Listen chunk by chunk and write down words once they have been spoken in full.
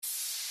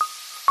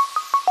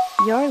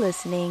You're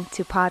listening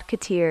to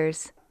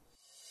Podcateers.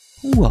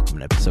 Welcome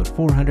to episode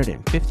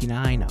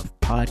 459 of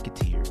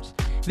Podcateers.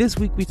 This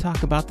week we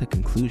talk about the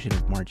conclusion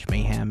of March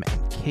Mayhem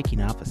and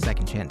kicking off a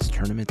Second Chance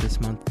tournament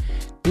this month.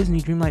 Disney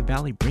Dreamlight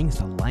Valley brings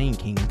The Lion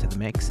King into the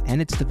mix,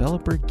 and its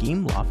developer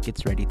Gameloft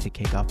gets ready to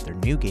kick off their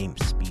new game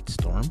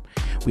Speedstorm.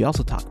 We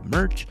also talk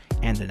merch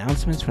and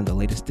announcements from the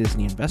latest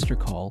Disney investor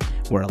call,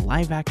 where a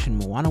live-action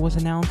Moana was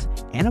announced,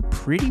 and a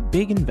pretty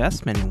big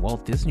investment in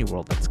Walt Disney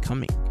World that's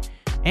coming.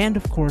 And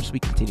of course, we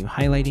continue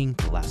highlighting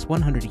the last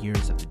 100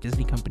 years of the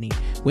Disney Company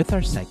with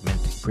our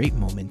segment, Great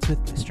Moments with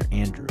Mr.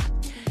 Andrew.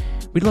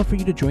 We'd love for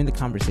you to join the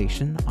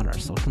conversation on our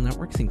social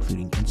networks,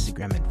 including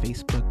Instagram and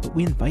Facebook, but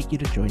we invite you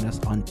to join us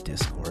on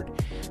Discord.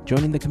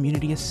 Joining the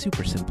community is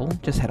super simple.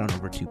 Just head on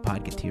over to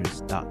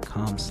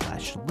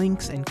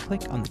podcateers.com/links and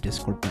click on the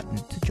Discord button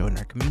to join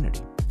our community.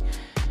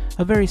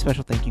 A very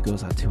special thank you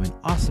goes out to an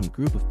awesome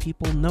group of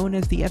people known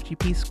as the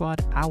FGP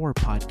Squad, our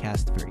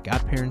podcast fairy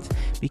godparents,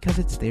 because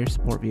it's their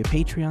support via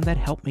Patreon that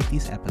help make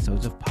these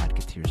episodes of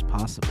Podcateers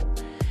possible.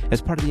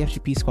 As part of the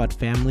FGP Squad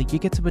family, you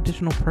get some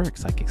additional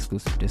perks like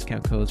exclusive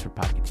discount codes for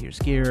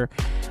Podcateers gear,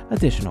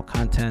 additional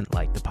content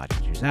like the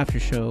Podcateers After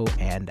Show,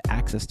 and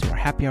access to our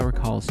happy hour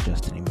calls,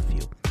 just to name a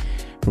few.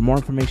 For more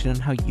information on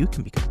how you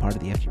can become part of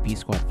the FGP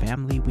Squad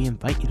family, we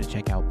invite you to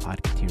check out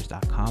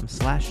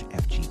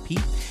podcateers.com/FGP.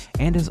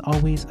 And as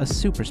always, a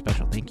super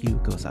special thank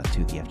you goes out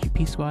to the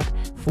FGP Squad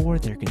for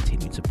their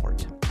continued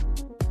support.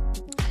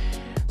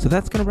 So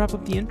that's going to wrap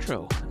up the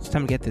intro. It's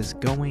time to get this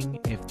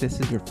going. If this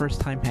is your first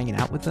time hanging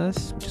out with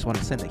us, we just want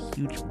to send a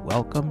huge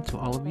welcome to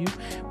all of you.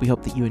 We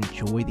hope that you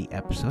enjoy the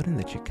episode and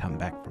that you come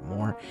back for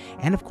more.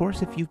 And of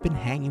course, if you've been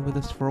hanging with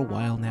us for a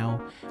while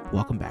now,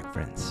 welcome back,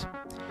 friends.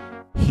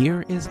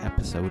 Here is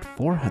episode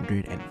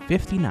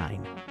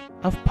 459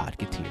 of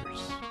Podcateers.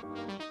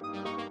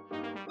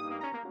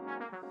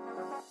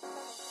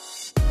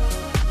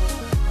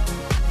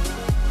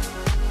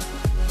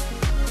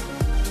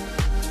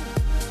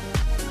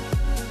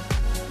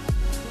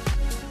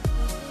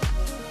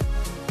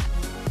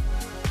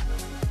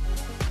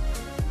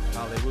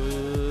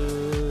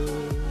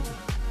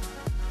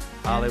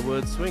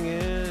 Hollywood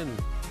swinging.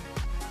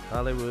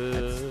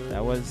 Hollywood.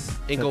 That was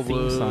Inglewood. the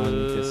theme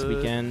song this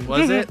weekend.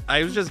 Was it?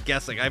 I was just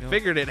guessing. I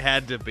figured it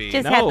had to be.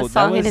 Just had the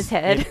song in his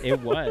head.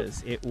 It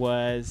was.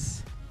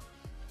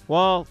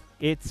 Well,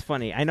 it's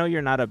funny. I know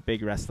you're not a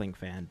big wrestling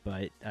fan,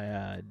 but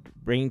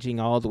ranging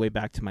all the way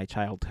back to my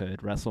childhood,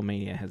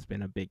 WrestleMania has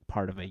been a big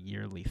part of a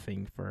yearly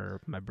thing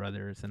for my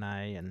brothers and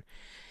I. And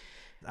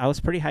I was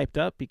pretty hyped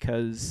up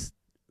because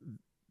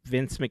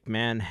Vince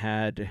McMahon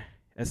had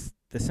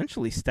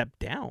essentially stepped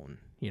down,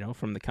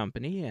 from the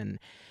company, and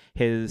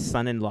his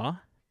son-in-law,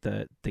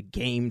 the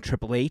game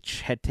Triple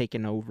H, had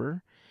taken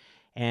over,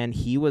 and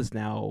he was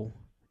now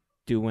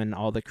doing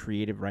all the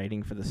creative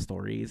writing for the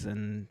stories,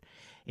 and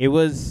it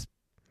was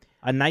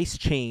a nice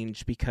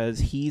change because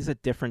he's a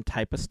different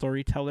type of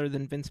storyteller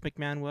than Vince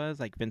McMahon was.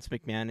 Like, Vince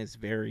McMahon is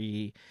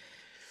very...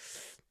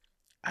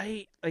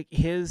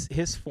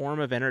 his form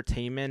of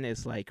entertainment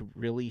is like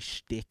really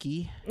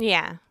shticky.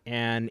 Yeah.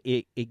 And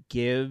it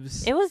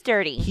gives... It was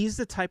dirty. He's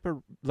the type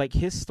of, like,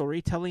 his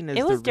storytelling is...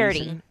 It was dirty.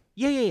 Reason,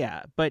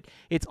 yeah. But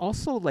it's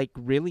also like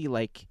really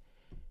like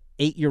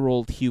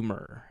 8-year-old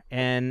humor.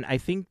 And I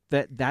think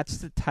that's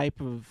the type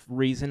of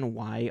reason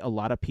why a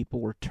lot of people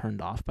were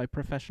turned off by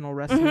professional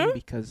wrestling,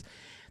 because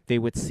they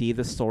would see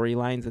the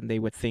storylines and they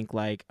would think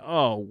like,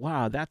 oh,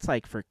 wow, that's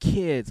like for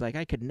kids. Like,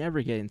 I could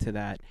never get into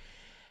that.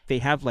 They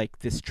have like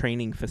this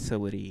training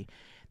facility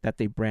that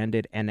they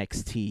branded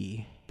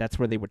NXT. That's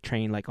where they would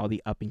train like all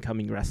the up and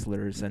coming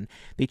wrestlers, and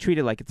they treat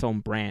it like its own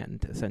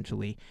brand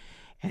essentially.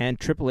 And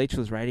Triple H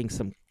was writing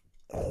some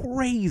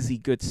crazy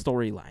good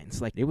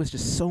storylines. Like, it was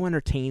just so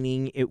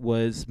entertaining. It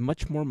was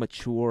much more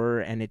mature,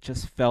 and it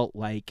just felt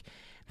like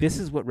this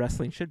is what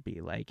wrestling should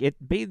be. Like,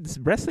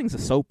 wrestling's a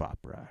soap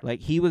opera. Like,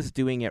 he was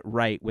doing it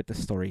right with the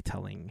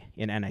storytelling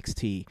in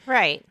NXT.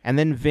 Right. And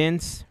then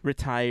Vince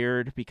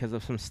retired because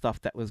of some stuff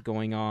that was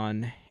going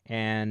on,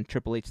 and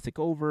Triple H took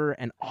over,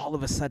 and all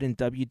of a sudden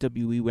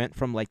WWE went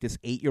from like this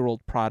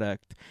 8-year-old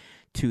product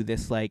to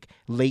this like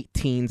late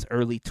teens,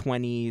 early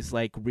 20s,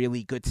 like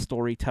really good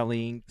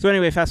storytelling. So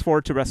anyway, fast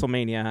forward to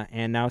WrestleMania,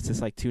 and now it's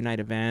this like 2-night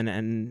event,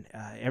 and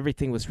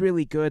everything was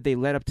really good. They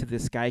led up to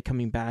this guy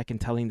coming back and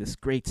telling this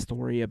great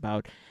story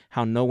about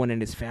how no one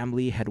in his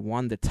family had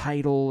won the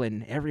title,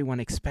 and everyone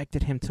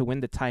expected him to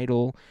win the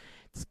title.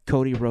 It's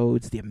Cody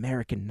Rhodes, the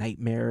American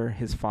Nightmare.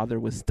 His father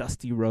was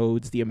Dusty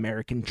Rhodes, the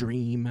American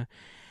Dream.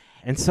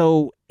 And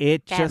so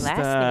it That just,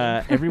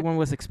 last name. everyone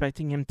was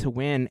expecting him to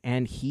win,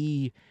 and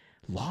he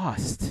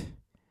lost.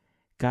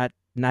 Got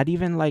not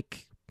even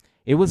like,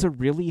 it was a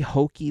really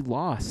hokey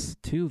loss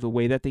too, the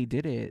way that they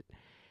did it.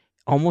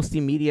 Almost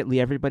immediately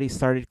everybody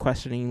started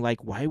questioning,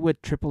 like, why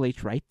would Triple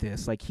H write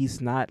this? Like,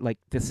 he's not, like,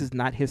 this is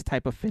not his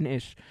type of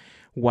finish.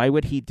 Why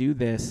would he do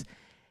this?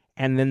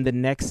 And then the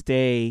next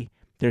day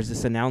there's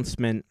this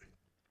announcement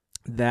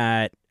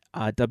that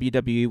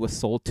WWE was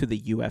sold to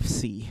the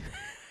UFC.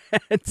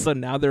 And so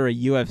now they're a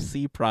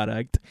UFC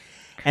product.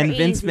 And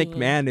Vince Crazy.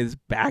 McMahon is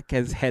back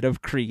as head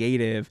of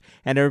creative.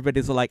 And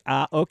everybody's like,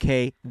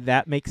 okay,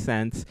 that makes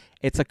sense.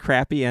 It's a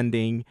crappy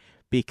ending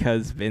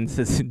because Vince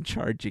is in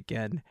charge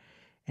again.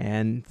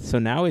 And so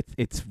now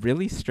it's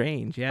really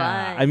strange.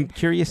 Yeah. Fun. I'm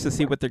curious to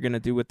see what they're going to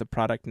do with the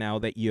product now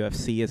that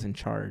UFC is in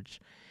charge.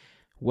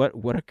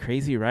 What a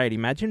crazy ride.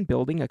 Imagine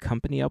building a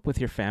company up with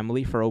your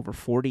family for over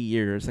 40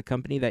 years, a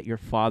company that your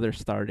father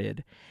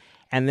started,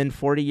 and then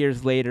 40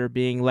 years later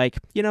being like,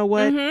 you know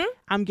what? Mm-hmm.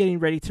 I'm getting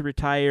ready to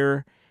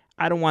retire.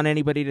 I don't want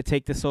anybody to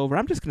take this over.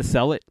 I'm just going to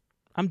sell it.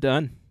 I'm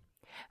done.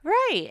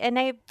 Right. And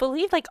I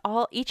believe like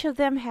each of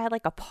them had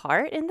like a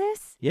part in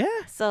this. Yeah.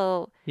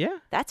 So Yeah.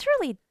 that's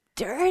really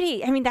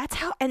dirty. I mean, that's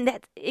how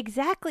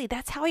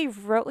how he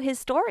wrote his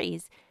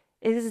stories.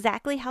 Is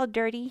exactly how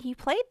dirty he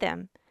played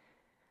them.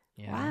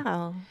 Yeah.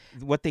 Wow.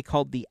 What they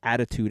called the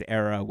Attitude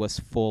Era was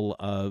full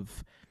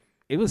of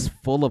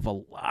a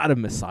lot of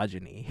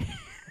misogyny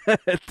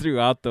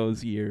throughout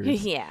those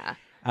years. Yeah.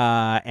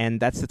 And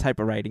that's the type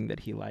of writing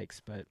that he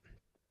likes. But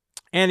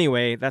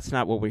anyway, that's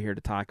not what we're here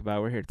to talk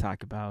about. We're here to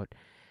talk about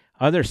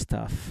other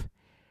stuff,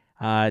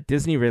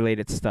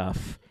 Disney-related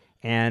stuff,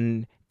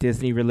 and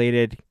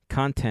Disney-related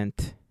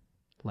content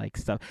like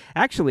stuff.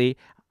 Actually,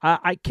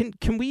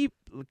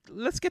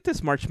 let's get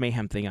this March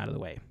Mayhem thing out of the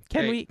way.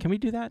 Can we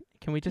do that?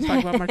 Can we just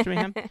talk about March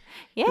Mayhem?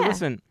 Yeah. Hey,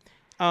 listen,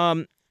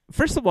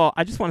 first of all,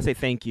 I just want to say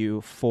thank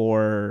you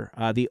for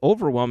the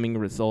overwhelming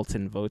results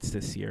and votes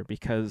this year,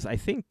 because I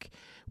think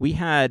we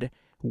had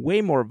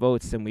way more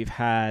votes than we've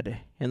had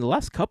in the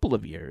last couple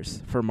of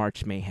years for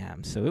March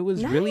Mayhem. So it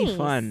was really Nice.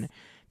 fun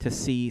to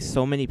see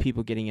so many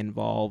people getting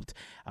involved.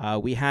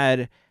 We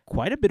had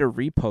quite a bit of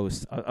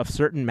reposts of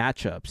certain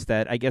matchups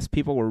that I guess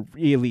people were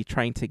really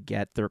trying to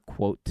get their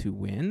quote to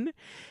win,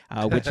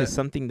 which is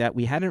something that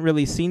we hadn't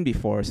really seen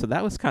before. So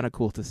that was kind of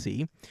cool to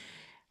see.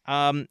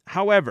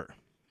 However,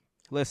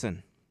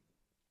 listen,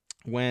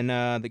 when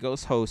the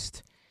Ghost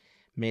host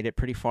made it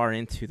pretty far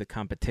into the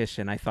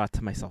competition, I thought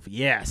to myself,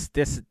 yes,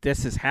 this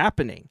is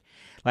happening.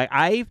 Like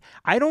I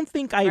don't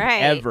think I've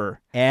Right.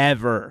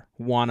 ever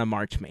won a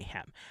March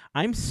Mayhem.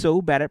 I'm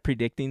so bad at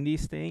predicting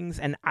these things,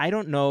 and I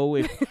don't know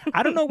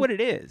what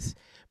it is,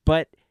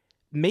 but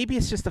maybe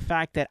it's just the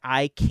fact that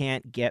I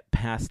can't get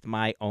past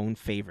my own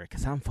favorite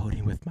because I'm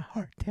voting with my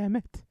heart. Damn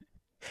it!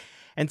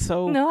 And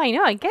so No, I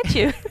know. I get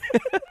you.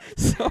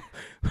 so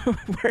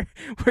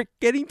we're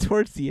getting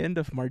towards the end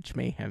of March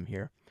Mayhem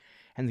here,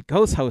 and the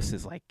Ghost host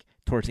is like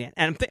towards the end,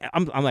 and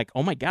I'm like,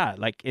 oh my god,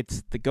 like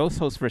it's the Ghost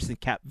host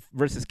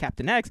versus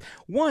Captain X.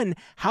 One,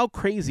 how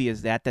crazy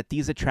is that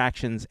these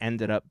attractions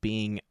ended up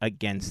being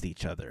against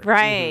each other?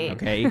 Right.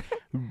 Okay.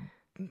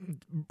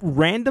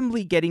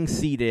 Randomly getting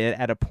seated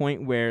at a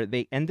point where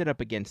they ended up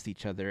against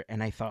each other,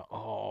 and I thought,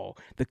 oh,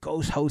 the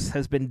Ghost host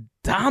has been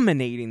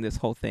dominating this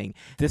whole thing.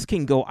 This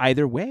can go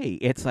either way.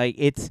 It's like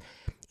it's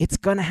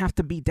gonna have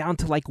to be down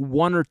to like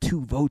 1 or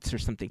 2 votes or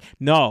something.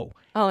 No,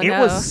 Oh, it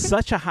no. was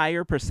such a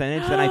higher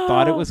percentage than I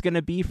thought it was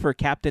gonna be for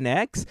Captain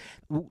X.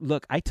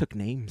 Look, I took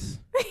names.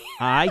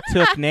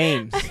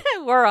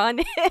 We're on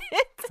it.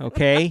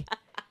 Okay.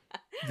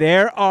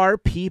 There are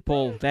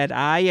people that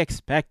I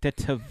expected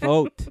to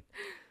vote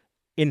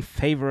in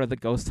favor of the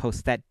Ghost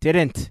host that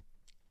didn't.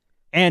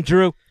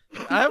 Andrew.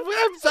 I'm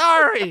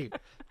sorry.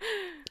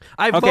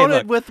 I Okay, voted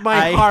look, with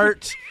my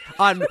heart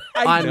on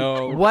I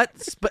know.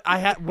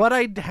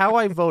 how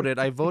I voted.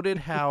 I voted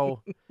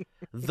how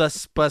the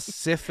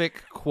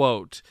specific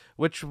quote,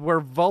 which were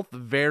both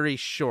very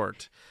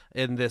short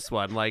in this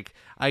one. Like,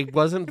 I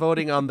wasn't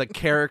voting on the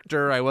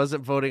character, I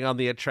wasn't voting on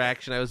the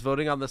attraction, I was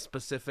voting on the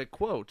specific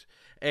quote.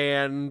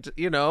 And,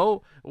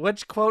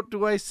 which quote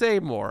do I say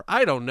more?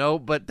 I don't know,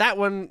 but that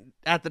one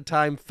at the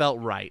time felt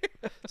right.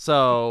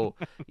 So,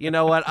 you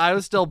know what? I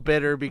was still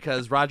bitter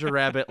because Roger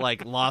Rabbit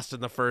lost in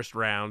the first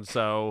round.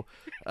 So,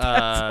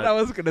 That's what I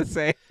was gonna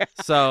say.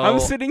 so I'm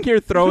sitting here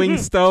throwing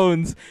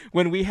stones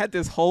when we had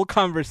this whole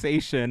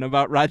conversation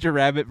about Roger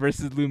Rabbit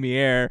versus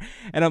Lumiere,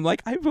 and I'm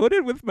like, I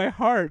voted with my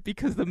heart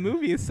because the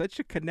movie is such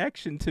a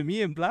connection to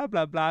me and blah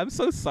blah blah. I'm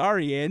so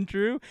sorry,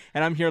 Andrew.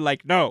 And I'm here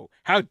like, no,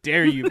 how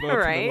dare you vote for the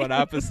Right. one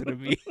opposite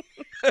of me?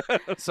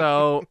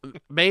 So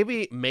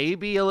maybe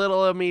a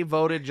little of me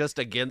voted just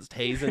against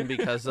Hazen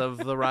because of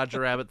the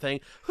Roger Rabbit thing.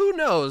 Who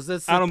knows? I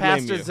The don't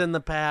past blame is you. in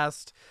the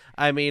past.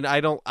 I mean, I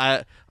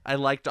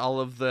liked all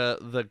of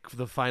the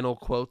final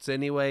quotes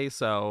anyway,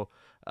 so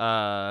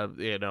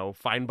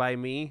fine by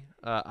me.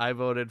 I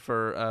voted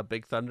for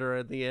Big Thunder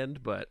at the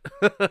end, but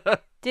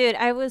Dude,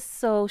 I was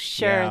so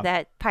sure Yeah.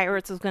 that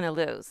Pirates was going to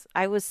lose.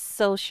 I was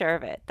so sure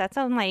of it. That's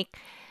why I'm like,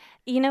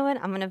 you know what?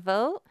 I'm going to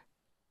vote.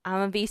 I'm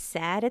going to be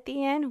sad at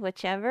the end,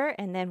 whichever.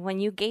 And then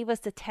when you gave us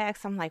the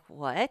text, I'm like,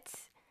 what?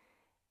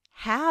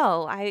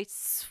 How? I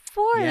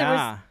swore there was,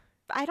 Yeah.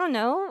 I don't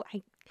know.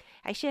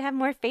 I should have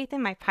more faith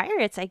in my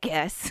Pirates, I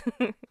guess.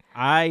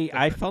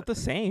 I felt the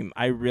same.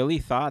 I really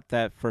thought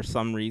that for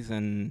some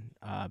reason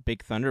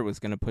Big Thunder was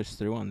going to push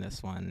through on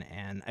this one.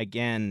 And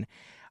again,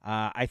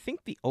 I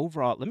think the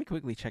overall, let me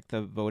quickly check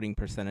the voting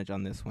percentage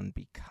on this one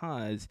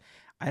because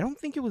I don't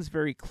think it was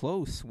very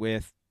close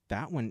with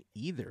that one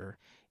either.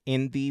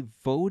 In the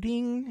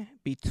voting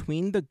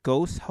between the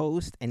ghost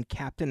host and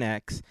Captain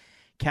X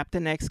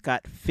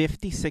got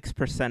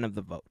 56% of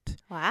the vote.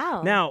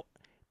 Wow. Now,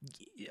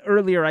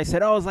 earlier I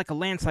said, oh, it's like a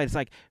landslide. It's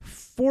like,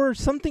 for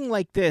something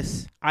like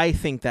this, I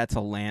think that's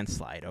a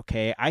landslide,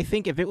 okay? I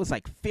think if it was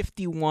like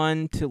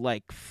 51 to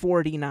like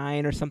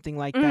 49 or something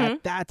like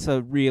that, that's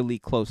a really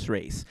close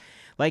race.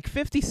 Like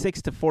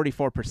 56 to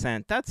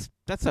 44%,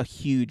 that's a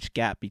huge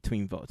gap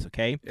between votes,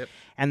 okay? Yep.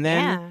 And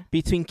then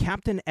between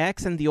Captain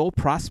X and the old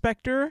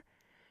prospector,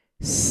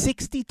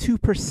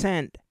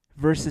 62%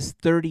 versus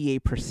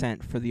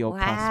 38% for the old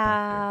prospector.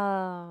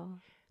 Wow.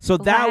 So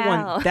that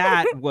one,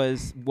 that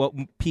was what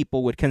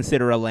people would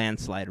consider a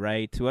landslide,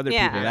 right? To other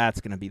people,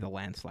 that's going to be the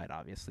landslide,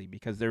 obviously,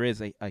 because there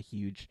is a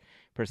huge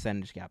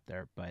percentage gap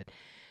there. But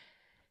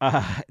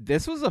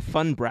this was a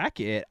fun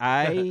bracket.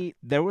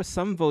 There were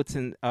some votes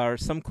or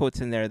some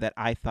quotes in there that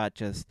I thought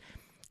just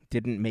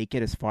didn't make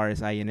it as far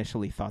as I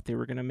initially thought they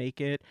were going to make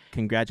it.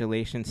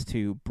 Congratulations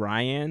to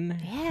Brian.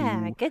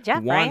 Yeah, good job,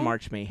 won Brian.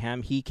 March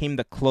Mayhem. He came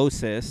the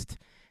closest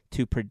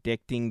to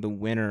predicting the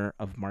winner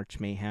of March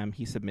Mayhem.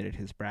 He submitted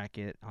his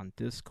bracket on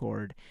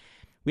Discord.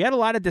 We had a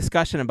lot of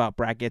discussion about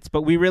brackets,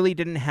 but we really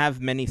didn't have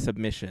many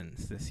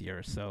submissions this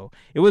year, so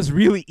it was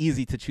really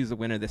easy to choose a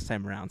winner this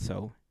time around,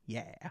 so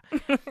yeah.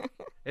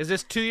 Is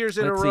this 2 years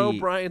in Let's a row see.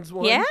 Brian's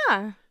won?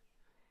 Yeah.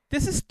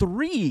 This is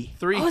 3.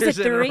 3 Oh, is years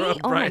it in a 3? row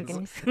Oh, my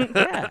Brian's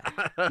goodness.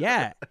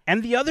 Yeah.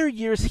 And the other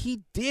years,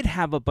 he did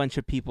have a bunch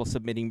of people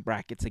submitting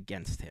brackets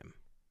against him.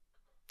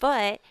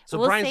 But So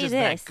we'll Brian's say just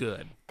this. that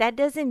good. That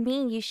doesn't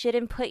mean you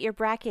shouldn't put your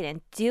bracket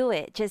in. Do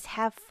it. Just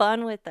have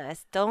fun with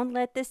us. Don't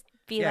let this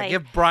be like...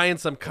 give Brian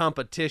some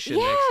competition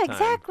Yeah, next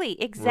time.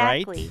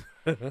 exactly.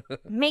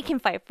 Make him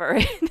fight for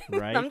it.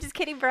 Right. I'm just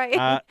kidding,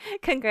 Brian.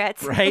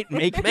 Congrats. Right?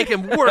 Make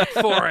him work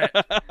for it.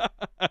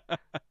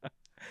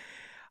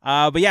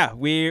 But yeah,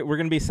 we're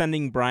going to be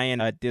sending Brian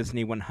a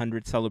Disney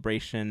 100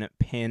 celebration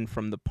pin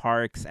from the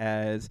parks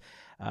as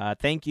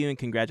thank you and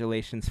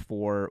congratulations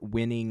for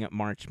winning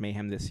March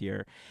Mayhem this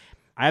year.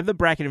 I have the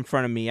bracket in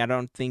front of me. I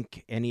don't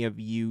think any of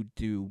you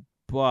do,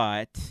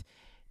 but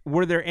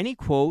were there any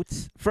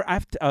quotes I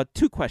have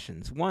 2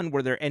 questions. One,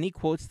 were there any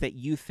quotes that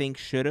you think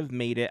should have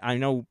made it? I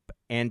know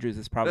Andrew's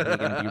is probably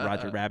going to be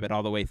Roger Rabbit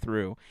all the way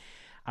through.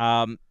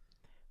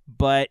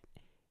 But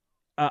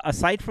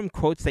aside from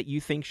quotes that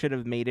you think should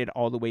have made it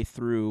all the way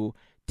through,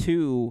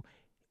 2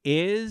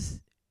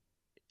 is,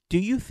 do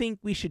you think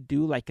we should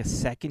do like a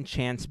second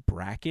chance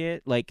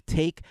bracket? Like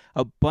take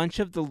a bunch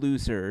of the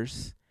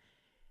losers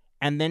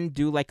and then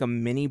do like a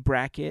mini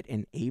bracket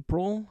in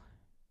April?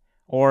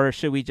 Or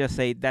should we just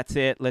say, that's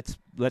it, let's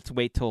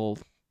wait till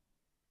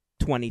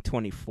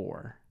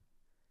 2024?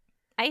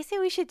 I say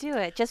we should do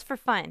it just for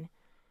fun.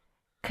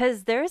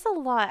 Because there's a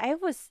lot. I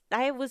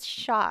was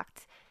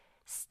shocked.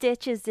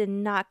 Stitches did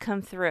not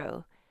come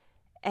through.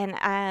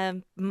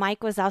 And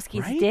Mike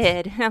Wazowski's Right?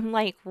 did. I'm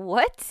like,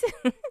 what?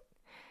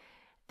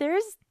 There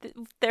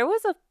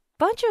was a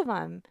bunch of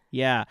them.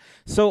 Yeah.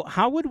 So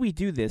how would we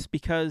do this?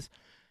 Because,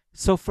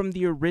 so from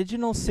the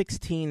original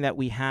 16 that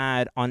we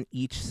had on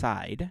each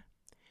side,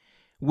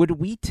 would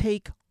we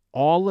take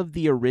all of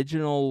the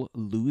original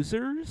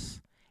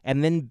losers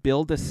and then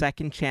build a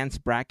second chance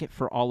bracket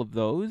for all of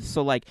those?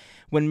 So like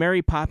when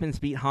Mary Poppins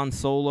beat Han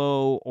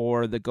Solo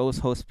or the Ghost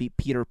Host beat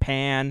Peter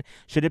Pan,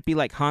 should it be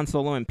like Han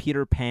Solo and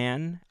Peter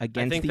Pan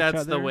against each other? I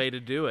think that's the way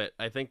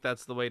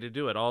to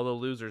do it. All the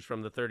losers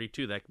from the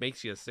 32. That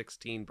makes you a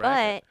 16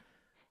 bracket.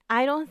 But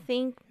I don't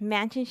think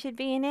Mansion should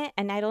be in it,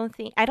 and I don't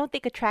think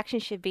Attraction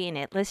should be in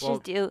it. Let's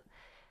just do.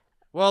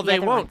 Well, the they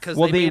other won't ones. because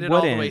Well, they they made it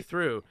all the wouldn't. way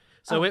through.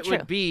 So it true.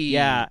 would be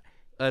Yeah.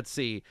 Let's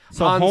see.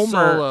 So Han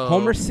Solo,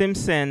 Homer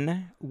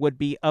Simpson would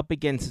be up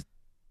against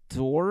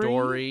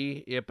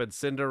Dory, yep, and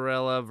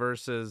Cinderella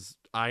versus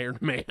Iron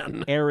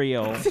Man.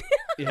 Ariel.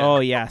 Yeah. Oh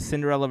yeah,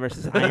 Cinderella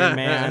versus Iron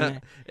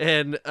Man.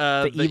 And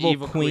the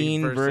evil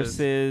queen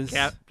versus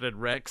Captain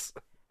Rex.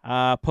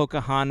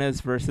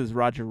 Pocahontas versus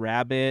Roger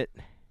Rabbit.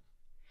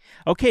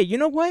 Okay, you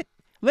know what?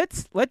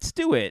 Let's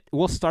do it.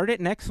 We'll start it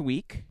next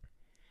week,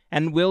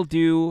 and we'll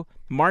do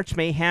March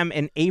Mayhem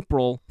in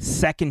April,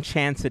 second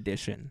chance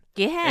edition.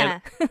 Yeah.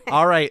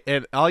 All right,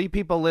 and all you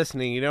people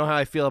listening, you know how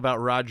I feel about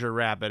Roger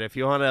Rabbit. If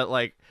you want to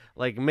like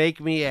make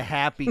me a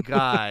happy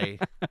guy,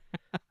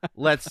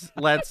 let's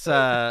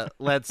have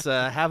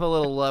a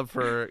little love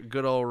for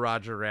good old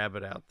Roger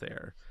Rabbit out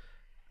there.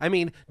 I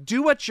mean,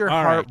 do what your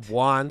All heart right.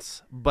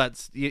 wants,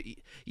 but you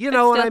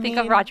know what I mean. Still think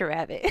of Roger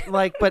Rabbit.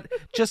 But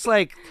just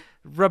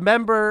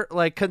remember,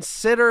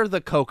 consider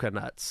the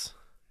coconuts,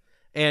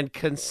 and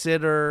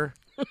consider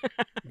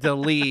the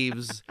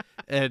leaves,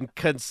 and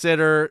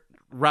consider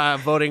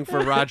voting for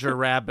Roger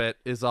Rabbit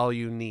is all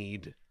you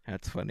need.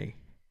 That's funny.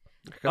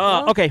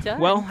 Well Okay, done.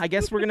 well, I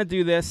guess we're going to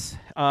do this.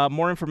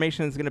 More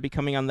information is going to be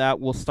coming on that.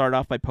 We'll start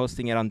off by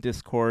posting it on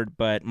Discord,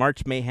 but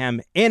March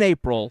Mayhem in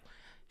April,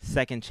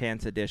 second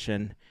chance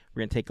edition.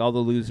 We're going to take all the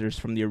losers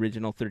from the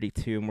original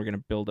 32, and we're going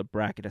to build a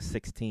bracket of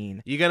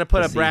 16. You gonna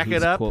put to a see bracket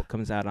whose up? quote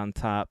comes out on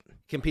top.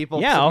 Can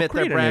people Yeah, I'll submit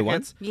their create a new one.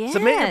 brackets?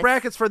 Submit your Yes.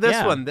 brackets for this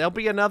Yeah. one. There'll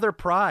be another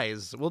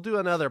prize. We'll do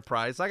another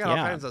prize. I got all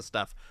Yeah. kinds of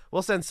stuff.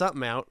 We'll send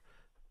something out.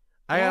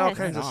 I got all Yes.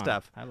 kinds Right of on.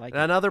 stuff. I like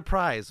And it. another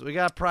prize. We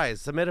got a prize.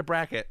 Submit a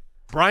bracket.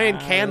 Brian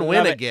I can love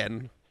win it.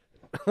 again.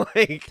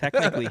 Like,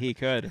 Technically, he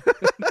could.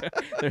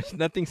 There's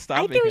nothing I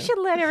stopping think we him. should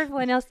let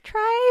everyone else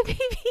try, maybe.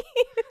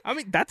 I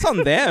mean, that's on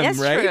them, That's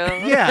right?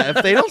 true. yeah,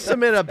 if they don't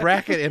submit a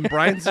bracket and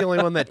Brian's the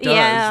only one that does,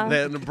 Yeah.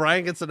 then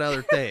Brian gets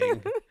another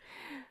thing.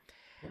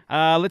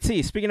 Let's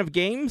see. Speaking of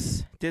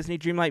games, Disney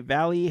Dreamlight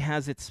Valley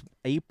has its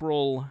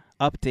April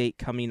update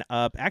coming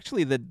up.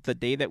 Actually, the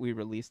day that we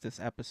released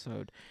this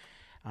episode.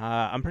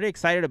 I'm pretty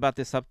excited about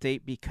this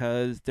update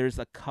because there's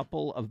a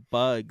couple of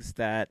bugs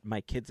that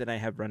my kids and I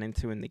have run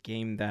into in the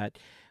game that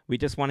we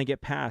just want to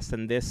get past,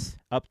 and this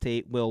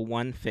update will,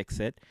 one, fix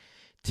it.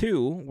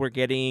 Two, we're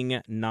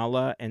getting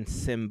Nala and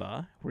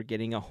Simba. We're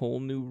getting a whole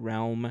new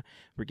realm.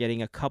 We're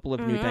getting a couple of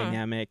new Yeah.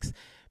 dynamics.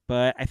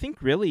 But I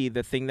think really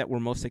the thing that we're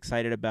most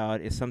excited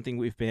about is something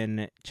we've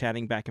been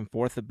chatting back and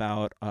forth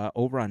about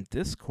over on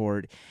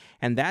Discord,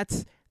 and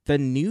that's the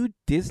new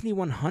Disney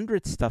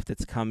 100 stuff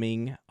that's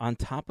coming on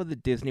top of the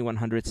Disney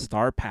 100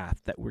 Star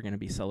Path that we're going to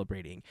be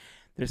celebrating.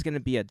 There's going to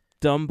be a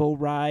Dumbo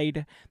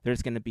ride.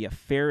 There's going to be a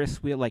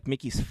Ferris wheel, like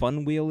Mickey's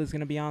Fun Wheel is going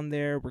to be on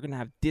there. We're going to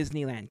have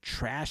Disneyland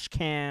trash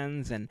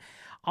cans and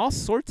all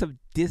sorts of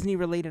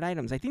Disney-related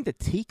items. I think the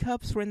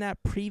teacups were in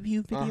that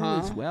preview video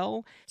as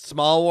well.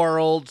 Small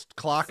World,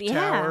 Clock Yeah.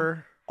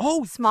 Tower.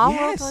 Oh, Small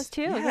World yes. was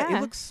too, Yeah, yeah.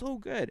 it looks so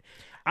good.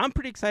 I'm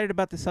pretty excited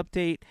about this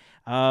update.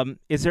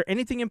 Is there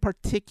anything in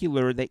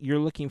particular that you're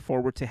looking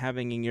forward to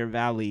having in your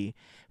valley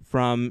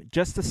from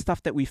just the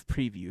stuff that we've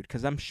previewed?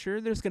 Because I'm sure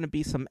there's going to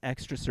be some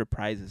extra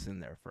surprises in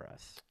there for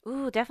us.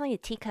 Ooh, definitely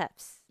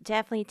teacups.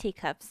 Definitely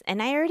teacups.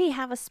 And I already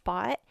have a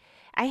spot.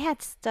 I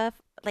had stuff,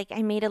 like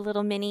I made a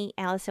little mini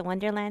Alice in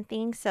Wonderland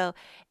thing, so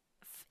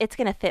it's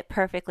going to fit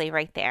perfectly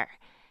right there.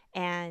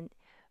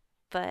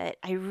 But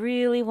I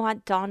really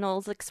want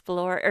Donald's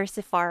Explorer or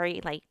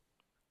Safari, like,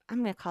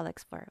 I'm going to call it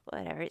Explorer,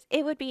 whatever.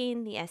 It would be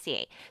in the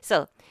SEA.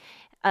 So,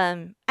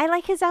 I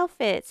like his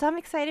outfit, so I'm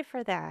excited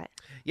for that.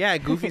 Yeah,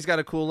 Goofy's got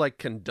a cool like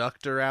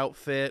conductor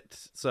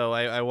outfit. So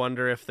I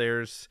wonder if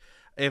these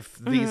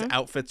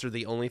outfits are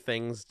the only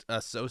things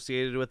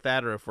associated with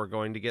that, or if we're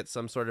going to get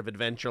some sort of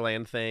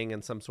Adventureland thing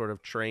and some sort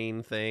of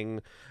train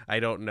thing. I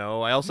don't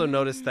know. I also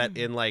noticed that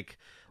in like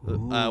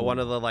one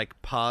of the like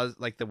pause,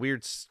 like the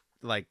weird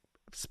like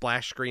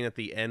splash screen at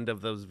the end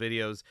of those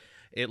videos,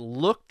 it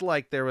looked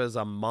like there was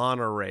a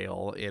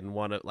monorail in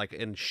one of like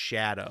in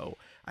shadow.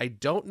 I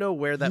don't know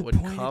where that You would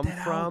pointed come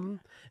that from.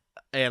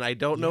 And I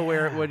don't know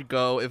where it Yeah. would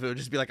go, if it would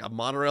just be like a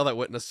monorail that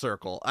went in a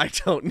circle. I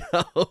don't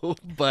know.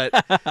 But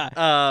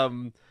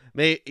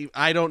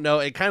I don't know.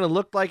 It kind of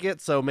looked like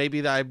it, so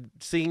maybe I'm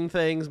seeing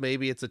things.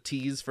 Maybe it's a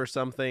tease for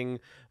something.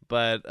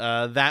 But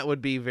that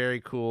would be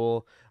very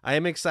cool. I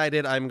am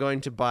excited. I'm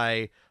going to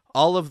buy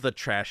all of the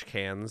trash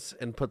cans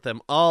and put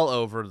them all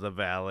over the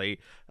valley.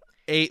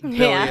 8 billion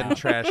Yeah.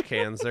 trash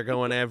cans. They're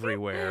going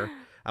everywhere.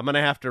 I'm going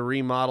to have to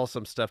remodel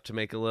some stuff to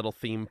make a little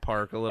theme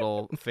park, a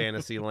little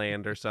fantasy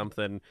land or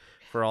something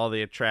for all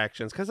the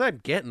attractions, because I'm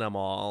getting them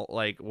all,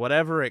 like,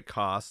 whatever it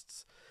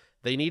costs.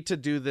 They need to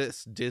do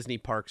this Disney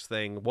Parks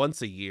thing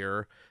once a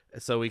year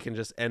so we can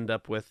just end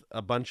up with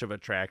a bunch of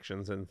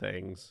attractions and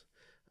things.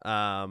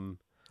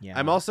 Yeah.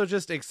 I'm also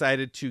just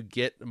excited to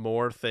get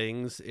more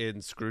things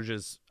in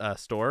Scrooge's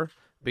store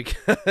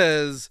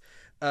because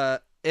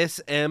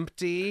it's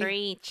empty.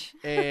 Preach.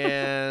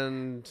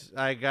 And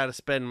I got to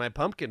spend my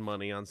pumpkin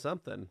money on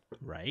something.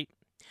 Right.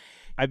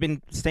 I've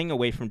been staying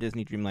away from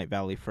Disney Dreamlight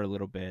Valley for a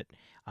little bit,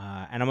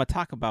 and I'm going to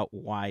talk about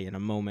why in a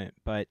moment.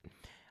 But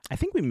I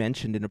think we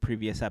mentioned in a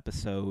previous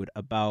episode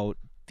about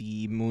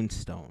the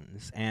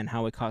moonstones and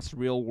how it costs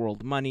real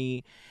world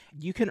money.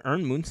 You can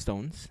earn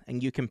moonstones,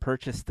 and you can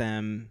purchase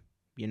them,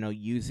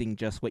 using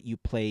just what you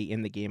play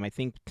in the game. I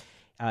think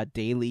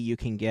daily you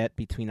can get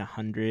between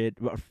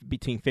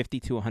 50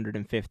 to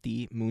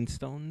 150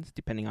 moonstones,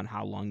 depending on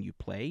how long you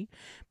play.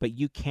 But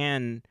you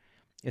can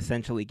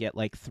essentially get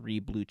like 3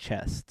 blue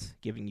chests,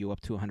 giving you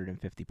up to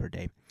 150 per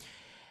day.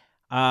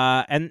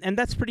 And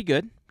that's pretty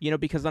good,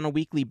 because on a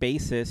weekly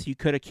basis, you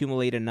could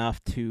accumulate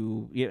enough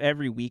to,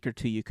 every week or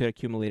two, you could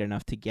accumulate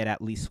enough to get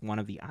at least one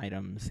of the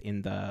items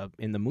in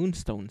the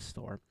Moonstone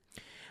store.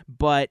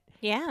 But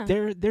Yeah.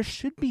 there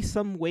should be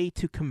some way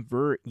to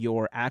convert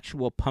your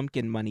actual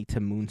pumpkin money to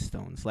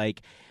moonstones.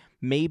 Like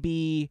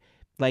maybe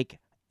like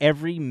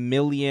every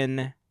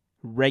million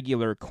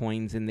regular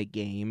coins in the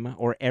game,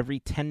 or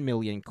every 10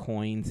 million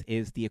coins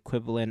is the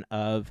equivalent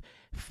of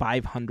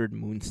 500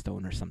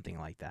 moonstone or something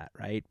like that,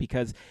 right?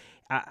 Because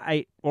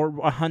or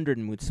 100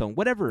 moonstone,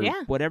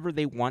 whatever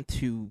they want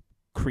to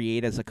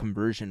create as a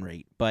conversion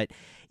rate, but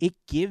it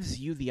gives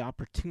you the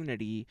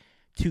opportunity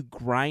to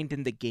grind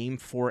in the game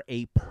for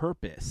a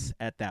purpose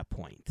at that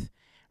point,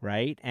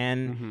 right?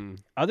 And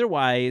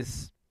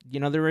otherwise,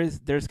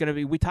 there's going to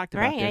be, we talked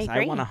about Right, this.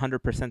 I I want agree.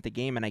 100% the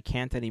game, and I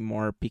can't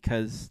anymore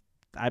because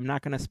I'm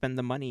not going to spend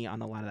the money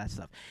on a lot of that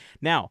stuff.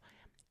 Now,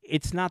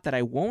 it's not that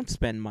I won't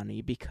spend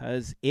money,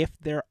 because if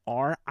there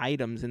are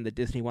items in the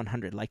Disney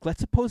 100, like let's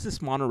suppose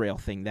this monorail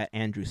thing that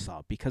Andrew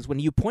saw, because when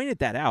you pointed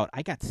that out,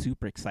 I got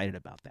super excited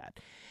about that.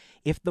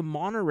 If the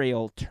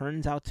monorail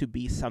turns out to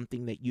be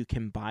something that you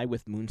can buy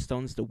with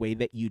Moonstones the way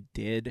that you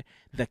did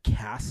the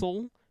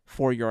castle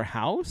for your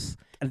house,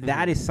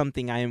 that is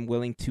something I am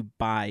willing to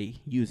buy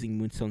using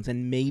Moonstones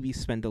and maybe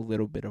spend a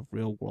little bit of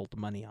real world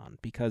money on,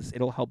 because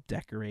it'll help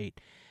decorate,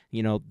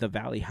 the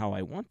valley how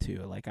I want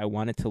to. Like, I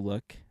want it to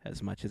look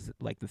as much as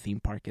like the theme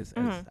park as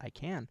I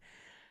can.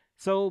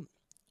 So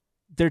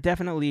there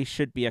definitely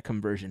should be a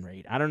conversion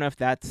rate. I don't know if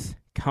that's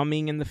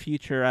coming in the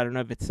future. I don't know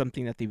if it's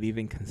something that they've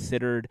even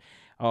considered,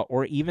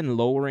 or even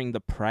lowering the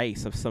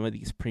price of some of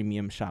these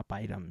premium shop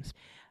items.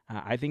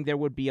 I think there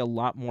would be a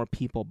lot more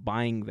people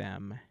buying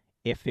them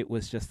if it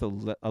was just a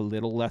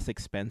little less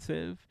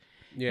expensive.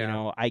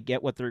 Yeah. I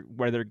get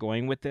where they're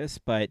going with this,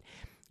 but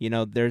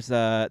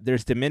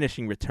there's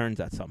diminishing returns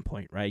at some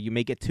point, right? You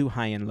make it too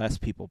high and less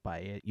people buy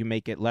it. You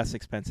make it less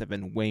expensive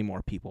and way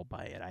more people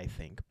buy it, I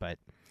think. But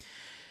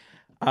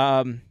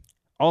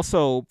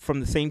also from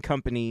the same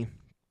company,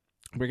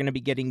 we're going to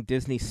be getting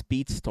Disney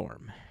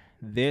Speedstorm.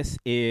 This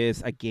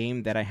is a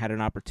game that I had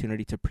an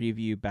opportunity to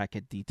preview back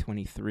at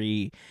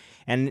D23,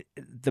 and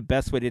the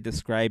best way to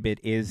describe it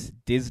is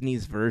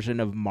Disney's version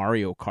of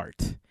Mario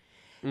Kart.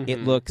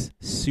 It looks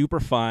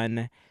super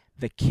fun.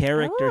 The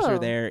characters are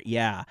there.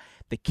 Yeah,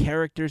 the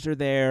characters are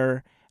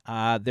there.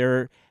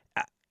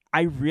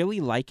 I really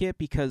like it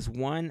because,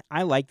 one,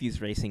 I like these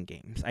racing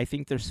games. I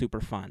think they're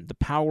super fun. The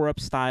power-up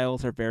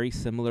styles are very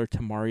similar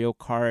to Mario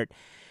Kart,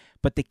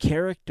 but the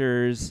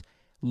characters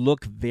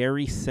look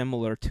very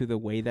similar to the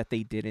way that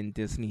they did in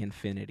Disney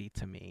Infinity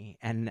to me.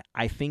 And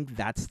I think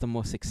that's the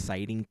most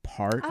exciting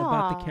part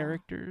about the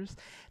characters.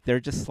 They're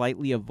just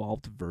slightly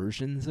evolved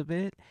versions of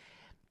it.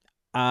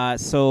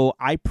 So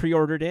I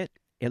pre-ordered it.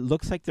 It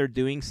looks like they're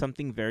doing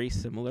something very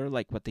similar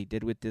like what they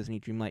did with Disney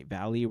Dreamlight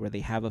Valley, where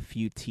they have a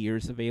few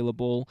tiers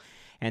available,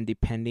 and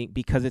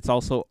because it's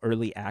also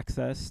early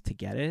access to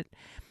get it,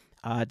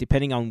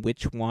 depending on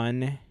which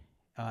one,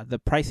 the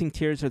pricing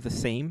tiers are the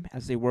same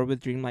as they were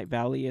with Dreamlight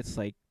Valley. It's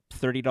like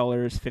 $30,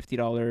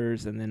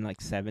 $50, and then like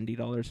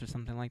 $70 or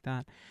something like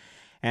that.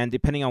 And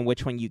depending on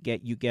which one you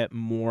get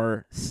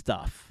more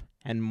stuff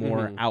and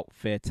more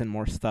outfits and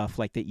more stuff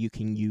like that you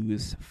can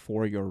use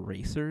for your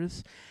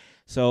racers.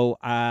 So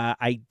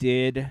I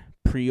did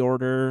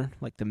pre-order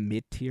like the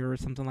mid-tier or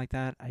something like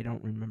that. I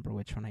don't remember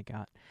which one I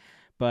got.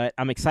 But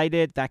I'm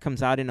excited. That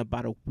comes out in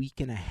about a week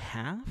and a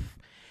half.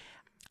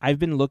 I've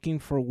been looking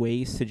for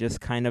ways to just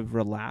kind of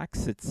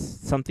relax. It's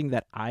something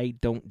that I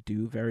don't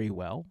do very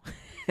well.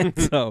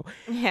 So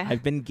Yeah.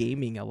 I've been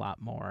gaming a lot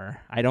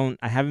more. I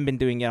haven't been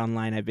doing it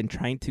online. I've been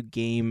trying to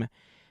game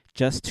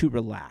just to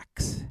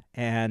relax.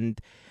 And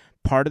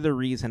part of the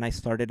reason I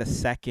started a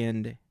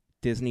second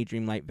Disney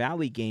Dreamlight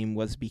Valley game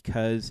was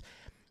because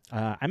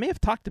I may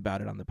have talked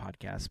about it on the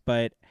podcast,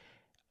 but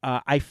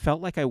I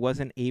felt like I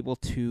wasn't able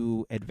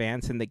to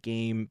advance in the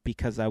game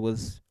because I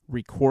was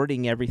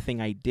recording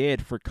everything I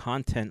did for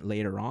content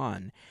later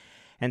on.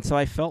 And so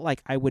I felt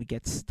like I would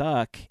get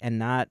stuck and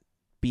not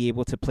be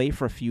able to play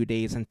for a few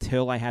days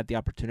until I had the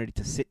opportunity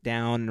to sit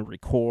down and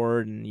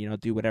record and,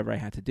 do whatever I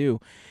had to do.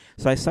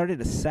 So I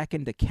started a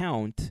second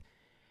account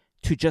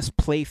to just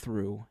play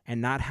through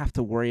and not have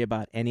to worry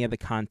about any of the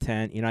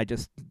content. I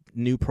just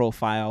new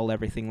profile,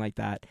 everything like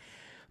that.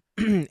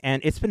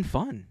 And it's been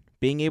fun.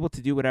 Being able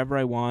to do whatever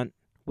I want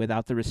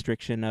without the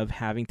restriction of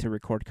having to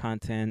record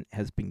content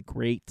has been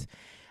great.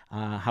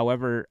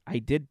 However, I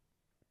did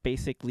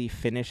basically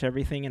finish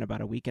everything in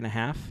about a week and a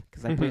half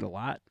because I played a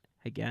lot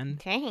again.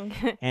 Dang.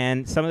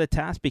 And some of the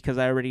tasks, because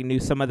I already knew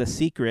some of the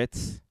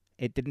secrets,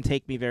 it didn't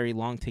take me very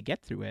long to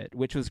get through it,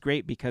 which was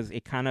great because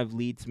it kind of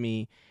leads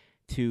me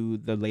to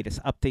the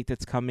latest update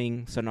that's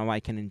coming, so now I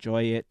can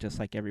enjoy it just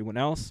like everyone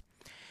else.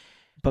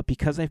 But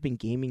because I've been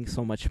gaming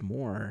so much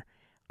more,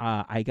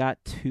 I got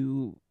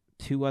two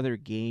other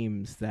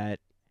games that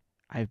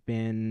I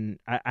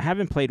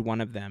haven't played one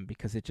of them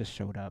because it just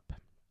showed up.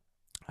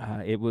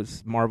 It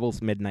was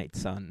Marvel's Midnight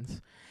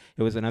Suns.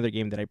 It was another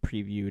game that I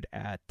previewed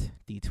at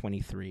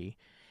D23.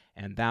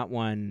 And that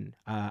one,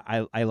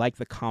 I like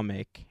the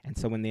comic. And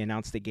so when they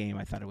announced the game,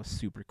 I thought it was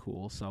super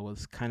cool. So I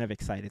was kind of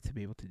excited to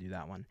be able to do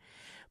that one.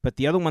 But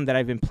the other one that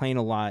I've been playing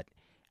a lot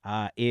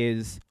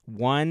is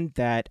one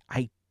that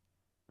I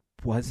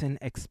wasn't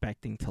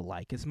expecting to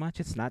like as much.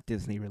 It's not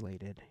Disney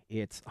related.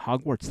 It's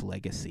Hogwarts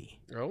Legacy.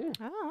 Oh.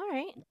 Oh, all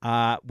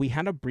right. We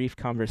had a brief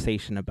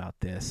conversation about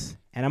this,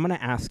 and I'm going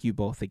to ask you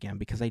both again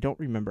because I don't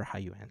remember how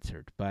you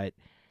answered. But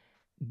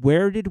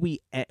where did we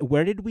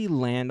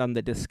land on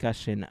the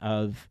discussion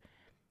of,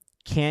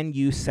 can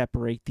you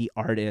separate the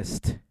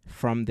artist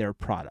from their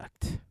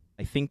product?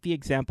 I think the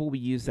example we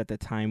used at the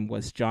time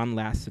was John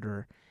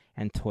Lasseter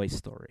and Toy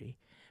Story.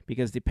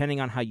 Because depending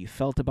on how you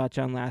felt about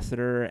John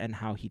Lasseter and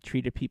how he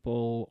treated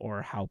people,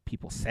 or how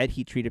people said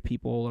he treated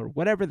people, or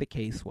whatever the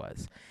case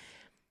was,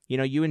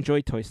 you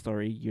enjoy Toy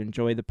Story, you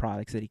enjoy the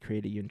products that he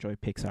created, you enjoy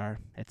Pixar,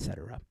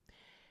 etc.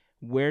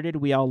 where did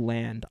we all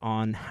land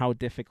on how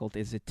difficult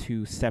is it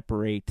to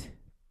separate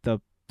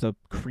the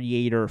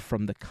creator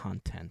from the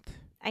content?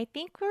 I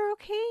think we're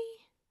okay,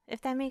 if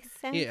that makes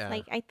sense. Yeah.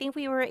 Like, I think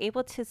we were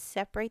able to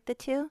separate the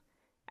two.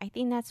 I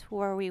think that's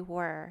where we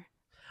were.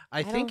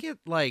 I I think don't.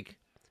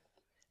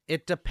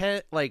 it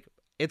depend like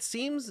it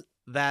seems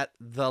that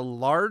the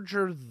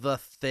larger the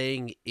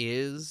thing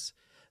is,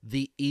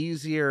 the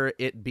easier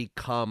it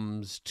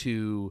becomes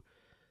to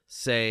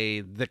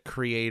say the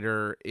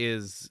creator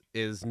is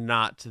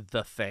not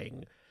the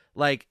thing.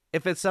 Like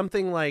if it's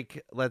something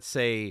like, let's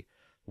say,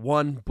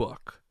 one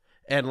book,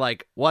 and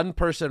like one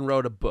person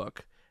wrote a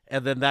book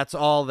and then that's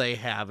all they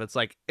have, it's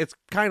like it's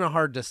kind of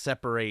hard to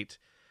separate,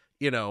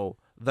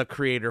 the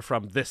creator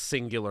from this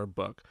singular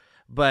book.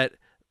 But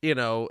we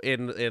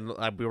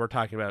were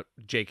talking about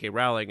J.K.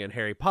 Rowling and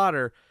Harry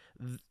Potter.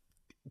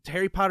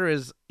 Harry Potter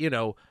is,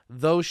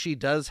 though she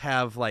does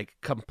have like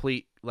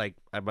complete, like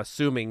I'm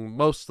assuming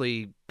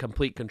mostly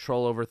complete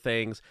control over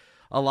things,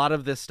 a lot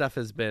of this stuff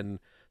has been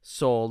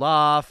sold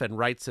off and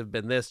rights have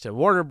been this to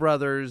Warner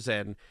Brothers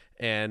and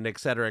et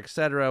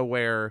cetera,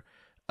 where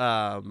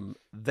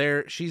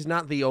she's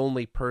not the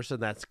only person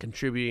that's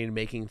contributing to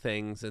making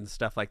things and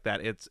stuff like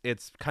that.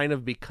 It's kind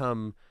of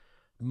become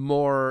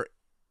more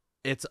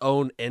its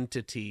own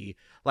entity.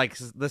 Like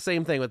the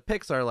same thing with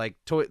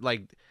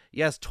Pixar.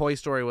 Yes, Toy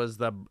Story was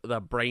the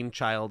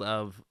brainchild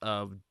of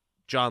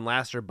John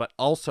Lasseter, but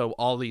also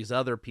all these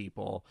other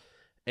people,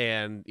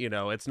 and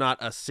it's not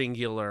a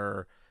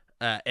singular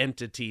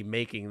entity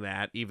making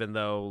that. Even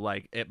though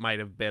like it might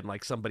have been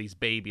like somebody's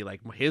baby, like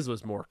his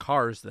was more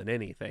Cars than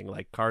anything.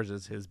 Like Cars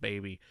is his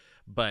baby,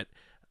 but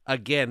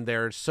again,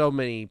 there's so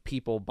many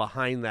people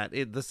behind that.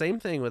 The same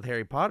thing with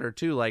Harry Potter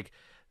too. Like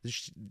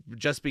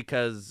just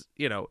because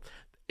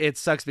it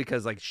sucks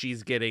because like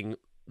she's getting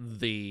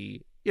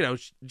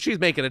she's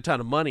making a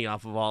ton of money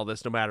off of all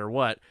this no matter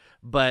what,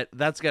 but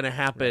that's going to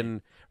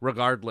happen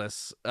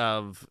regardless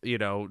of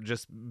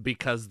just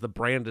because the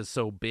brand is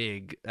so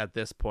big at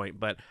this point.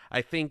 But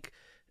I think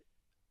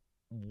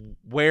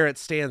where it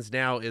stands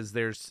now is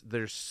there's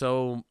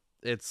so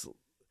it's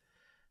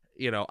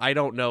I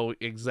don't know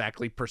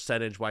exactly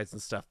percentage wise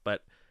and stuff,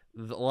 but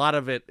a lot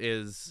of it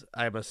is,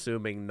 I'm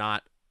assuming,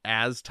 not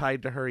as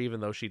tied to her, even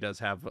though she does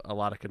have a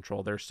lot of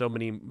control. There's so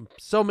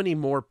many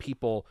more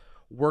people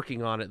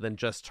working on it than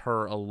just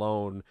her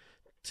alone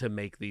to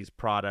make these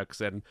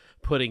products and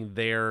putting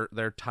their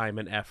time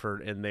and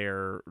effort and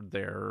their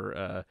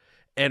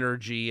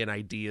energy and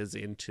ideas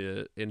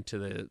into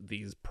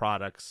these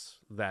products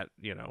that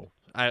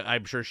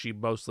I'm sure she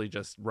mostly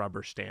just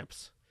rubber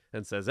stamps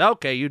and says,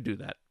 okay, you do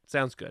that,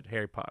 sounds good,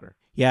 Harry Potter.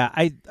 Yeah,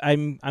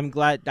 I'm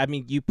glad. I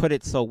mean, you put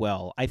it so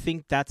well. I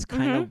think that's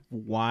kind of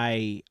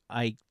why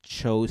I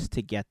chose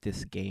to get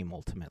this game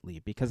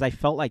ultimately, because I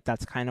felt like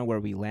that's kind of where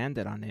we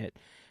landed on it,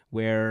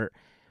 where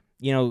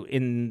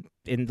in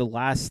the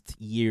last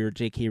year,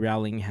 J.K.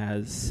 Rowling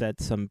has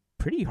said some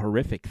pretty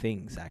horrific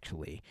things.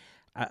 Actually,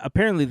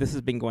 apparently this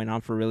has been going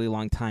on for a really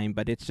long time,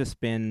 but it's just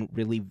been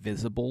really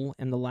visible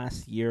in the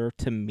last year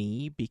to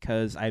me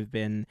because I've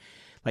been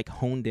like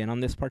honed in on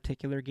this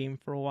particular game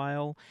for a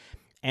while,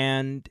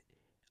 and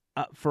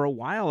for a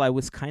while I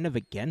was kind of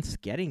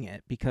against getting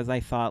it because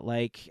I thought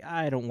like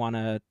I don't want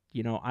to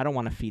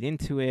feed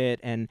into it,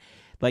 and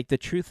like the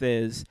truth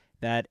is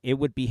that it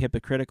would be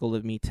hypocritical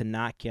of me to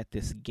not get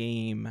this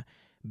game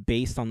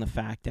based on the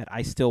fact that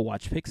I still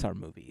watch Pixar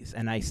movies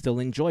and I still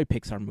enjoy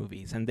Pixar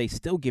movies and they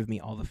still give me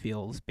all the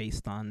feels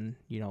based on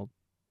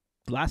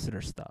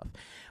Lasseter stuff.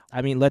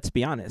 I mean, let's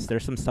be honest.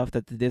 There's some stuff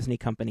that the Disney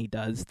company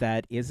does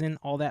that isn't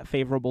all that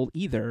favorable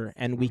either,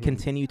 and we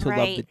continue to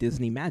love the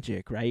Disney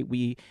magic, right?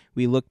 We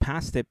look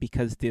past it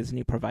because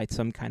Disney provides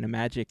some kind of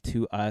magic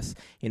to us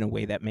in a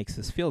way that makes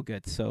us feel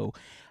good. So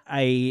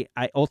I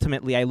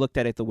ultimately looked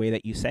at it the way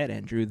that you said,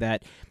 Andrew,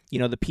 that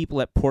the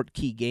people at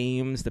Portkey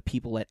Games, the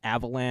people at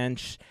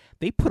Avalanche,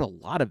 they put a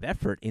lot of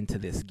effort into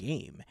this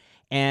game.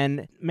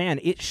 And man,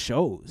 it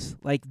shows.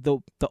 Like the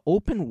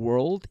open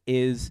world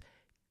is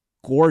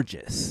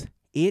gorgeous.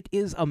 It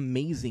is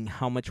amazing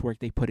how much work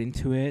they put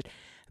into it.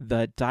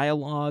 The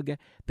dialogue,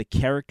 the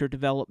character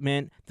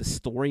development, the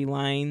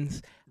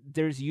storylines.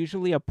 There's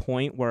usually a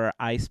point where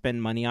I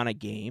spend money on a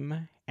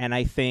game and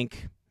I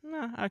think,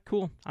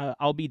 cool,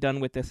 I'll be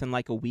done with this in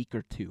like a week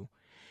or two.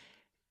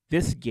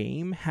 This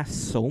game has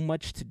so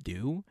much to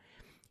do.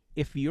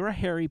 If you're a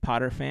Harry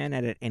Potter fan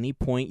and at any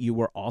point you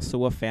were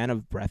also a fan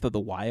of Breath of the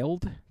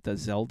Wild, the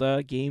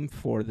Zelda game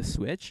for the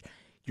Switch,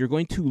 you're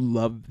going to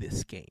love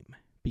this game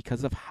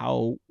because of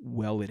how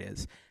well it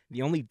is.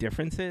 The only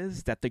difference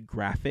is that the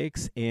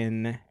graphics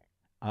in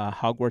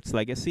Hogwarts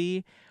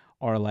Legacy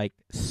are like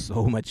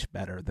so much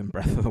better than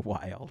Breath of the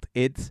Wild.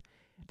 It's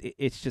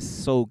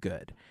just so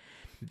good.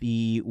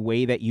 The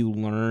way that you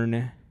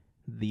learn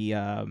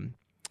the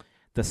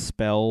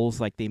spells,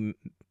 like they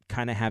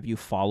kind of have you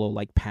follow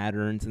like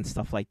patterns and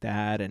stuff like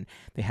that, and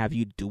they have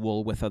you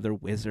duel with other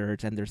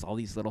wizards, and there's all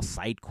these little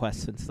side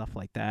quests and stuff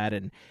like that.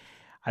 And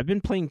I've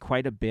been playing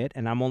quite a bit,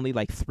 and I'm only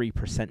like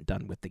 3%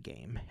 done with the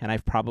game, and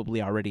I've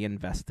probably already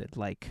invested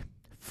like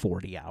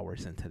 40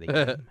 hours into the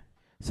game.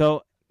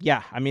 So,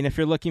 yeah, I mean, if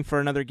you're looking for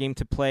another game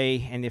to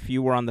play, and if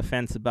you were on the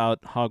fence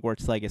about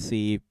Hogwarts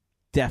Legacy,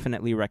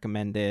 definitely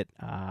recommend it.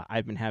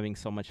 I've been having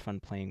so much fun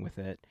playing with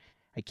it.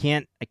 I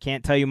can't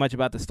tell you much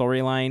about the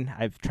storyline.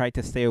 I've tried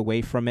to stay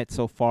away from it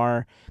so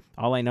far.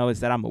 All I know is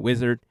that I'm a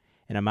wizard,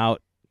 and I'm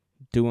out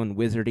doing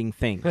wizarding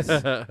things.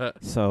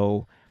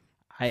 So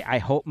I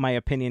hope my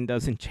opinion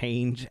doesn't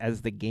change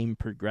as the game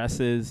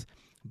progresses,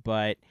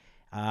 but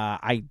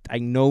I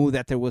know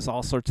that there was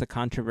all sorts of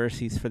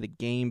controversies for the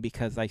game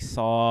because I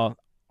saw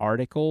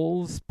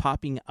articles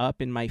popping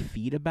up in my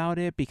feed about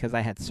it because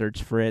I had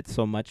searched for it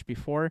so much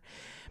before.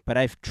 But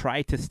I've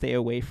tried to stay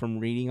away from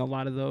reading a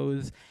lot of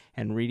those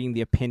and reading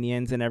the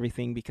opinions and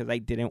everything because I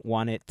didn't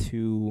want it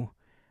to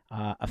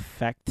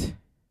affect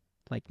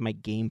like my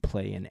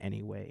gameplay in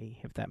any way,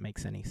 if that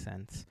makes any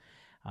sense.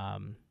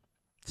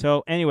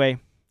 So anyway,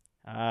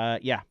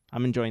 yeah,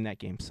 I'm enjoying that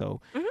game.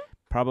 So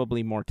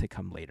probably more to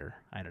come later.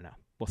 I don't know.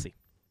 We'll see.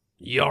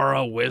 You're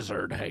a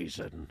wizard,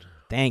 Hazen.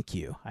 Thank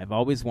you. I've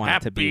always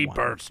wanted to be one.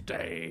 Happy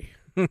birthday.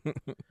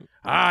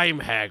 I'm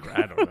Hagrid.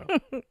 I don't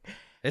know.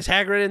 Is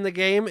Hagrid in the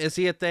game? Is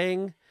he a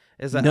thing?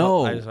 Is that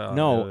no.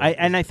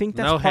 I think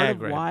that's no part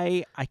Hagrid. of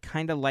why I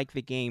kind of like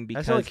the game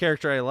because that's the only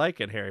character I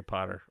like in Harry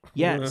Potter.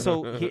 Yeah.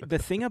 So the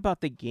thing about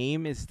the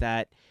game is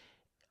that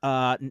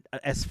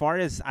as far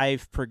as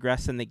I've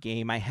progressed in the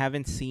game, I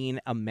haven't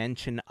seen a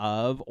mention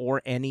of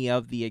or any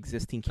of the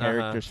existing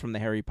characters from the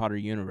Harry Potter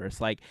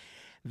universe. Like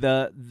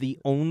the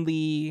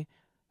only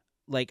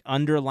like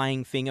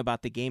underlying thing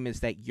about the game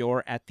is that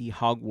you're at the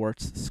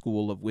Hogwarts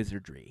School of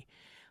Wizardry.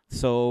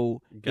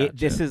 So Gotcha.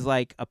 this is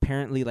like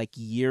apparently like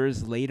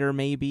years later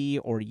maybe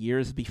or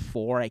years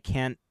before. I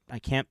can't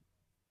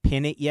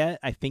pin it yet.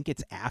 I think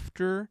it's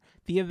after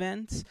the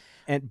events.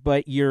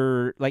 But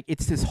you're like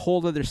it's this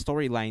whole other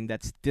storyline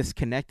that's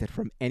disconnected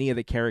from any of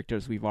the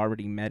characters we've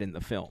already met in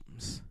the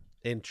films.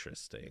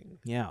 Interesting.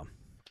 Yeah.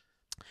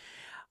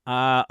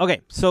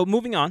 Okay, so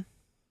moving on.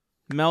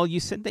 Mel, you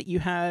said that you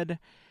had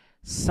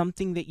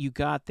something that you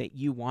got that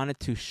you wanted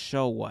to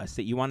show us,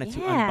 that you wanted to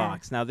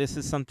unbox. Now, this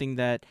is something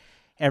that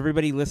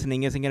everybody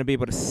listening isn't going to be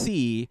able to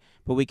see,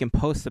 but we can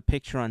post a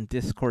picture on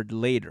Discord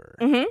later.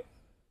 Mm-hmm.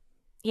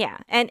 Yeah,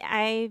 and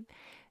I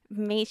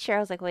made sure I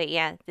was like, wait,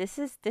 yeah, this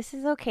is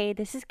okay.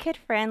 This is kid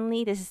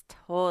friendly. This is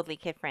totally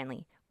kid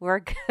friendly. We're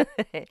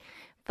good.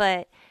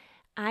 But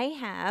I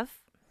have.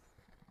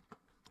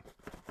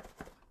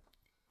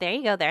 There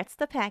you go. That's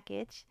the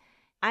package.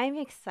 I'm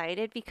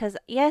excited because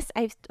yes,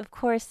 I've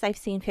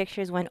seen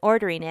pictures when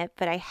ordering it,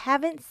 but I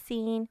haven't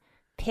seen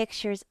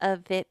pictures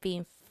of it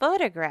being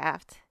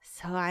photographed.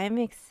 So I'm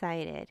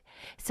excited.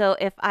 So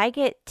if I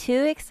get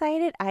too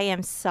excited, I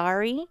am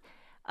sorry.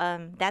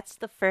 That's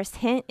the first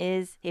hint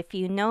is if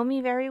you know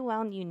me very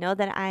well, you know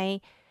that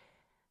I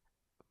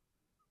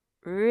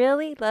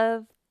really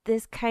love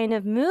this kind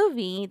of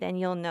movie, then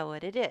you'll know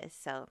what it is.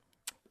 So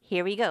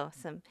here we go.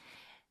 Some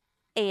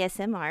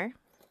ASMR.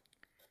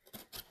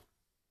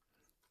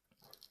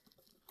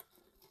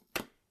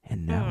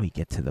 And now we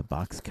get to the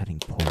box cutting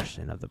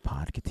portion of the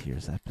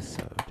Podcateers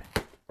episode.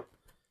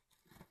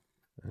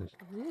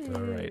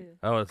 All right.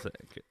 Oh, it's an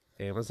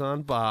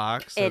Amazon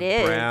box. It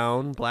is.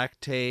 Brown, black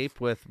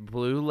tape with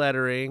blue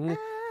lettering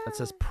that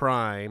says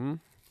Prime.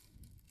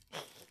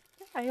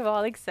 I am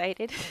all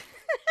excited.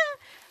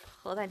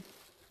 Hold on.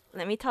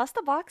 Let me toss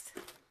the box.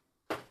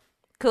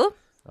 Cool.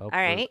 Oh, all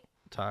right.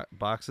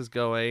 Box is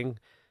going.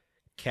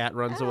 Cat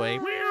runs away.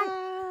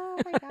 Oh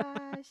my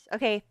gosh.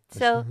 Okay,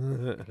 so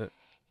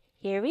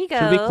here we go.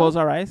 Should we close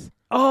our eyes?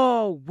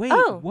 Oh, wait,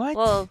 what?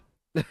 Well,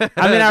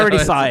 I mean, I already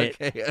saw it.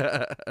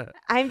 Okay.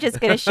 I'm just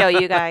going to show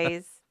you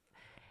guys.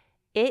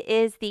 It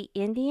is the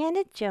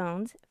Indiana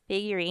Jones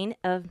figurine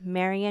of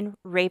Marion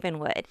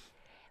Ravenwood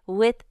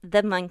with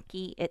the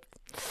monkey.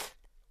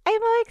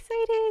 I'm all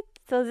excited.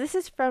 So this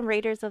is from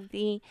Raiders of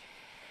the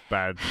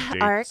Bad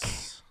Ark.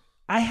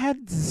 I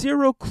had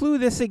zero clue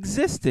this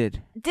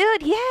existed.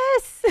 Dude,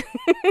 yes.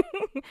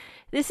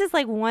 This is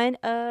like one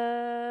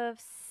of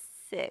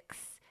 6.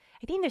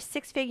 I think there's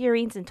 6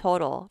 figurines in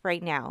total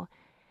right now.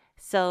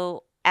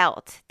 So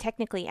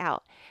technically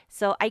out.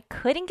 So I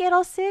couldn't get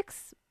all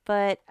 6,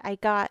 but I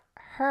got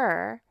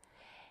her.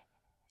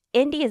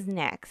 Indy is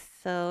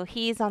next, so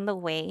he's on the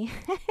way.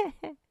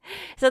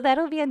 So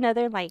that'll be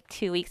another like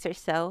 2 weeks or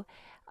so.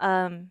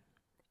 I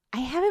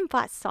haven't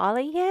bought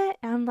Sala yet.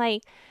 I'm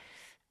like,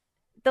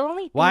 the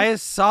only thing... Why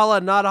is Sala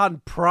not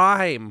on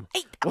Prime?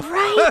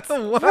 Right,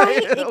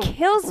 right. It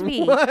kills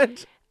me.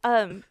 What?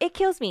 It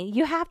kills me.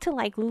 You have to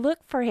like look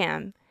for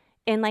him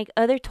in like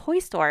other toy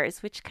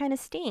stores, which kind of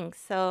stinks.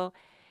 So,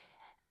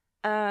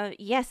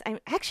 yes,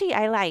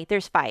 I lie.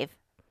 There's 5.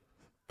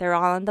 They're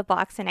all in the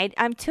box, and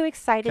I'm too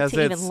excited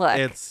to even look.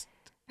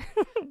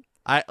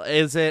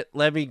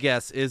 Let me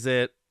guess.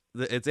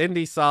 It's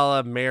Indy,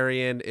 Sala,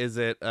 Marion. Is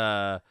it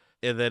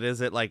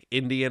like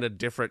Indy in a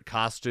different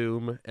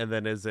costume? And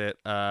then is it,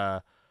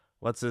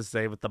 what's his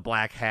name with the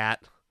black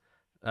hat?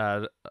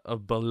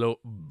 Belloc.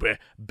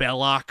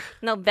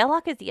 No,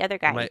 Belloc is the other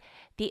guy.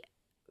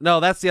 No,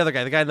 that's the other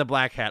guy. The guy in the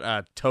black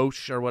hat,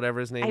 Tosh or whatever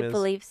his name I is.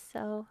 believe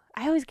so.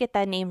 I always get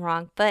that name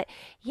wrong, but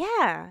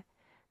yeah,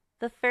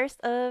 the first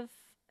of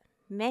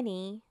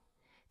many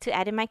to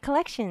add in my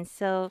collection.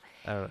 So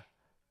I don't know.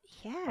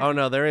 yeah, Oh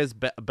no, there is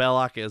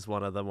Belloc is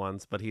one of the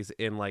ones, but he's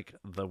in like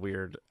the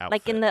weird outfit.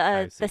 like in I see. the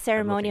I'm looking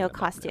ceremonial them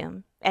up now.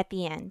 costume at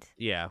the end.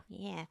 Yeah.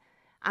 Yeah,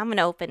 I'm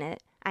gonna open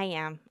it. I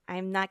am.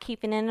 I'm not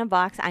keeping it in a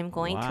box. I'm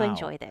going to Wow.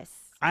 enjoy this.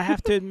 I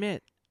have to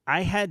admit,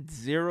 I had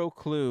zero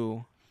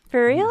clue.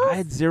 For real? I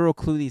had zero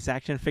clue these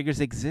action figures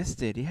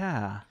existed.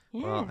 Yeah.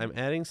 Yeah. Well, I'm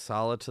adding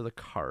Solid to the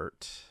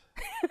cart.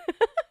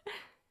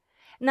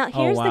 Now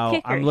Oh, here's wow. the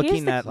kicker. I'm Here's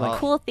looking the at, like-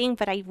 cool thing,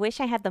 but I wish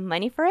I had the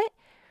money for it.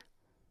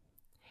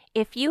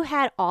 If you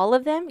had all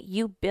of them,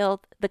 you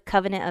built the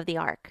Covenant of the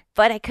Ark.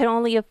 But I could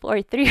only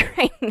afford 3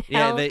 right now.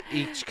 Yeah, they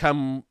each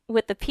come.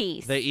 with the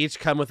piece. They each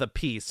come with a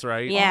piece,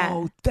 right? Yeah.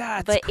 Oh,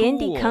 that's but cool.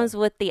 Indy comes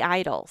with the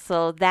idol,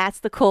 so that's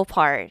the cool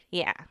part.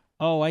 Yeah.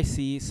 Oh, I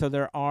see. So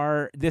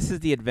this is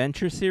the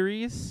Adventure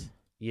series?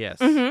 Yes.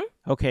 Mm-hmm.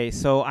 Okay,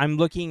 so I'm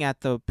looking at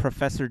the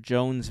Professor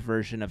Jones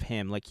version of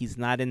him. Like, he's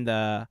not in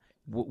the,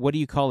 what do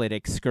you call it, The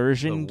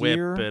excursion whip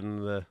gear?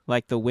 and the.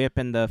 Like the whip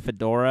and the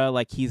fedora?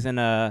 Like, he's in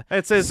a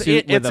It says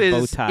suit with it's a bow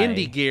his tie.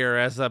 indie gear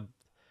as a.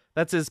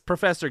 That's his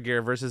professor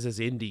gear versus his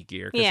indie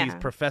gear because he's Yeah.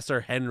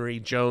 Professor Henry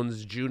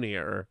Jones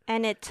Jr.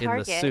 And at in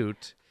the Target,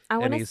 suit, I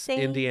and want to he's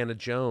say Indiana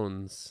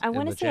Jones. I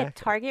want want to say at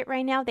Target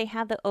right now they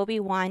have the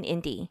Obi-Wan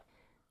Indy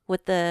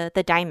with the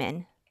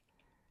diamond.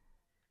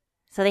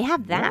 So they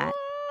have that. What?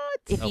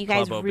 If Oh, you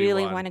guys Club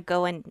really Obi-Wan. want to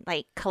go and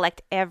like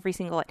collect every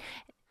single one.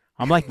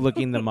 I'm like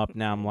looking them up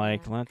now. I'm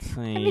like, let's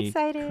see.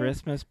 excited.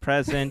 Christmas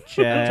present, I'm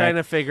check. trying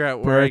to figure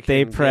out where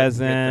Birthday I can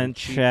present,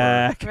 get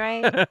them cheaper. check.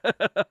 Right?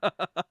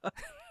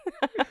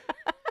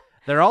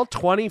 They're all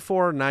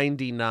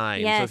 $24.99. So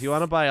Yes. if you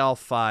want to buy all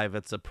 5,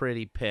 it's a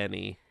pretty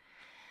penny.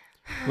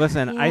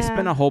 Listen, I Yeah.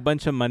 spent a whole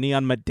bunch of money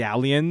on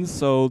medallions,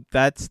 so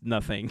that's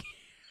nothing.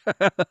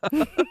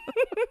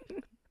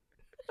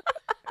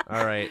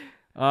 All right.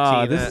 Oh,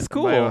 Tina, this is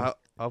cool.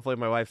 hopefully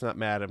my wife's not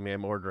mad at me.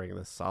 I'm ordering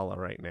this Sala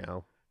right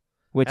now.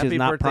 Which Happy is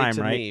not birthday Prime,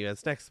 to right? me.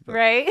 It's next.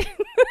 Right?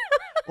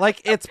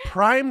 Like it's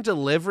Prime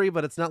delivery,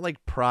 but it's not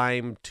like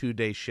Prime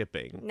 2-day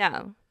shipping.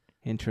 No.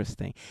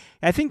 Interesting.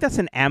 I think that's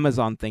an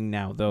Amazon thing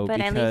now, though, But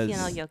because at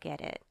least you'll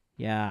get it.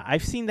 yeah,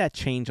 I've seen that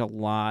change a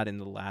lot in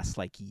the last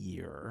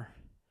year.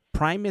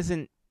 Prime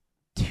isn't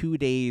 2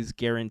 days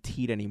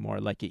guaranteed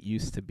anymore like it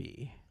used to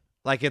be.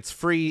 Like it's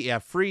free,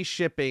 free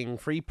shipping,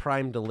 free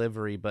Prime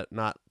delivery, but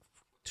not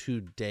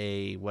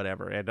 2-day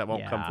whatever. And it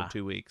won't come Yeah. for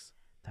 2 weeks.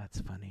 That's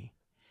funny.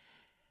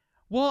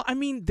 Well, I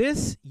mean,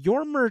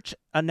 your merch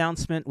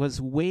announcement was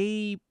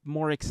way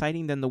more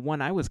exciting than the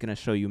one I was going to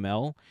show you,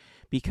 Mel,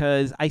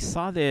 because I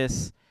saw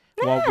this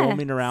while Ah,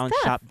 roaming around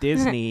stuff. Shop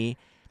Disney,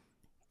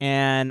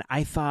 and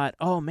I thought,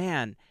 oh,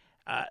 man.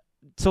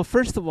 So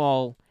first of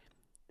all,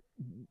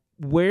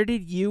 where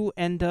did you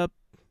end up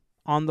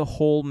on the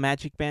whole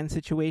Magic Band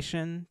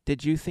situation?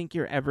 Did you think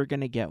you're ever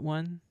going to get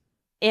one?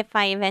 If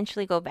I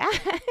eventually go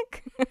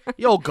back,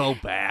 You'll go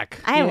back.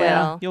 I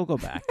will. You'll go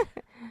back.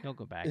 You'll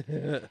go back.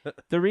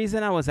 The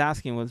reason I was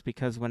asking was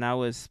because when I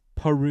was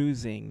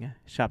perusing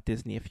Shop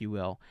Disney, if you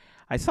will,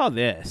 I saw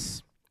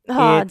this.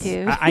 Oh, It's-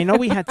 dude. I know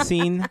we had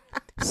seen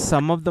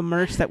some of the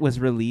merch that was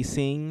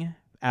releasing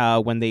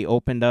when they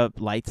opened up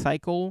Light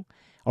Cycle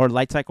or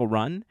Light Cycle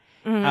Run,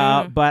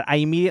 Mhm. but I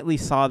immediately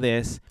saw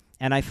this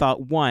and I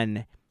thought,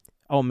 one,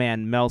 oh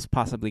man, Mel's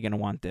possibly going to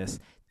want this.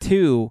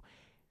 Two,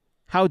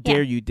 how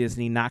dare you,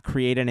 Disney, not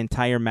create an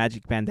entire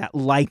Magic Band that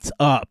lights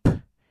up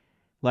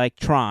like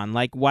Tron?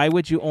 Like, why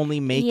would you only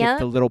make it Yep.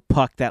 the little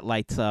puck that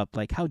lights up?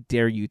 Like, how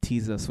dare you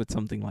tease us with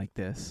something like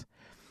this?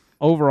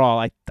 Overall,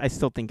 I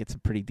still think it's a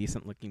pretty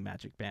decent looking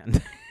Magic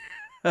Band.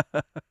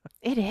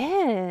 It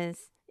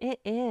is. It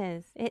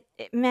is.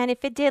 Man,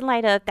 if it did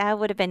light up, that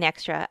would have been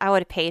extra. I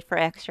would have paid for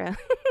extra.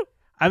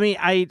 I mean,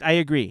 I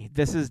agree.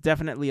 This is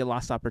definitely a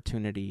lost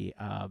opportunity.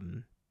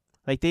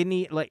 Like they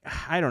need, like,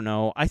 I don't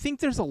know. I think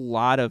there's a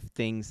lot of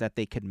things that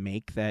they could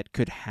make that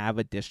could have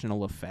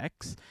additional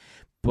effects,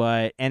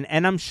 but and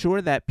I'm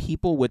sure that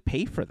people would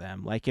pay for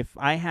them. Like if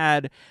I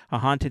had a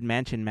Haunted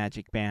Mansion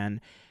Magic Band,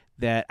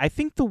 that I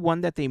think the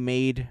one that they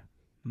made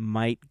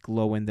might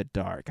glow in the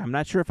dark. I'm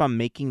not sure if I'm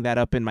making that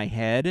up in my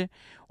head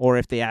or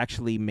if they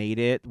actually made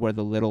it where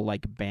the little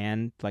like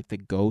band, like the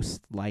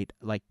ghost light,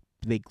 like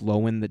they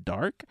glow in the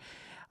dark.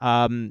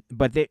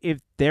 But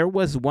if there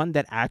was one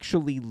that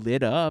actually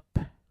lit up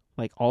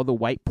like all the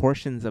white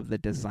portions of the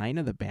design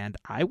of the band,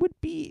 I would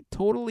be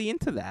totally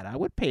into that. I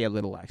would pay a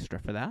little extra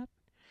for that.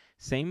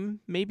 Same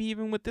maybe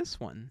even with this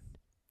one.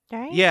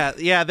 Right?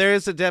 Yeah, there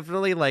is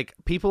definitely like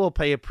people will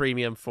pay a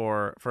premium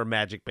for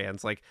Magic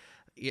Bands, like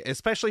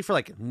especially for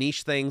like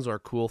niche things or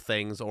cool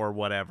things or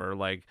whatever.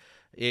 Like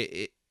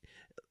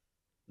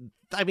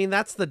I mean,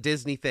 that's the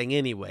Disney thing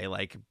anyway.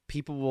 Like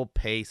people will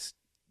pay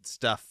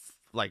stuff,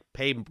 like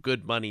pay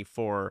good money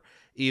for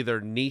either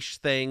niche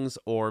things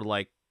or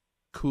like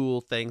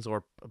cool things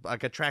or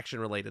like attraction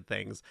related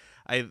things.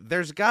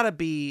 There's got to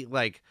be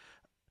like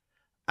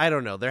I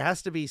don't know. There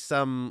has to be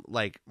some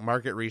like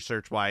market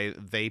research why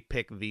they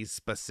pick these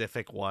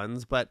specific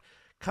ones, but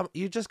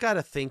you just got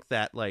to think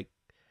that like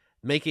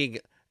making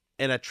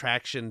an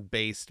attraction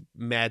based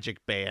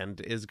magic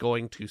band is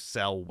going to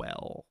sell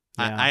well.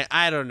 Yeah.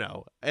 I don't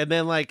know. And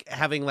then like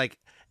having like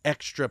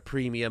extra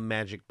premium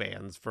magic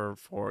bands for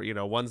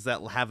ones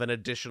that have an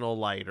additional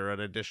light or an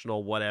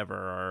additional whatever,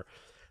 or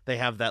they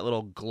have that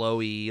little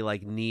glowy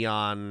like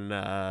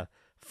neon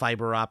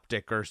fiber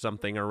optic or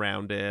something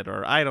around it,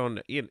 or I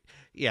don't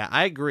yeah,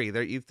 I agree.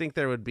 You'd think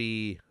there would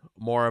be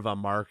more of a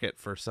market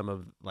for some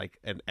of like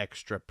an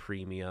extra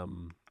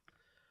premium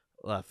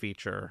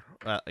feature.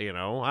 I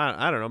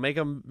don't know. Make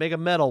a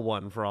metal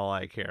one for all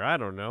I care. I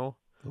don't know.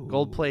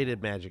 Gold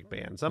plated magic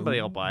band. Somebody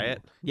will buy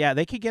it. Yeah,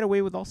 they could get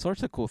away with all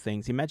sorts of cool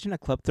things. Imagine a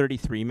Club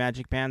 33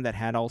 magic band that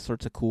had all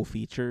sorts of cool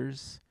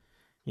features.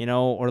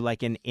 Or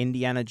like an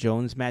Indiana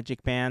Jones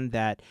magic band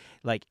that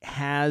like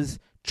has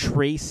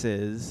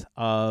traces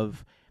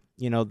of,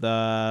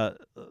 the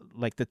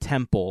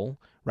temple,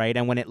 right?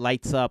 And when it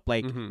lights up,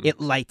 like it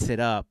lights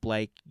it up,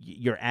 like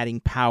you're adding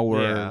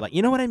power, Yeah. like,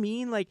 you know what I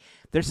mean? Like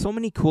there's so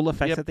many cool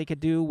effects Yep. that they could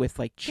do with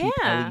like cheap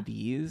Yeah.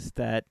 LEDs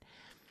that,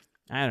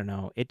 I don't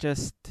know. It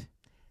just,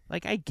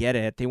 like, I get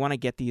it. They want to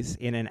get these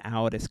in and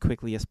out as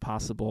quickly as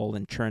possible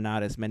and churn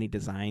out as many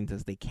designs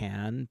as they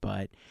can,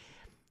 but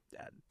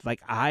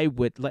like I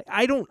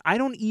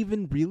don't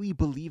even really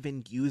believe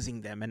in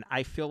using them, and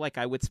I feel like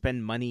I would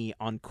spend money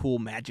on cool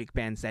magic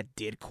bands that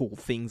did cool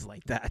things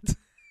like that.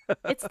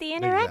 It's the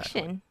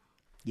interaction.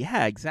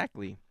 Yeah,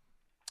 exactly.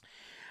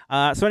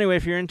 So anyway,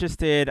 if you're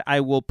interested, I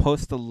will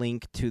post a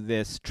link to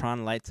this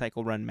Tron Light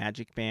Cycle Run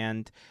Magic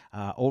Band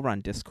over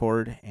on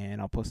Discord, and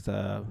I'll post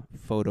a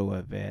photo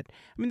of it.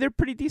 I mean, they're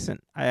pretty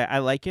decent. I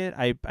like it.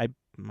 I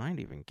might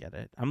even get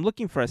it. I'm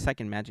looking for a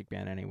second Magic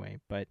Band anyway,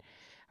 but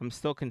I'm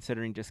still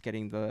considering just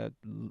getting the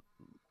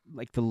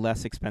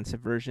less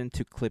expensive version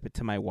to clip it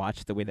to my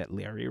watch the way that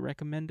Larry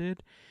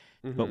recommended.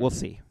 But we'll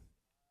see.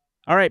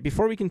 All right,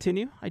 before we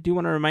continue, I do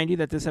want to remind you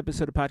that this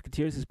episode of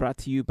Podcateers is brought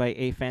to you by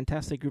a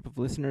fantastic group of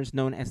listeners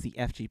known as the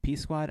FGP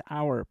Squad,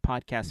 our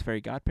podcast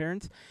fairy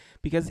godparents,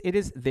 because it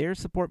is their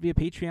support via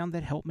Patreon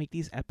that help make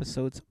these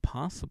episodes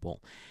possible.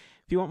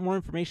 If you want more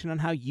information on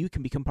how you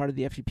can become part of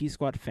the FGP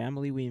Squad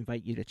family, we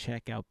invite you to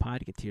check out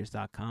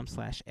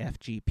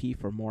podcateers.com/FGP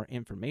for more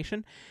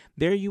information.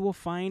 There you will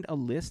find a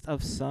list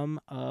of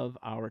some of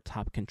our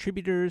top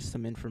contributors,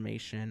 some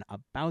information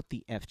about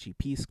the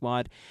FGP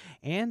Squad,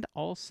 and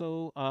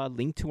also a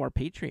link to our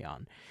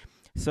Patreon.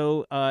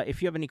 So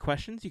if you have any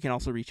questions, you can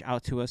also reach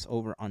out to us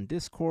over on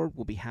Discord.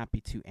 We'll be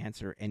happy to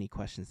answer any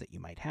questions that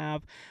you might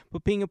have.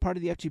 But being a part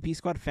of the FGP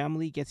Squad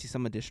family gets you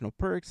some additional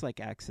perks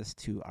like access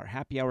to our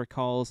happy hour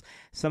calls,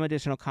 some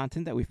additional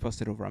content that we've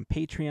posted over on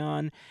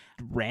Patreon,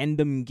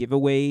 random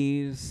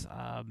giveaways,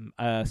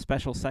 a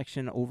special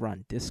section over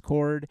on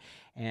Discord,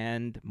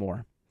 and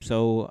more.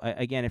 So,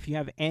 again, if you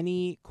have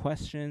any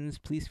questions,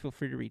 please feel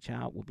free to reach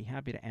out. We'll be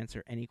happy to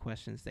answer any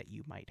questions that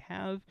you might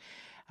have.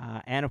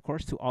 And, of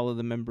course, to all of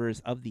the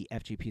members of the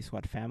FGP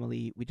Squad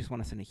family, we just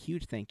want to send a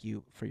huge thank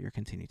you for your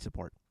continued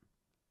support.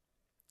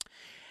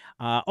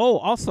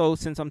 Also,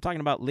 since I'm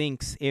talking about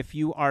links, if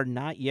you are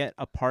not yet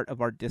a part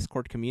of our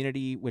Discord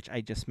community, which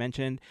I just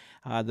mentioned,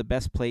 the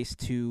best place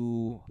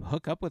to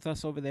hook up with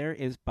us over there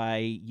is by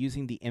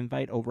using the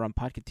invite over on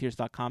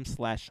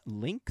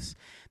podcateers.com/links.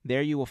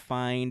 There you will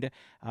find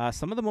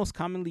some of the most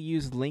commonly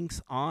used links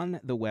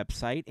on the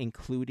website,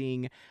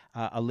 including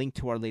a link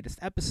to our latest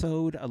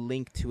episode, a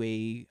link to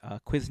a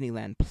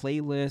Quizneyland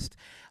playlist,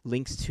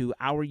 links to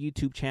our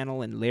YouTube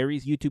channel and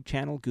Larry's YouTube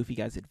channel, Goofy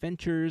Guys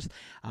Adventures,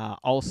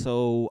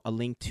 also a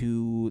link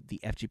to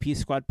the FGP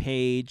Squad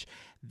page,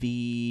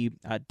 the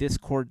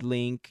Discord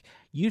link.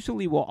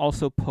 Usually we'll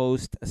also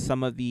post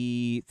some of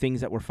the things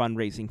that we're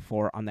fundraising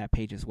for on that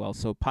page as well.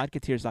 So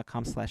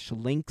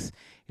podcateers.com/links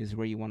is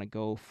where you want to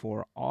go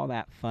for all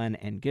that fun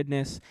and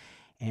goodness.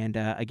 And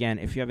again,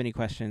 if you have any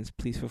questions,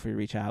 please feel free to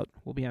reach out.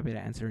 We'll be happy to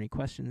answer any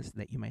questions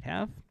that you might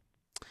have.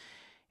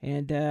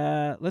 And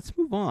let's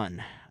move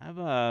on. I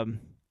don't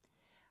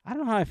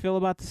know how I feel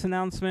about this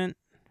announcement.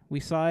 We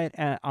saw it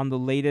on the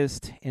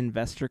latest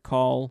investor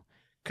call.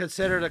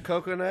 Consider the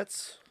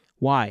coconuts.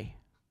 Why?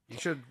 You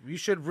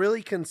should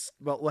really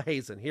well,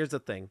 Hazen, here's the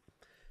thing.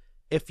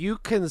 If you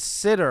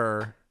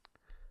consider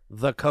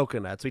the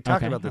coconuts, we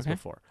talked about this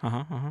before.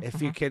 If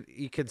you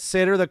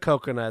consider the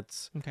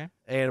coconuts,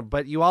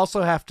 but you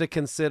also have to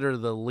consider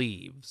the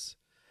leaves.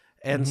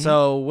 And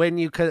so when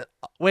you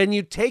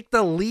take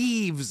the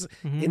leaves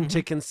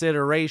into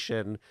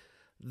consideration,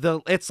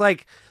 it's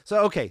like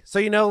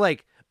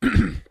like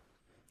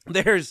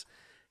there's,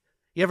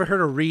 you ever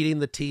heard of reading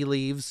the tea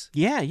leaves?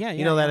 Yeah.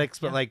 You know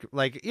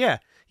that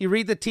you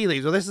read the tea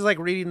leaves. Well, this is like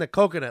reading the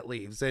coconut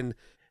leaves, and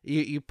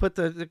you put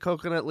the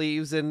coconut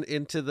leaves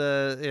into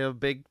the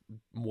big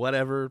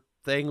whatever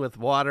thing with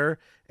water,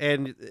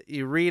 and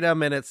you read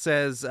them, and it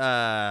says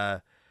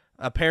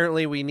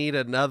apparently we need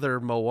another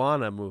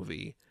Moana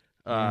movie.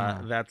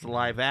 That's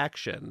live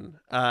action.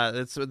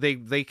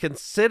 They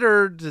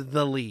considered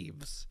the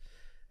leaves,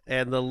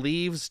 and the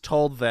leaves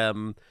told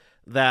them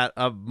that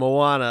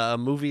Moana, a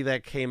movie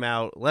that came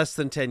out less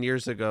than 10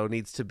 years ago,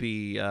 needs to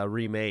be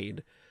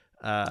remade.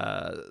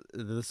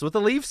 This is what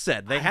the leaves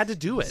said. They had to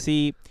do it.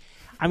 See,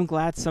 I'm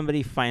glad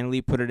somebody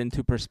finally put it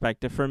into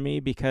perspective for me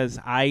because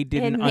I It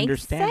didn't makes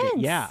understand sense. it.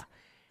 Yeah.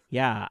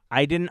 Yeah.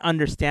 I didn't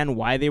understand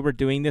why they were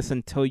doing this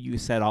until you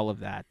said all of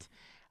that.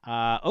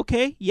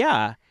 Okay.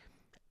 Yeah.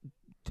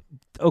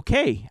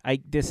 Okay.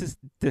 This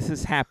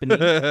is happening.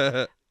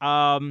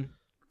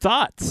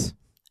 Thoughts?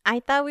 I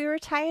thought we were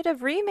tired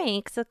of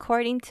remakes,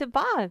 according to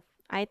Bob.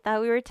 I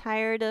thought we were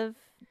tired of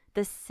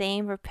the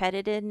same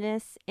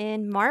repetitiveness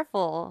in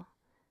Marvel.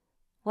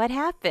 What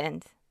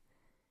happened?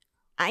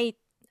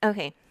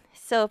 Okay.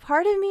 So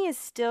part of me is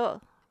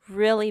still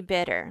really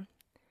bitter.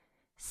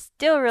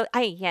 Still really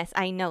yes,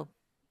 I know.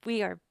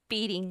 We are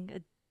beating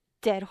a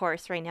dead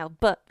horse right now,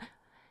 but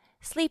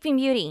Sleeping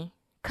Beauty,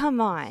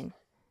 come on.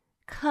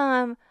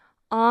 Come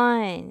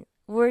on.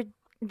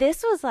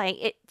 This was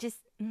like it just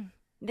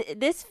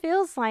this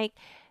feels like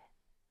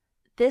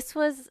this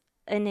was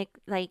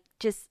like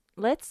just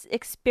let's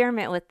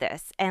experiment with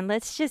this and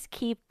let's just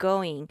keep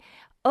going.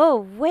 Oh,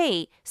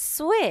 wait,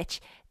 switch.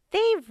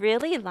 They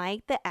really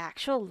like the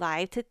actual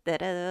live to da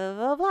da da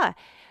blah blah.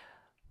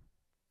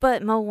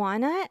 But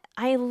Moana,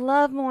 I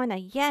love Moana.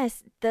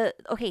 Yes, the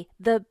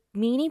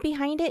meaning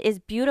behind it is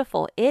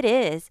beautiful. It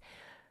is.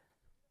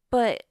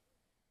 But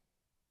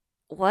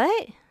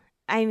what?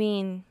 I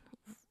mean,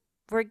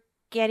 we're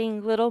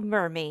getting Little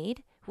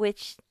Mermaid,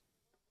 which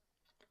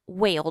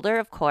way older,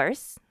 of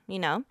course, you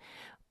know.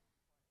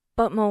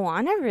 But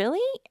Moana, really?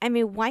 I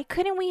mean, why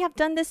couldn't we have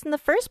done this in the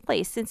first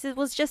place since it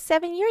was just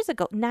 7 years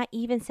ago? Not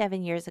even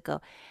 7 years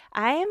ago.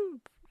 I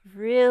am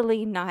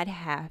really not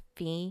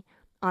happy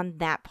on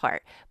that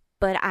part.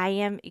 But I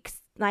am,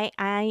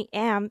 I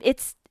am,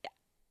 it's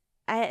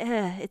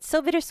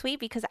so bittersweet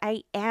because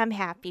I am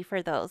happy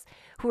for those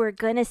who are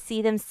going to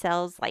see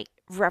themselves like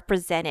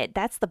represented.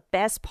 That's the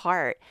best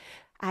part.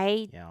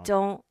 I Yeah.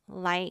 don't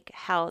like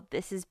how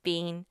this is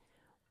being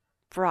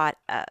brought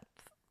up.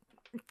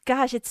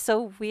 Gosh, it's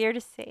so weird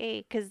to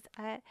say because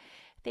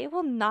they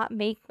will not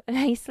make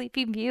my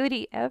Sleeping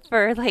Beauty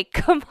ever. Like,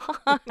 come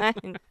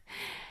on.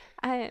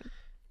 I,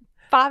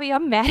 Bobby,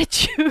 I'm mad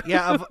at you.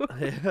 Yeah,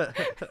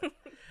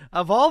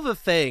 of all the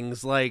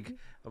things, like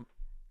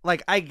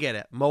I get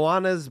it.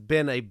 Moana's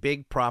been a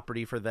big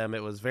property for them.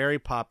 It was very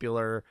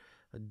popular.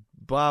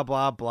 Blah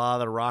blah blah.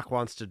 The Rock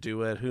wants to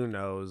do it. Who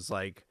knows?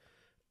 Like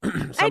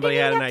somebody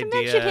had an have to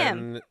mention idea,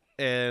 him.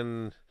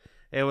 and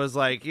it was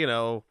like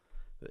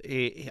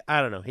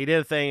I don't know. He did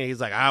a thing. And he's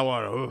like, I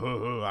want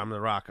to. I'm the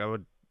Rock. I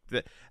would.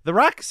 The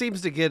Rock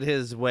seems to get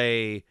his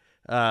way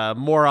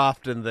more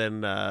often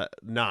than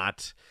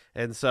not,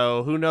 and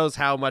so who knows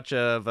how much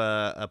of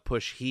a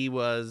push he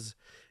was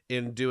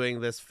in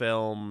doing this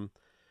film.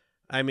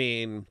 I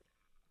mean,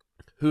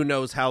 who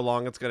knows how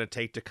long it's going to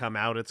take to come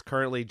out. It's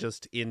currently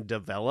just in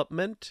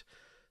development.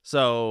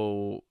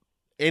 So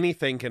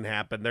anything can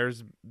happen.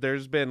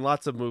 There's been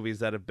lots of movies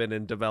that have been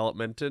in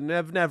development and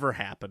have never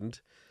happened.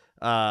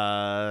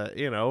 There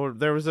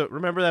was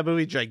remember that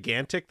movie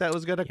Gigantic that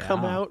was going to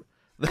come out?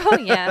 Oh,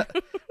 yeah.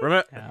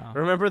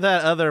 Remember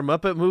that other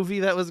Muppet movie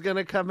that was going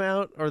to come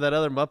out, or that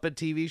other Muppet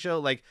TV show?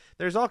 Like,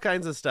 there's all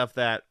kinds of stuff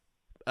that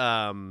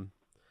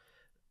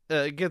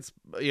gets,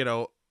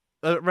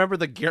 remember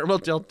the Guillermo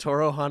del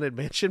Toro Haunted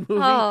Mansion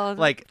movie? Oh,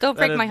 like, don't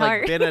break my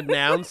heart. Been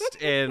announced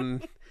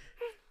and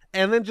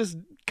then just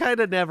kind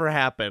of never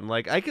happened.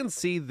 Like, I can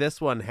see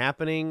this one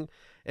happening,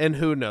 and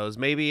who knows?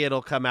 Maybe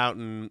it'll come out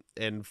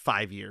in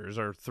 5 years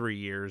or 3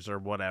 years or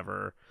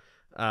whatever.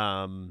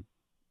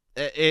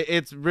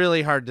 It's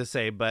really hard to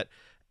say, but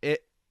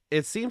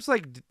it seems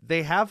like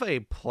they have a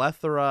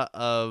plethora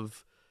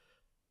of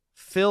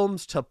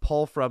films to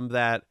pull from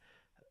that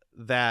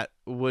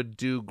would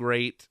do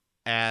great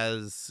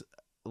as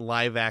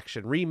live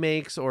action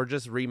remakes or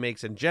just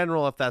remakes in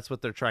general, if that's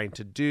what they're trying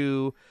to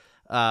do.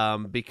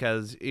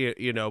 Because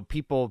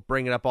people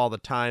bring it up all the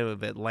time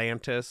of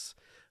Atlantis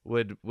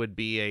would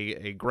be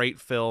a great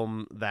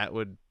film that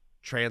would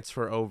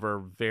transfer over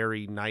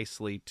very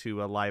nicely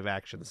to a live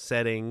action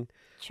setting.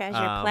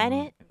 Treasure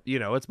Planet.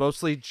 It's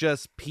mostly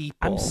just people.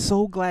 I'm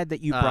so glad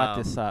that you brought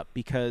this up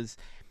because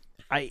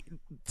I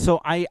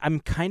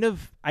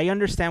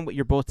understand what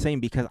you're both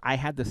saying because I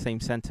had the same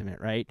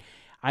sentiment, right?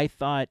 I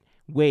thought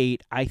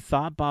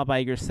Bob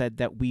Iger said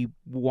that we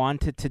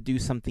wanted to do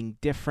something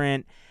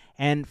different.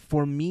 And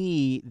for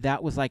me,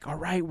 that was like, all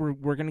right,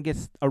 we're going to get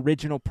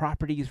original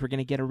properties. We're going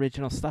to get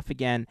original stuff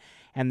again.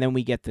 And then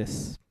we get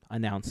this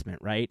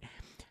announcement, right?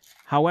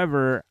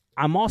 However,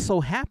 I'm also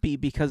happy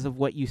because of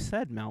what you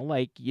said, Mel.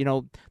 Like,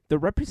 the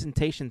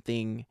representation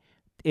thing,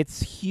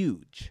 it's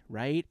huge,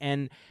 right?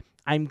 And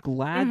I'm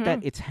glad that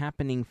it's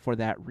happening for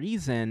that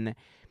reason.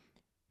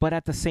 But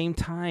at the same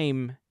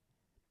time,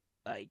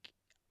 like,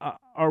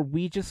 are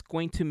we just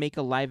going to make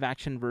a live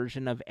action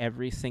version of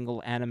every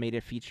single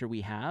animated feature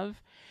we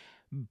have?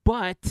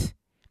 But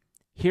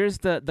here's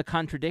the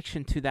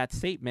contradiction to that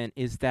statement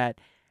is that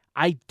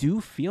I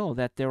do feel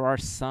that there are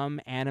some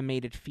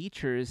animated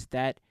features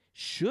that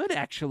should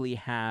actually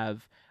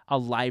have a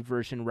live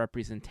version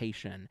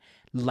representation,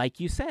 like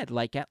you said,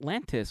 like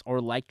Atlantis or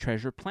like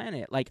Treasure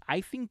Planet. Like,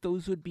 I think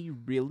those would be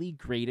really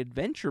great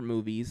adventure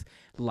movies,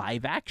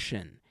 live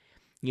action.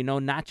 You know,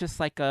 not just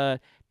like a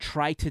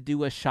try to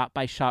do a shot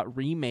by shot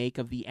remake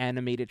of the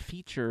animated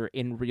feature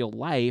in real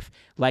life,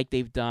 like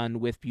they've done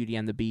with Beauty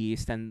and the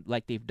Beast and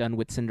like they've done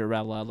with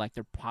Cinderella, like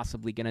they're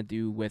possibly going to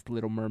do with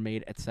Little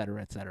Mermaid,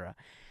 etc., etc.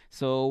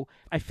 So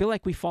I feel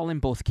like we fall in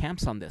both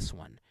camps on this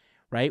one,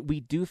 right? We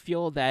do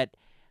feel that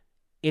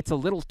it's a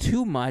little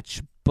too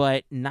much,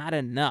 but not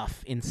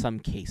enough in some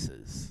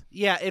cases.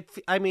 Yeah,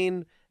 I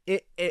mean,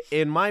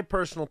 in my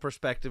personal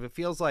perspective, it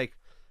feels like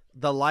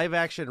the live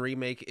action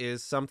remake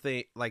is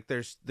something like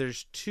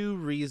there's two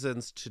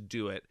reasons to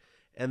do it,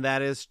 and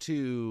that is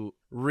to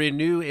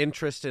renew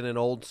interest in an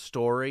old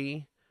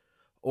story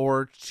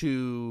or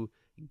to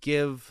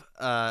give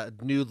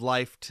new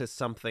life to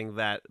something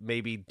that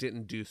maybe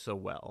didn't do so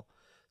well.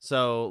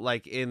 So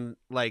like in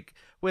like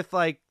with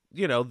like,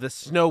 you know, the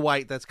Snow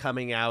White that's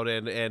coming out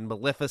and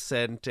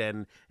Maleficent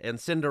and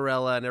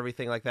Cinderella and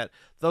everything like that,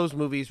 those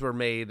movies were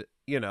made,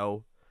 you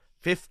know,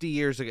 50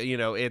 years ago. You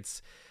know,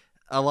 it's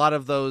a lot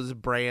of those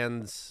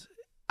brands,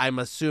 I'm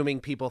assuming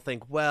people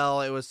think,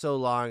 well, it was so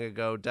long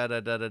ago, da da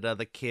da da da.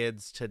 The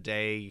kids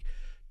today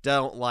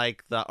don't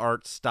like the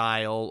art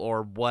style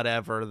or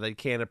whatever. They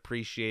can't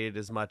appreciate it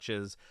as much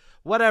as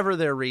whatever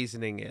their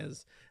reasoning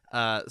is.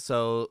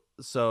 So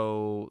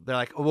they're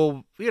like,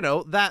 well, you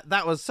know,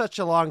 that was such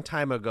a long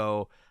time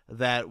ago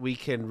that we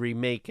can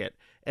remake it.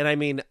 And I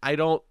mean, I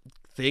don't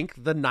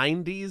think the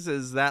 90s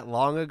is that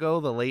long ago,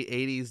 the late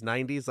 80s,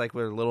 90s, like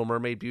with Little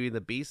Mermaid, Beauty and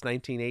the Beast,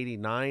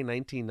 1989,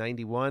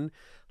 1991.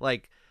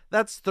 Like,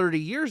 that's 30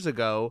 years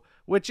ago,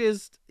 which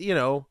is, you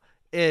know,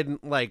 in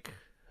like,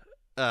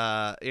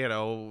 you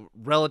know,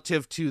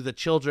 relative to the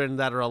children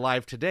that are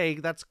alive today,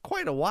 that's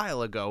quite a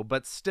while ago,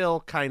 but still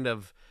kind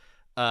of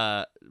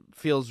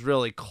feels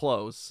really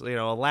close. You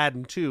know,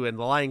 Aladdin 2 and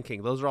The Lion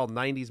King, those are all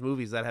 90s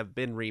movies that have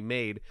been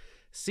remade.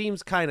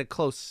 Seems kind of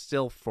close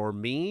still for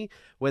me,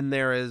 when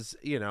there is,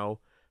 you know,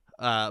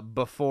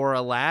 before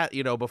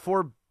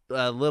before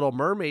Little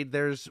Mermaid,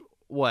 there's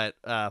what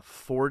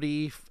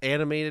 40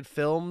 animated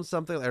films,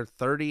 something, or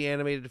 30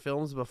 animated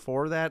films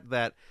before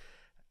that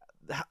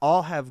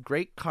all have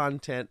great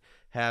content,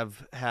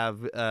 have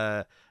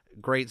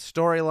great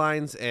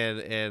storylines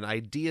and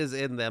ideas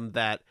in them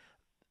that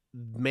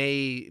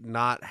may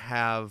not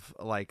have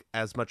like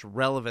as much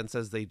relevance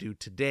as they do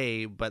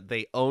today, but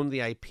they own the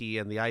IP,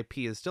 and the IP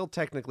is still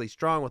technically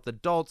strong with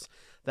adults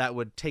that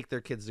would take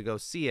their kids to go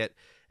see it.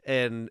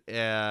 And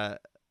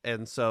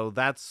so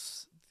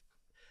that's,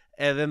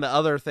 and then the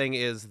other thing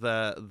is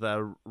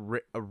the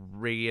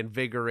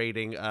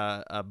reinvigorating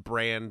a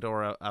brand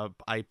or a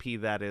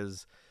IP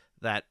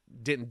that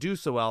didn't do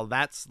so well.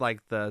 That's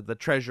like the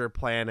Treasure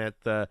Planet,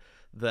 the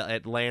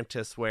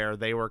Atlantis, where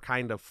they were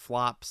kind of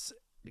flops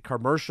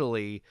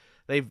commercially.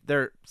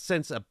 They're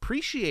since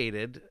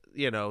appreciated,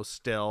 you know,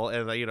 still,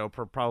 and you know,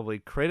 probably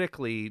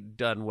critically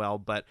done well,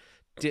 but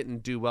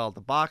didn't do well at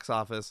the box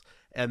office.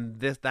 And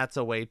that's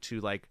a way to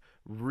like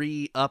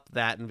re-up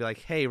that and be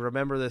like, hey,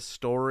 remember this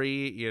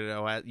story, you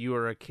know, you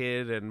were a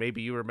kid and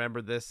maybe you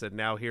remember this, and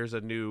now here's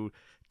a new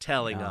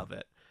telling of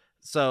it.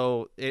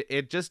 So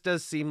it just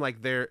does seem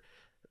like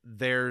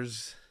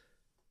there's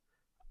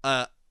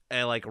a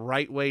like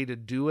right way to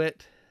do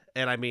it.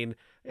 And I mean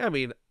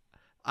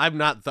I'm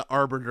not the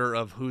arbiter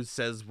of who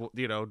says,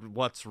 you know,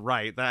 what's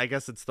right. I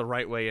guess it's the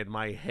right way in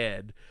my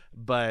head,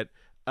 but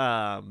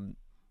yeah,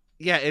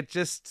 it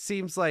just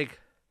seems like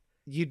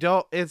you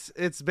don't.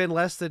 It's been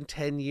less than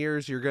 10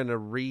 years. You're gonna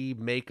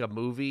remake a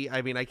movie.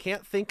 I mean, I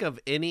can't think of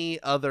any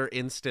other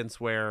instance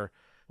where,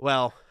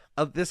 well,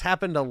 this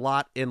happened a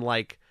lot in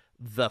like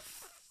the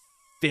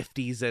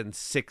 50s and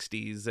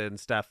 60s and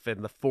stuff,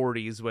 in the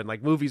 40s, when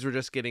like movies were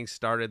just getting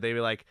started. They'd be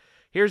like,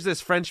 here's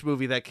this French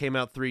movie that came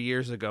out 3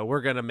 years ago,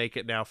 we're gonna make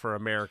it now for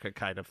America,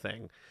 kind of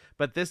thing.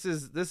 But this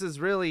is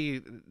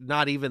really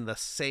not even the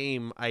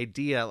same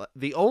idea.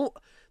 The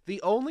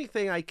only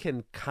thing I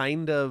can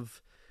kind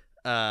of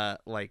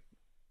like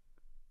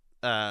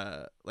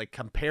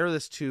compare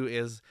this to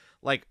is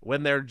like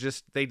when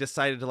they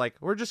decided to like,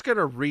 we're just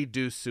gonna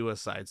redo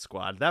Suicide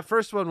Squad. That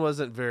first one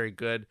wasn't very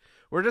good.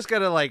 We're just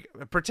gonna like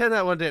pretend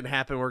that one didn't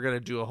happen. We're gonna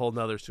do a whole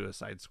nother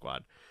Suicide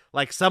Squad.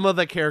 Like, some of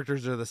the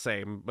characters are the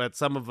same, but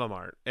some of them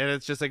aren't, and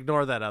it's just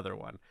ignore that other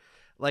one.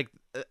 Like,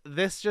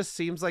 this just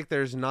seems like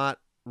there's not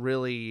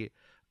really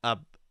a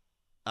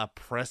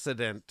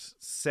precedent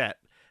set.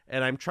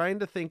 And I'm trying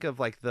to think of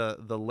like the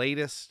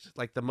latest,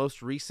 like the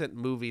most recent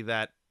movie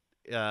that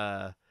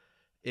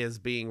is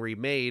being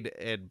remade,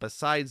 and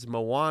besides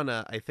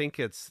Moana, I think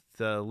it's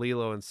the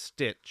Lilo and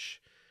Stitch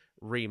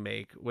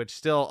remake, which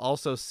still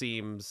also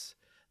seems,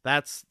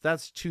 that's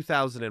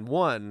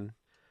 2001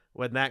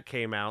 when that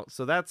came out,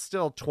 so that's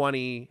still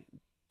 22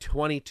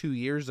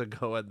 years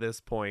ago at this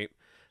point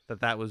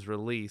that was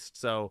released.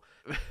 So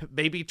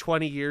maybe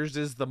 20 years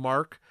is the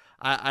mark.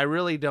 I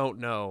really don't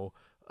know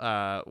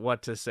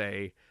what to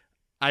say.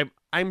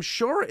 I'm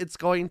sure it's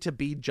going to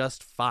be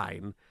just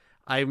fine.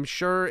 I'm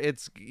sure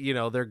it's,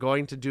 they're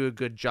going to do a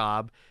good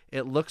job.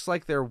 It looks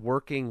like they're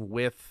working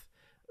with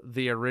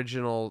the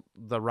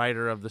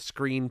writer of the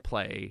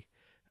screenplay.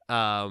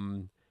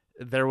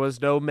 There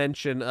was no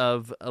mention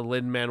of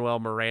Lin-Manuel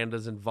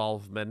Miranda's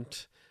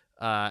involvement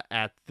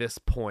at this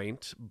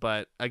point,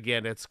 but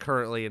again, it's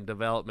currently in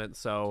development.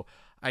 So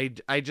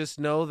I just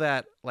know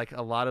that like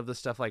a lot of the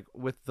stuff like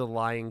with the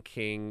Lion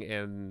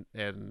King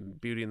and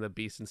Beauty and the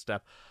Beast and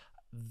stuff,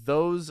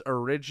 those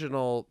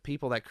original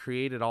people that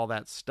created all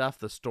that stuff,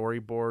 the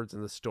storyboards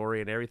and the story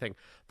and everything,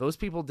 those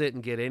people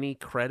didn't get any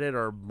credit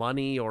or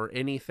money or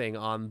anything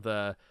on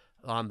the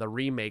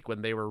remake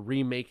when they were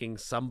remaking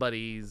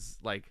somebody's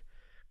like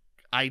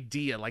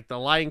idea. Like the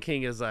Lion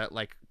King is a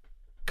like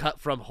cut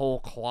from whole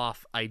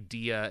cloth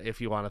idea, if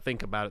you want to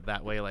think about it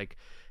that way. Like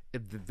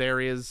there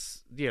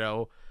is,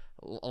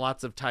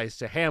 lots of ties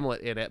to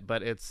Hamlet in it,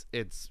 but it's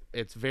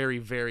very,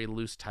 very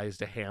loose ties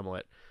to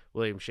Hamlet,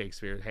 William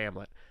Shakespeare's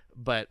Hamlet.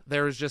 But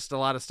there was just a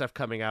lot of stuff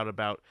coming out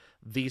about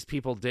these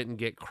people didn't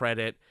get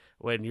credit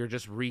when you're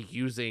just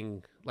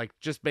reusing, like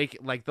just make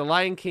like the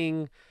Lion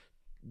King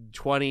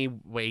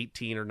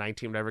 2018 or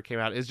 19, whatever came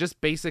out, is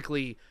just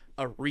basically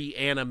a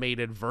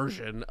reanimated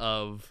version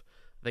of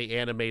the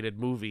animated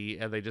movie,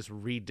 and they just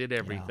redid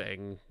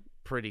everything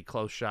pretty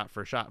close shot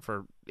for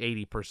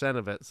 80%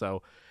 of it.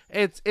 So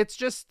it's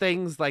just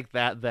things like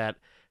that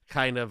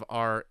kind of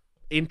are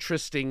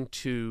interesting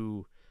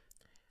to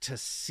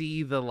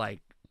see the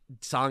like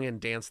song and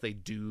dance they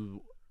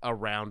do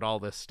around all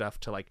this stuff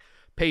to like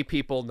pay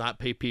people, not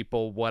pay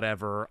people,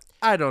 whatever.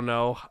 I don't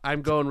know.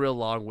 I'm going real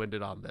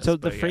long-winded on this. So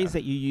the phrase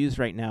that you use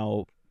right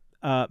now,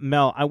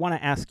 Mel, I want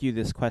to ask you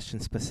this question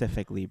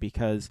specifically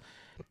because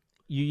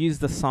you use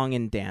the song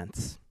and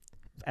dance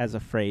as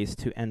a phrase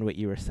to end what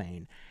you were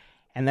saying.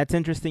 And that's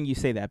interesting you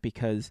say that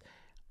because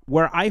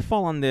where I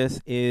fall on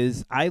this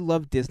is I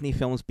love Disney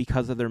films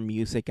because of their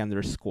music and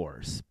their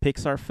scores.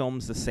 Pixar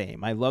films the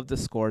same. I love the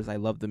scores. I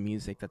love the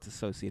music that's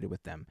associated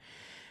with them.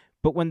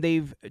 But when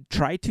they've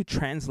tried to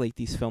translate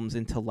these films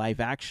into live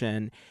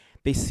action,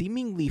 they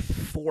seemingly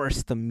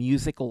force the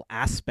musical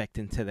aspect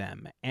into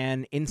them.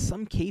 And in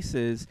some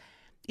cases,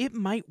 it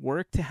might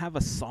work to have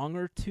a song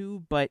or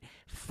two, but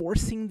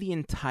forcing the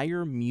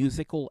entire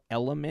musical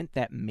element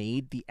that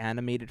made the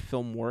animated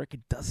film work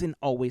doesn't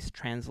always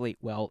translate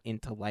well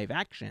into live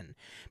action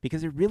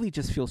because it really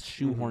just feels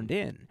shoehorned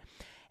in.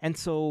 And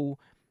so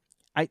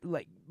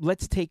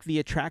let's take the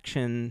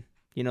attraction,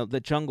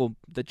 the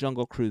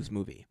Jungle Cruise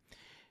movie.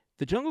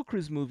 The Jungle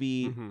Cruise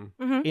movie,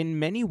 in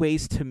many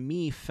ways, to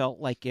me, felt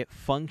like it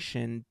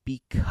functioned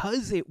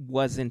because it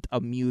wasn't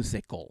a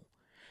musical.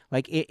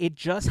 Like, it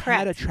just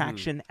had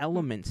attraction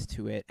elements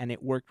to it, and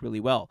it worked really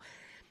well.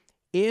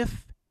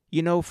 If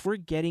we're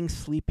getting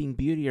Sleeping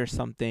Beauty or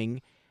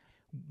something,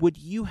 would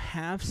you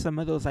have some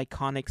of those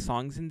iconic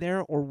songs in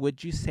there, or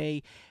would you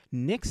say,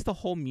 nix the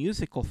whole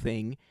musical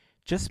thing,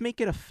 just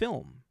make it a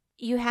film?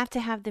 You have to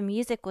have the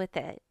music with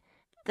it.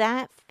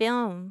 That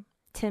film,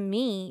 to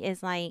me,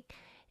 is like,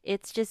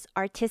 it's just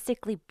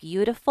artistically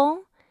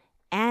beautiful,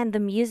 and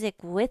the music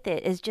with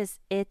it is just,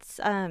 it's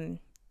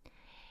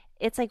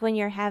like when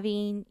you're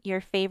having your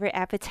favorite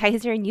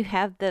appetizer and you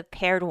have the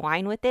paired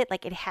wine with it,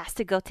 like it has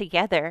to go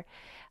together.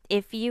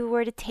 If you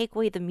were to take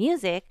away the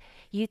music,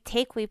 you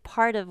take away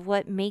part of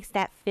what makes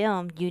that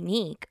film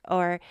unique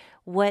or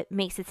what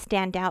makes it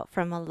stand out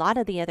from a lot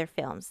of the other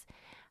films.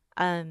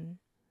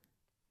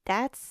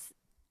 That's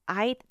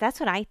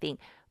what I think.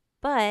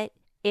 But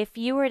if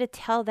you were to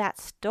tell that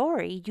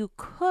story, you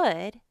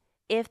could,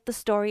 if the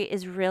story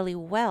is really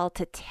well,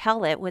 to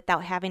tell it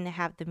without having to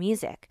have the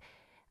music.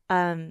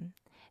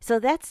 So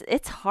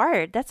it's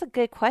hard. That's a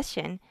good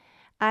question.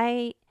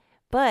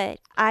 But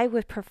I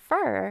would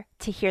prefer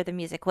to hear the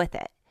music with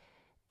it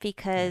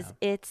because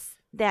it's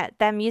that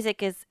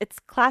music it's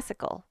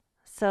classical.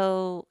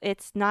 So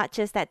it's not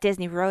just that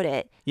Disney wrote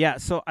it. Yeah,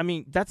 so I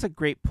mean that's a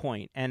great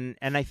point. And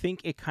I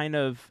think it kind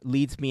of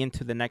leads me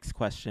into the next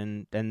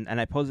question, and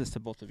I pose this to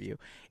both of you,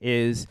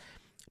 is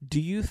do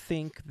you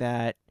think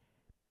that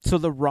so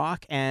The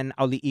Rock and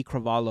Ali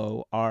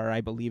Cravalho are,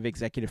 I believe,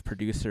 executive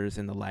producers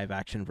in the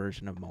live-action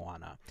version of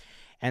Moana.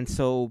 And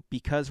so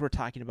because we're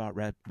talking about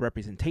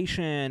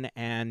representation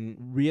and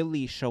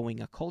really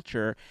showing a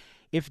culture,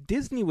 if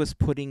Disney was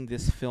putting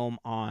this film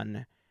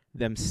on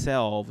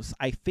themselves,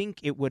 I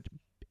think it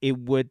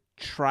would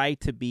try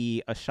to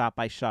be a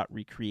shot-by-shot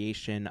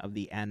recreation of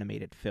the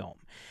animated film.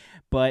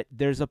 But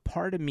there's a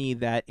part of me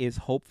that is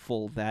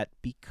hopeful that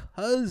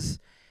because,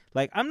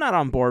 like, I'm not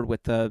on board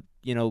with the,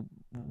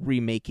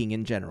 remaking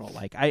in general.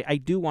 Like I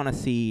do want to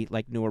see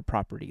like newer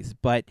properties,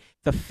 but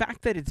the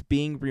fact that it's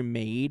being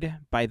remade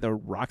by the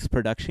Rock's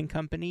production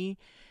company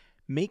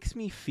makes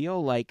me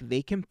feel like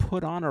they can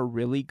put on a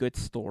really good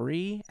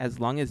story as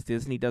long as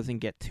Disney doesn't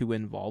get too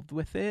involved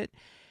with it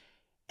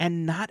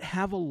and not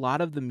have a lot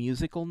of the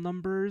musical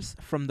numbers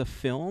from the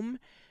film.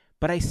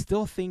 But I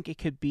still think it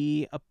could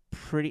be a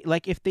pretty,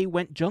 like if they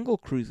went Jungle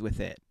Cruise with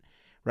it.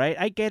 Right,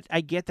 I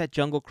get that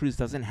Jungle Cruise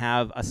doesn't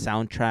have a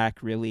soundtrack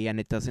really, and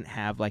it doesn't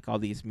have like all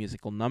these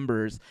musical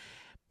numbers,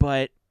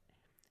 but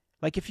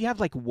Like if you have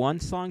like one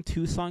song,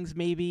 two songs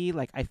maybe,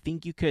 like I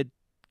think you could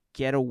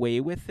get away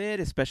with it,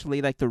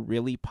 especially like the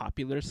really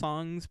popular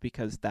songs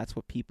because that's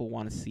what people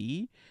want to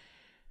see.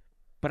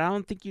 But I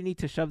don't think you need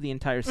to shove the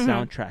entire Mhm.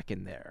 soundtrack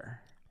in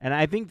there. And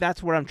I think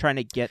that's where I'm trying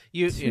to get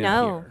to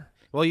No. here.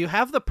 Well, you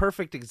have the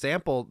perfect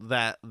example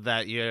that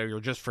you're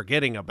just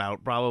forgetting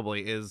about.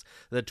 Probably is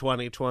the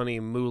 2020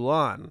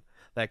 Mulan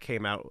that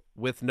came out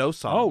with no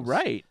songs. Oh,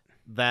 right.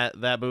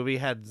 That movie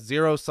had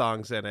 0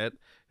 songs in it.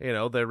 You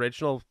know, the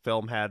original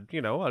film had,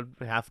 you know, a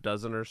half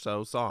dozen or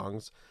so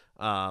songs.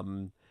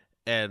 And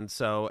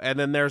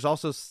then there's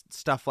also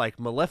stuff like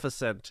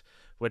Maleficent,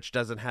 which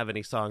doesn't have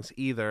any songs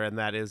either, and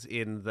that is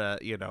in the,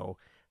 you know,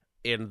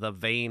 in the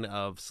vein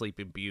of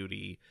Sleeping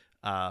Beauty,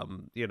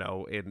 you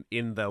know,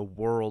 in the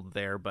world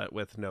there, but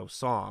with no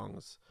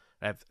songs.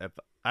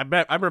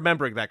 I'm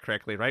remembering that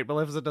correctly, right?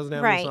 Maleficent doesn't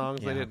have any Right.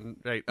 songs. They Yeah.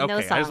 didn't. Right? No Okay,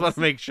 I just want songs.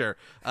 to make sure.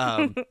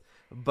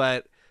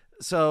 But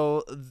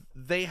so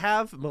they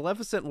have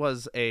Maleficent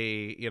was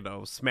a, you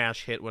know,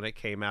 smash hit when it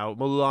came out.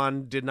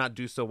 Mulan did not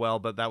do so well,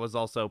 but that was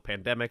also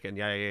pandemic, and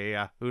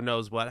yeah. Who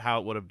knows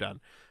how it would have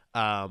done?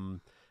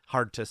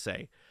 Hard to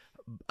say.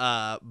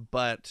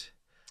 But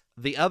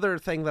the other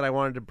thing that I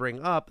wanted to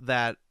bring up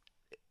that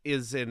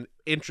is an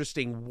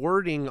interesting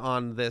wording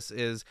on this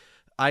is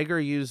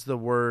Iger used the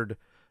word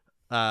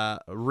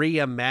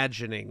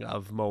reimagining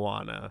of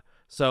Moana.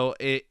 So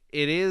it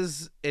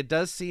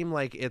does seem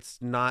like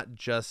it's not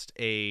just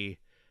a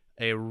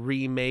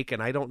remake,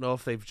 and I don't know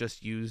if they've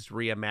just used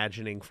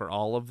reimagining for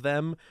all of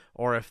them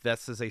or if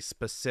this is a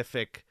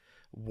specific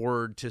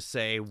word to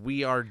say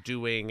we are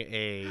doing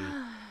a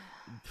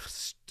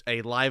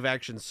live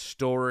action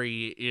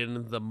story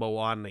in the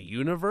Moana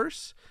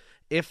universe.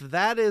 If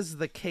that is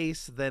the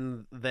case,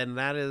 then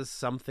that is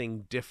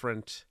something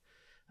different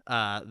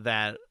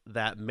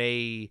that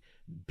may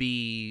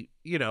be,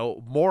 you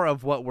know, more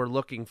of what we're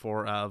looking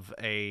for of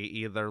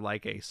either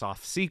like a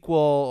soft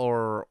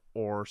sequel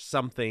or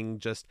something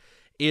just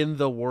in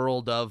the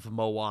world of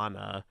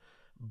Moana,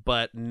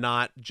 but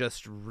not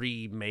just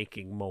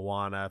remaking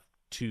Moana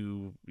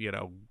to, you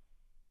know,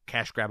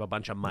 cash grab a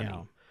bunch of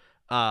money.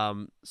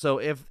 So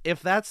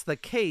if that's the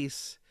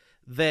case,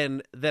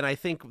 then I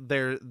think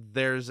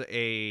there's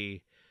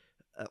a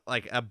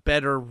like a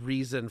better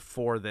reason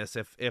for this.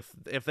 If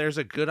there's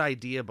a good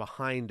idea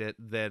behind it,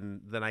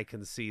 then I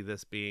can see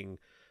this being,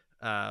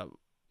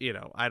 you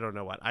know, I don't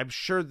know what. I'm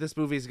sure this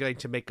movie is going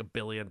to make $1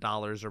 billion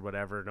or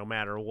whatever, no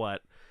matter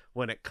what,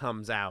 when it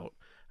comes out.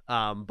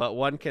 But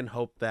one can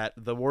hope that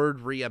the word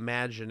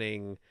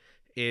reimagining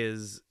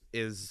is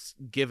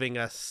giving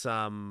us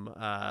some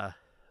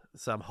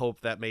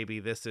hope that maybe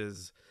this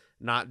is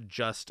not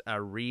just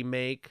a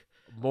remake,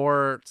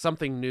 more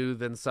something new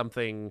than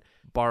something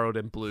borrowed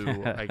and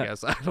blue, I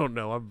guess. I don't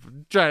know.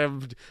 I'm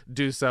trying to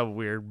do some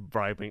weird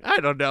bribing. I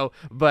don't know,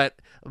 but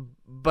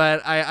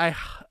I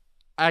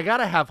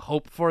gotta have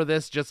hope for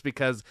this, just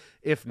because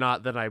if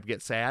not, then I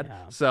get sad.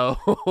 Yeah.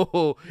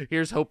 So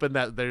here's hoping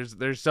that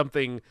there's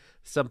something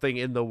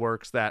in the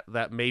works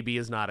that maybe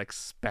is not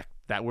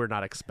that we're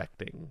not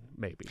expecting.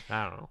 Maybe,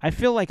 I don't know. I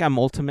feel like I'm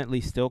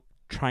ultimately still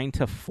trying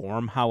to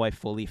form how I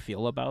fully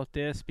feel about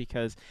this,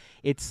 because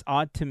it's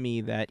odd to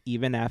me that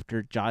even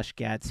after Josh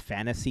Gad's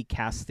fantasy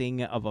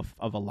casting of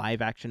a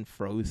live action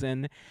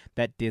Frozen,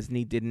 that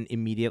Disney didn't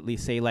immediately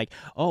say like,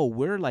 oh,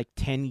 we're like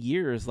 10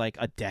 years, like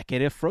a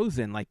decade of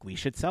Frozen, like we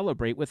should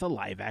celebrate with a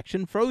live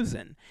action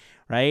Frozen,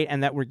 right?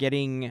 And that we're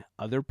getting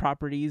other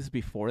properties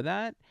before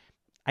that.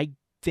 I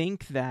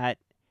think that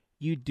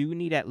you do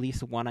need at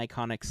least one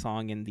iconic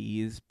song in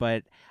these,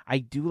 but I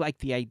do like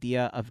the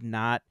idea of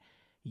not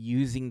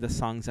using the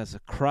songs as a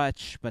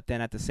crutch, but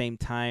then at the same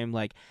time,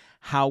 like,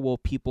 how will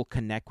people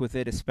connect with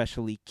it,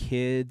 especially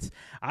kids?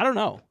 I don't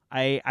know.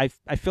 I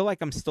feel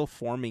like I'm still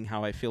forming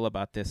how I feel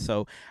about this,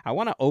 so I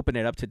want to open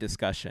it up to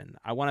discussion.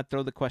 I want to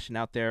throw the question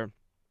out there.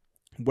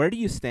 Where do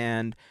you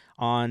stand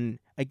on,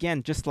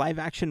 again, just live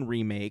action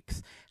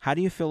remakes? How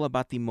do you feel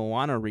about the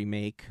Moana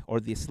remake or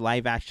this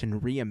live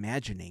action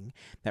reimagining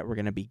that we're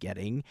going to be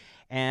getting?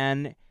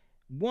 And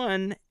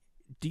one,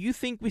 do you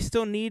think we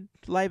still need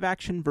live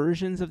action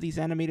versions of these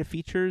animated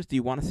features? Do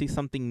you want to see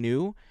something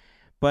new?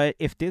 But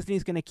if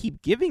Disney's going to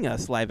keep giving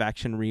us live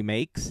action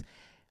remakes,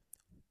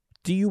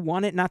 do you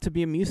want it not to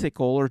be a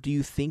musical, or do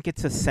you think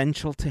it's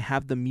essential to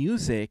have the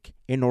music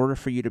in order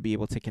for you to be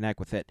able to connect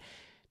with it?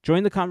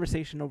 Join the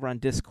conversation over on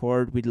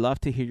Discord. We'd love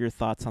to hear your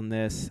thoughts on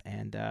this,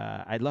 and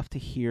I'd love to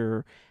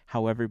hear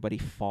how everybody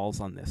falls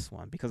on this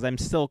one, because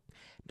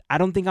I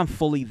don't think I'm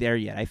fully there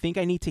yet. I think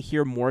I need to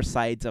hear more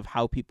sides of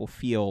how people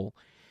feel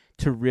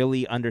to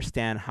really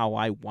understand how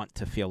I want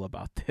to feel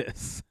about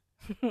this.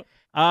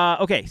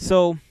 Okay,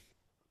 so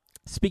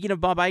speaking of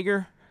Bob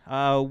Iger,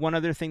 one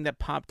other thing that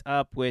popped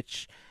up,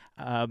 which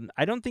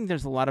I don't think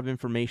there's a lot of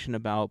information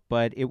about,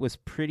 but it was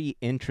pretty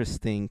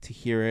interesting to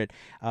hear it.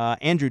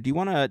 Andrew, do you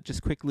want to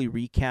just quickly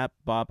recap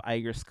Bob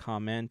Iger's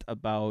comment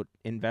about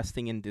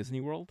investing in Disney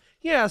World?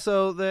 Yeah,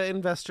 so the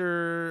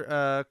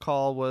investor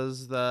call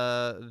was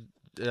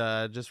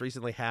just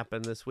recently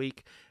happened this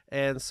week,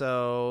 And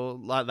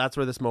so that's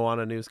where this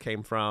Moana news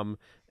came from.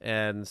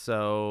 And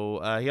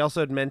so he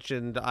also had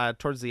mentioned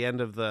towards the end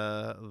of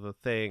the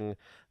thing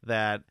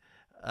that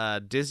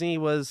Disney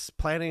was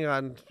planning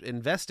on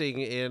investing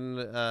in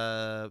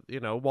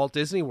Walt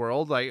Disney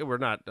World. Like, we're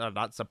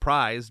not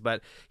surprised,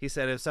 but he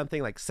said it's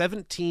something like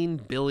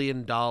 $17 billion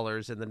in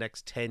the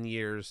next 10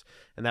 years,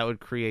 and that would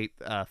create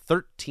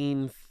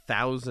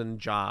 13,000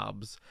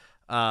 jobs,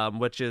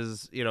 which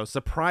is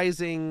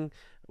surprising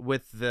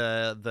with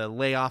the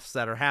layoffs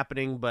that are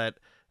happening, but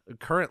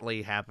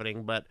currently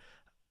happening. But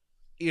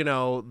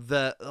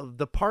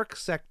the park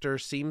sector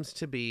seems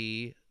to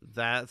be,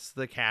 that's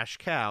the cash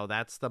cow,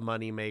 that's the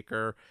money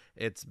maker.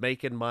 It's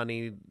making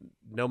money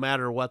no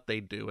matter what they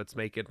do. It's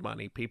making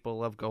money. People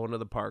love going to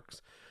the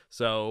parks,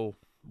 so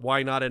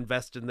why not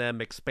invest in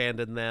them, expand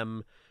in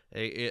them,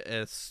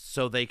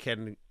 so they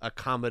can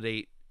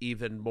accommodate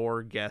even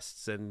more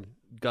guests and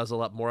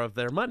guzzle up more of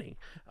their money.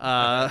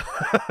 But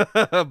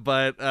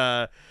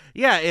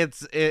yeah,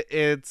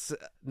 it's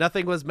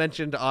nothing was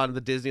mentioned on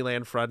the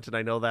Disneyland front, and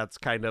I know that's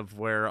kind of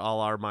where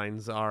all our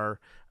minds are.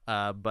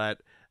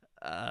 But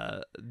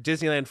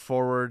Disneyland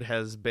Forward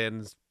has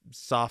been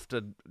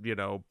softed,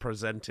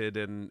 presented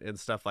and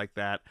stuff like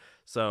that.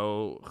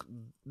 So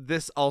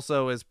this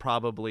also is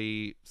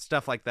probably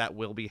stuff like that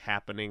will be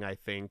happening, I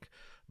think.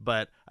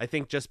 But I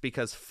think just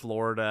because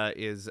Florida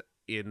is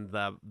in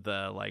the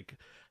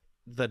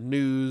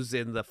news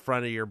in the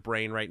front of your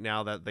brain right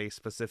now, that they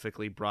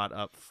specifically brought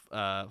up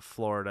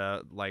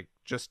Florida, like,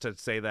 just to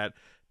say that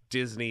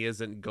Disney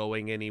isn't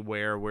going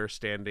anywhere. We're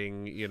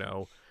standing,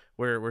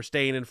 we're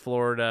staying in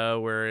Florida.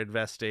 We're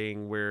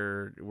investing.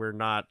 We're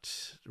not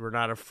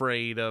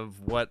afraid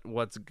of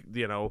what's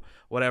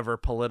whatever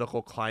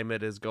political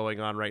climate is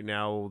going on right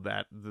now.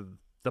 That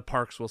the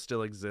parks will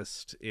still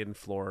exist in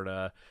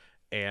Florida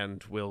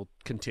and will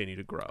continue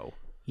to grow.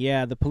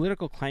 Yeah, the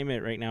political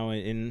climate right now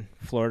in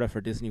Florida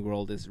for Disney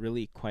World is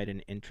really quite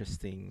an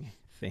interesting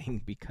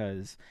thing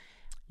because,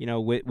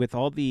 with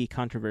all the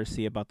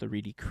controversy about the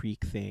Reedy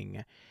Creek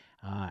thing,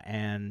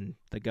 and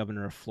the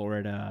governor of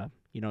Florida,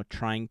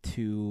 trying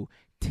to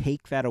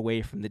take that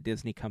away from the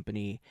Disney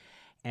company,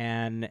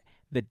 and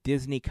the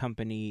Disney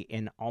company,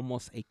 in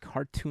almost a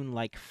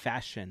cartoon-like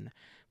fashion,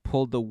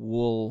 pulled the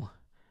wool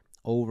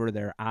over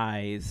their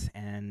eyes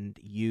and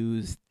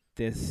used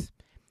this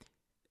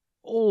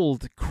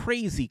old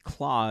crazy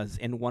clause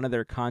in one of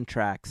their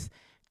contracts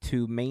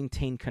to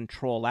maintain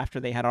control after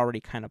they had already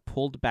kind of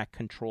pulled back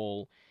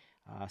control,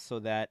 so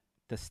that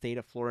the state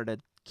of Florida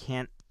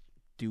can't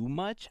do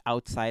much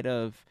outside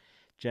of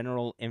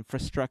general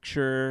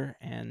infrastructure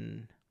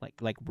and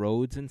like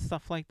roads and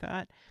stuff like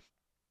that.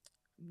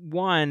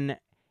 One,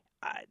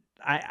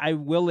 I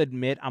will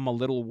admit I'm a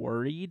little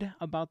worried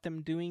about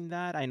them doing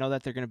that. I know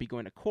that they're going to be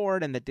going to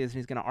court and that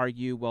Disney's going to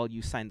argue, well,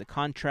 you signed the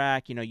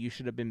contract, you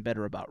should have been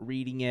better about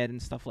reading it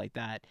and stuff like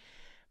that.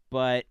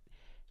 But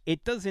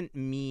it doesn't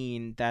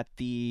mean that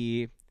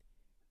the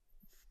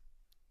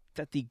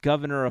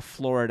governor of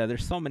Florida,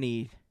 there's so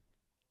many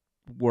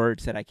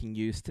words that I can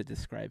use to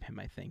describe him,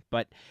 I think,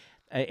 but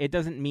it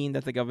doesn't mean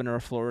that the governor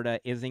of Florida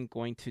isn't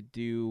going to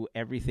do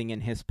everything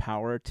in his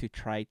power to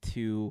try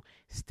to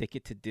stick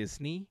it to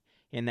Disney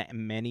in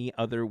many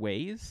other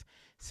ways.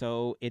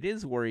 So it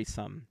is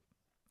worrisome,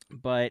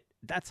 but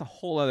that's a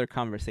whole other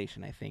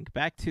conversation, I think.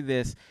 Back to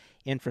this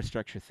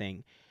infrastructure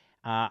thing.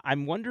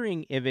 I'm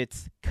wondering if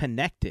it's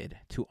connected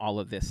to all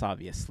of this,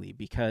 obviously,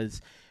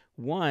 because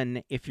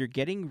one, if you're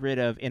getting rid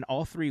of, in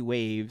all three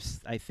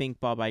waves, I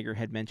think Bob Iger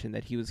had mentioned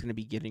that he was going to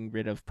be getting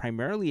rid of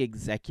primarily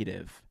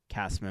executive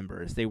cast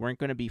members. They weren't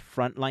going to be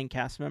frontline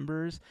cast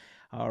members,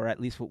 or at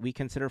least what we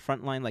consider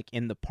frontline, like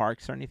in the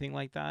parks or anything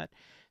like that.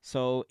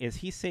 So is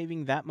he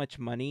saving that much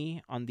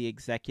money on the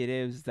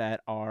executives that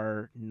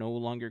are no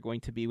longer going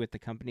to be with the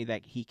company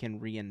that he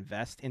can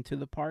reinvest into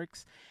the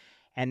parks?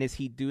 And is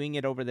he doing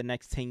it over the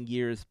next 10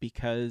 years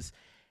because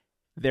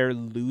they're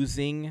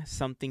losing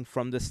something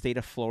from the state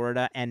of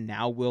Florida and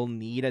now will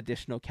need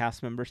additional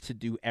cast members to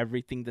do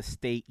everything the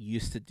state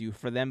used to do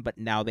for them, but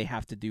now they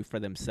have to do for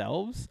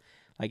themselves?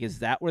 Like, is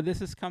that where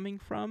this is coming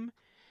from?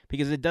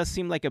 Because it does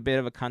seem like a bit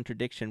of a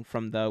contradiction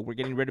from the, we're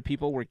getting rid of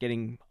people, we're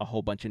getting a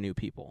whole bunch of new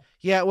people.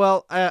 Yeah,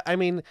 well, I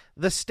mean,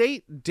 the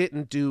state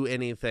didn't do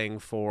anything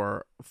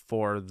for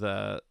Walt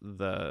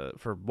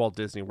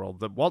Disney World.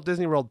 The Walt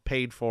Disney World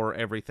paid for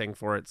everything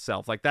for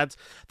itself. Like, that's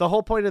the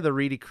whole point of the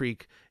Reedy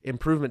Creek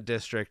Improvement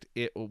District.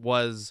 It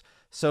was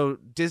so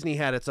Disney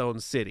had its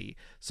own city,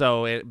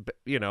 so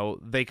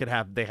they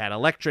had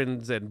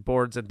elections and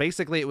boards, and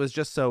basically it was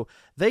just so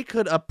they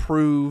could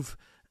approve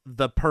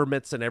the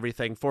permits and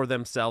everything for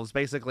themselves,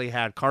 basically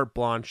had carte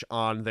blanche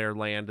on their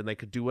land and they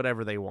could do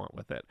whatever they want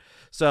with it.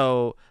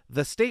 So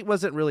the state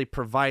wasn't really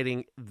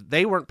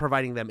they weren't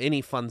providing them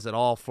any funds at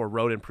all for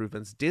road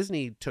improvements.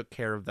 Disney took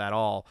care of that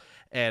all.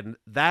 And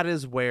that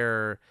is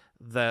where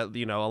a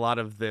lot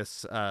of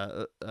this,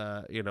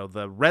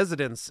 the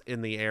residents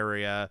in the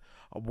area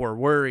were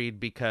worried,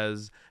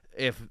 because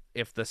if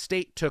the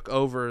state took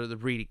over the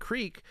Reedy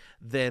Creek,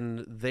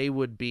 then they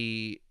would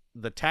be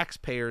the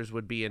taxpayers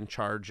would be in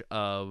charge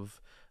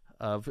of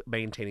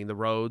maintaining the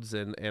roads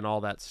and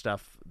all that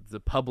stuff, the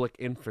public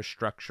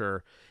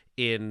infrastructure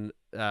in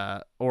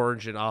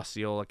Orange and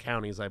Osceola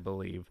counties, I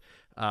believe,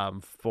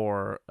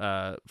 for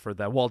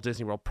the Walt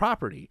Disney World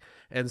property.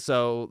 And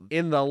so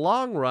in the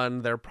long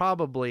run, they're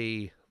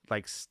probably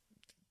like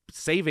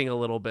saving a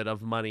little bit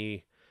of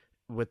money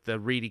with the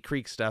Reedy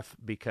Creek stuff,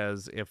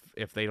 because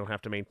if they don't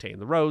have to maintain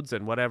the roads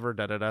and whatever,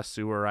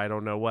 sewer, I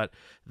don't know what,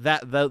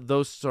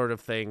 those sort of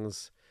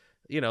things,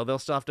 they'll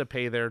still have to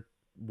pay their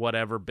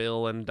whatever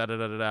bill and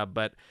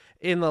but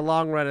in the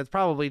long run, it's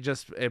probably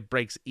just, it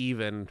breaks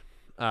even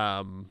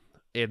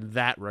in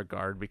that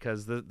regard,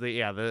 because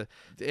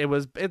it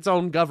was its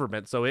own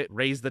government, so it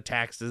raised the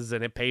taxes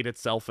and it paid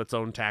itself its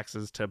own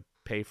taxes to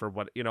pay for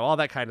what, all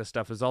that kind of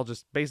stuff is all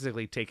just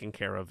basically taken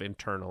care of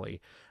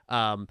internally.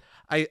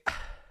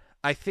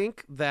 I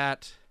think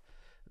that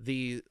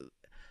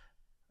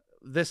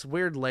this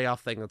weird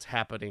layoff thing that's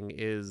happening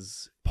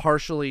is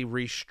partially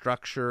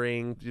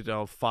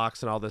restructuring,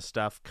 Fox and all this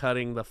stuff,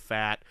 cutting the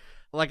fat.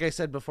 Like I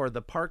said before,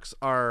 the parks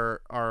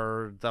are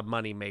the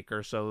money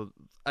maker. So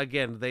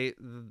again,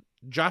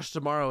 Josh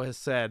D'Amaro has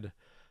said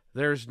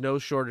there's no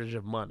shortage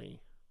of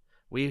money.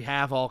 We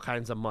have all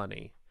kinds of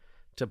money,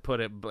 to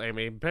put it, I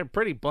mean,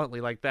 pretty bluntly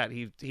like that.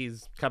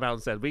 He's come out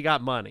and said, we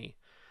got money.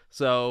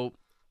 So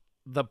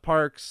the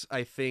parks,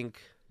 I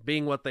think,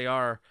 being what they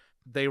are,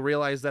 they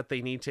realize that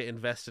they need to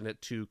invest in it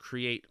to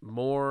create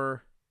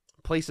more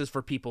places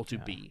for people to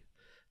be.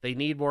 They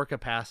need more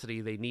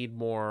capacity. They need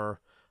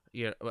more,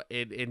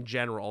 in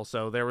general.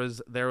 So there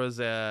was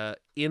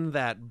in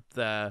that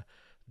the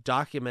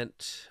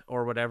document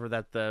or whatever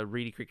that the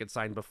Reedy Creek had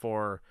signed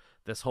before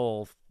this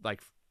whole,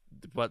 like,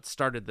 what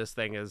started this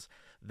thing is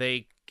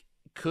they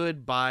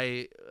could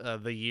buy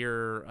the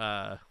year,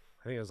 I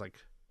think it was like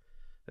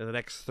in the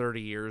next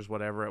 30 years,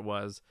 whatever it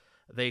was,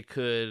 they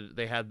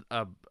had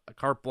a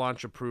carte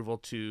blanche approval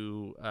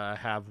to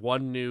have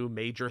one new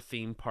major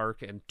theme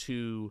park and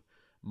two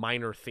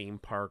minor theme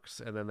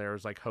parks, and then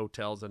there's like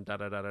hotels and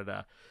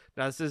da-da-da-da-da.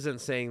 Now, this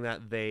isn't saying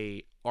that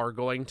they are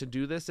going to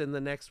do this in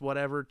the next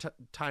whatever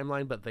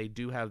timeline, but they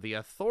do have the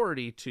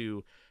authority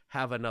to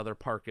have another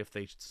park if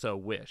they so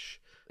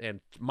wish. And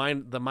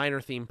the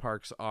minor theme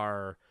parks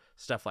are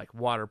stuff like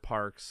water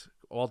parks.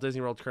 Walt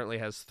Disney World currently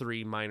has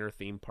 3 minor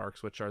theme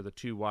parks, which are the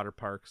 2 water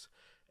parks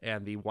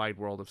and the Wide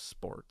World of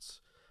Sports.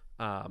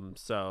 They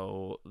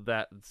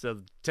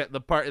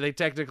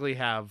technically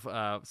have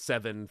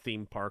 7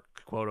 theme park,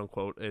 quote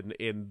unquote,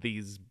 in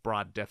these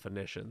broad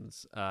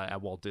definitions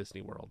at Walt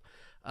Disney World.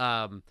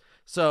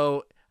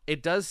 So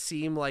it does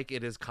seem like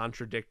it is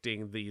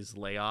contradicting these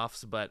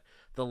layoffs, but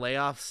the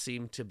layoffs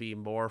seem to be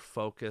more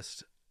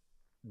focused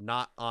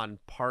not on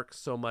parks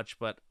so much,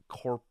 but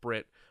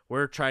corporate.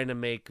 We're trying to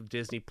make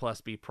Disney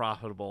Plus be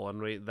profitable,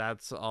 and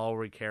that's all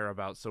we care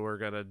about. So we're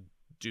gonna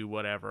do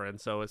whatever. And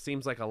so it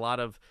seems like a lot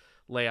of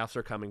layoffs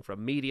are coming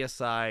from media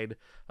side,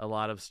 a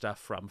lot of stuff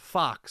from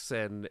Fox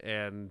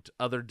and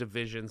other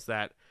divisions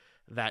that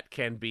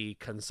can be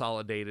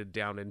consolidated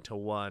down into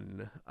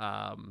one.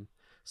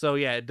 So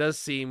yeah, it does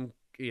seem,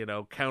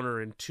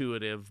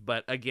 counterintuitive,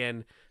 but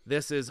again,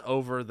 this is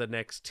over the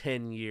next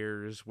 10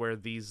 years where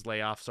these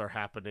layoffs are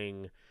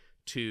happening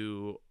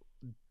to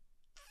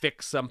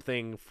fix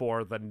something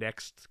for the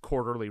next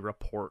quarterly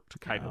report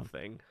kind of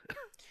thing.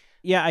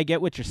 Yeah, I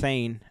get what you're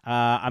saying.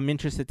 I'm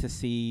interested to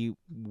see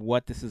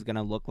what this is going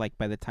to look like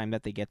by the time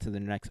that they get to the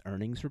next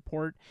earnings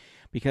report,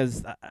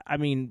 because I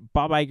mean,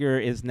 Bob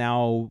Iger is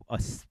now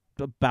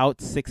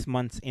about 6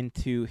 months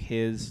into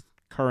his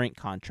current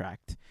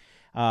contract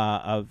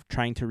of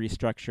trying to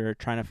restructure,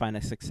 trying to find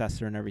a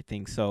successor and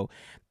everything. So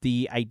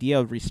the idea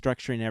of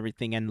restructuring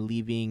everything and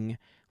leaving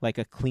like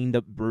a cleaned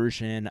up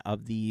version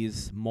of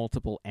these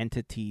multiple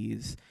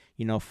entities,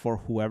 for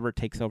whoever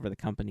takes over the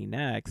company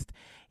next,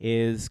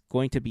 is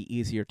going to be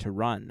easier to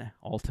run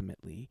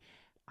ultimately.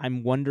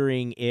 I'm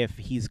wondering if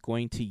he's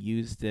going to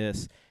use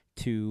this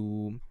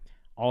to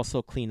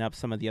also clean up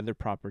some of the other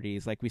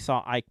properties. Like we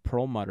saw Ike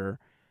Perlmutter,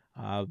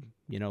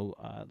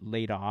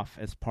 laid off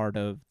as part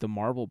of the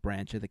Marvel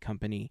branch of the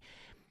company.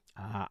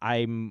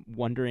 I'm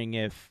wondering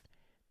if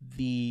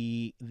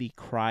the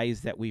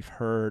cries that we've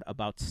heard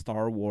about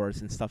Star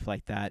Wars and stuff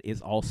like that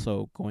is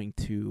also going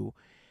to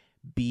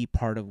be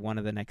part of one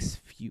of the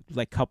next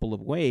couple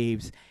of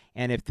waves,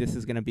 and if this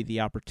is going to be the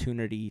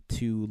opportunity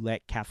to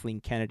let Kathleen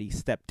Kennedy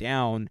step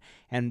down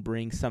and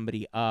bring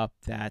somebody up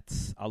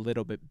that's a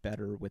little bit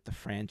better with the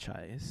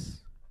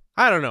franchise.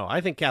 I don't know.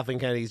 I think Kathleen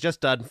Kennedy's just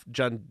done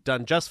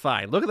just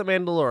fine. Look at The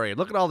Mandalorian.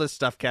 Look at all this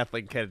stuff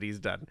Kathleen Kennedy's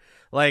done.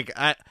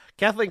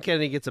 Kathleen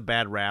Kennedy gets a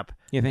bad rap.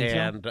 You think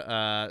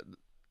so?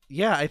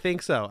 Yeah, I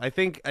think so. I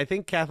think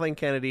Kathleen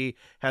Kennedy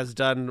has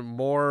done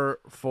more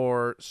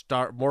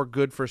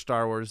good for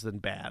Star Wars than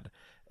bad,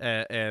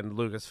 and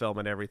Lucasfilm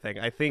and everything.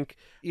 I think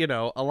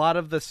a lot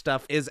of the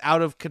stuff is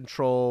out of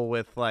control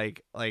with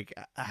like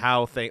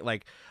how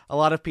a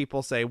lot of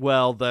people say,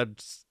 well, the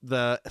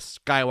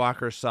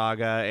Skywalker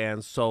saga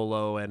and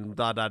Solo and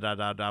da da da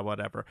da da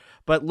whatever.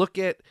 But look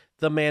at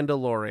The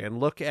Mandalorian.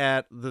 Look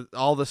at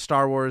all the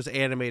Star Wars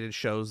animated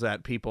shows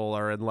that people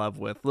are in love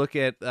with. Look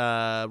at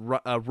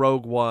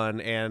Rogue One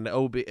and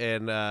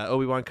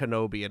Obi-Wan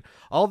Kenobi and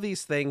all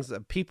these things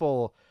that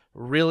people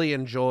really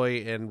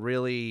enjoy and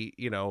really,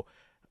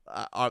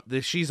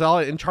 she's all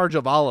in charge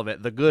of all of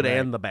it, the good Right.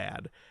 and the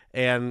bad.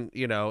 And,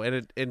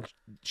 and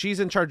she's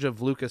in charge of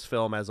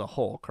Lucasfilm as a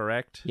whole,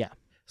 correct? Yeah.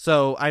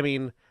 So, I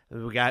mean,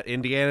 we got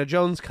Indiana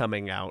Jones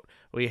coming out.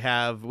 We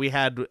had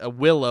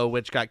Willow,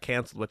 which got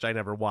canceled, which I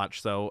never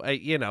watched. So,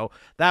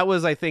 that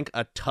was, I think,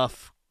 a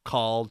tough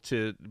call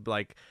to,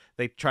 like,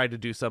 they tried to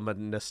do some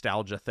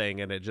nostalgia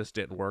thing and it just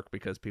didn't work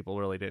because people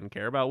really didn't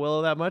care about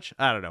Willow that much.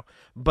 I don't know.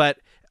 But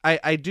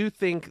I do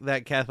think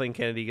that Kathleen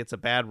Kennedy gets a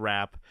bad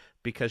rap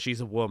because she's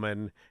a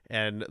woman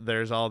and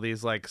there's all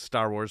these like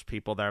Star Wars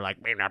people that are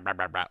like blah, blah,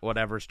 blah, blah,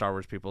 whatever Star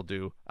Wars people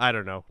do. I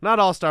don't know. Not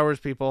all Star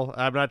Wars people.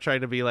 I'm not trying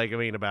to be like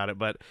mean about it,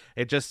 but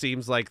it just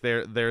seems like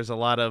there's a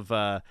lot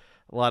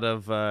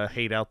of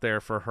hate out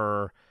there for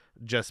her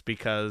just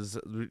because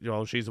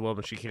she's a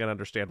woman, she can't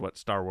understand what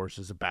Star Wars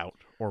is about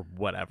or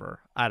whatever.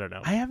 I don't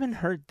know. I haven't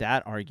heard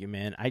that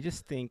argument. I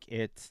just think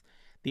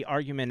the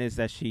argument is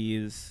that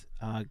she's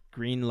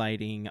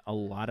greenlighting a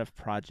lot of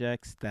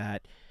projects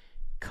that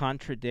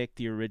contradict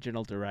the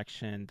original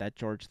direction that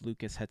George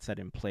Lucas had set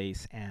in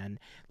place. And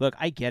look,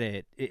 I get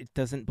it. It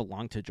doesn't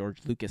belong to George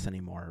Lucas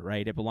anymore,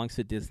 right? It belongs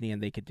to Disney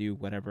and they could do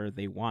whatever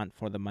they want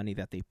for the money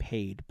that they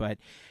paid. But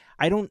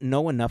I don't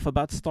know enough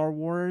about Star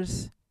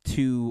Wars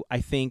to, I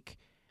think,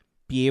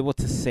 be able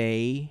to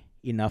say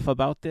enough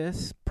about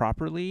this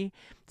properly.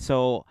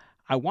 So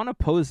I want to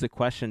pose the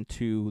question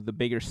to the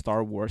bigger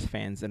Star Wars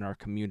fans in our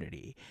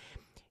community.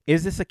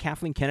 Is this a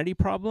Kathleen Kennedy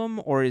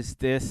problem or is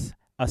this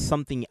a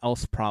something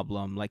else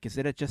problem? Like, is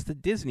it just a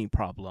Disney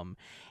problem?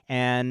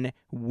 And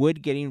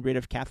would getting rid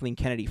of Kathleen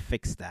Kennedy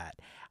fix that?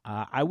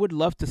 I would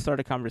love to start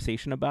a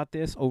conversation about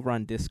this over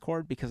on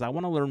Discord because I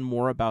want to learn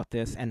more about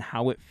this and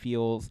how it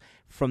feels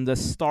from the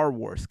Star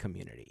Wars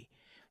community,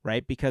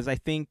 right? Because I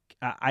think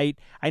I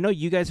know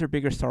you guys are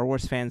bigger Star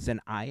Wars fans than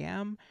I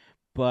am,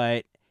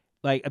 but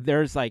like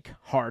there's like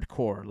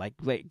hardcore,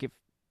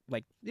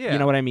 Yeah. you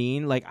know what I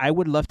mean? Like I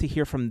would love to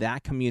hear from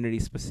that community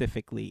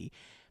specifically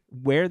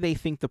where they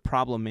think the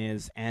problem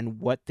is and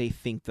what they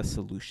think the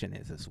solution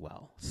is as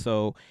well.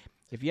 So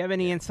if you have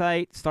any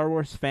insight, Star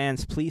Wars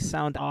fans, please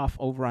sound off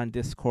over on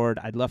Discord.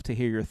 I'd love to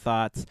hear your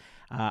thoughts.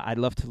 I'd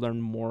love to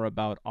learn more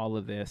about all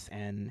of this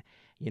and,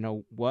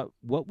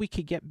 what we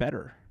could get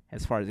better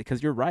as far as it.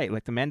 Because you're right.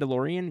 Like The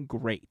Mandalorian,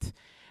 great.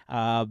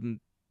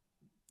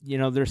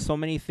 There's so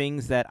many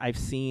things that I've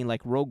seen,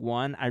 like Rogue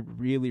One, I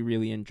really,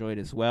 really enjoyed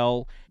as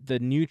well. The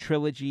new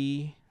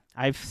trilogy,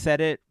 I've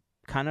said it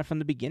kind of from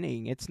the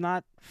beginning, it's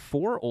not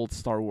for old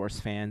Star Wars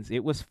fans.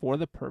 It was for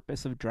the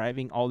purpose of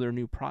driving all their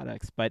new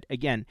products. But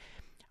again,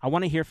 I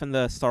want to hear from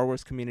the Star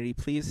Wars community.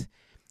 Please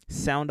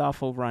sound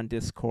off over on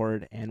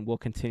Discord and we'll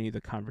continue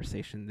the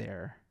conversation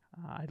there.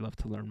 I'd love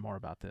to learn more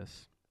about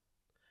this.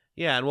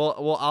 Yeah,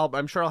 and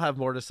I'm sure I'll have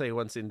more to say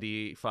once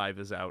Indy 5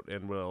 is out,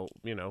 and we'll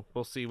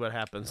see what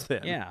happens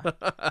then. Yeah.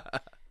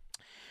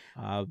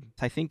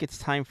 I think it's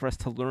time for us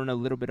to learn a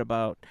little bit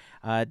about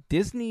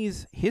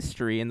Disney's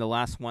history in the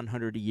last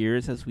 100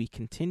 years as we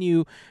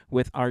continue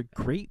with our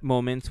great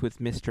moments with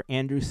Mr.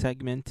 Andrew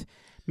segment.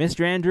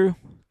 Mr. Andrew,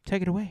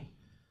 take it away.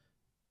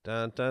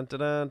 Dun, dun, dun,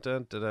 dun,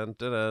 dun, dun,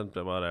 dun,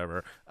 dun,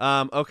 whatever.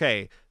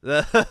 Okay.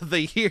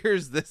 The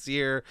years this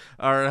year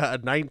are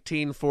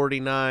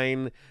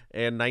 1949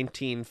 and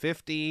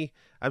 1950.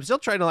 I'm still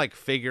trying to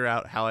figure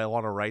out how I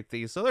want to write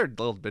these, so they're a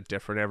little bit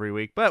different every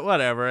week, but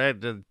whatever.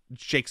 It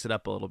shakes it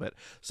up a little bit.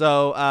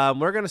 So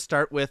we're going to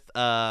start with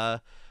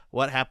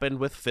what happened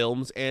with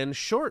films and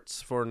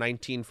shorts for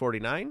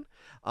 1949.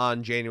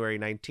 On January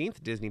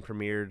 19th, Disney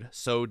premiered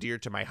So Dear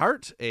to My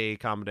Heart, a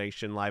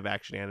combination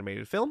live-action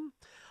animated film.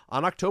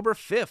 On October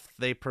 5th,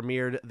 they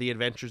premiered The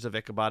Adventures of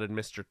Ichabod and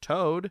Mr.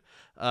 Toad,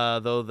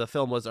 though the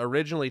film was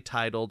originally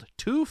titled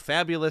Two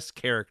Fabulous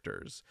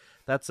Characters.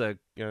 That's a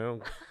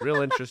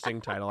real interesting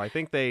title. I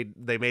think they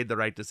made the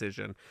right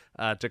decision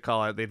to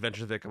call it The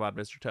Adventures of Ichabod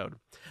and Mr. Toad.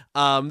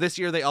 This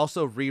year, they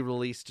also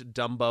re-released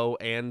Dumbo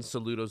and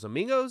Saludos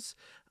Amigos.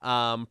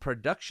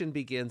 Production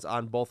begins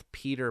on both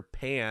Peter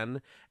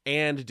Pan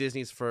and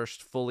Disney's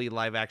first fully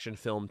live-action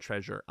film,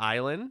 Treasure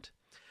Island.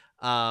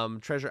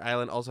 Treasure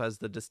Island also has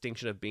the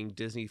distinction of being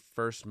Disney's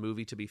first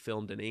movie to be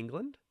filmed in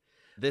England.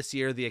 This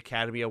year, the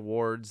Academy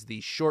awards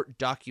the short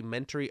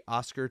documentary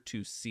Oscar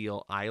to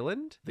Seal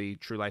Island, the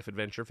true life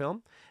adventure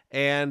film.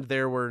 And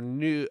there were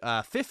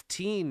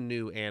 15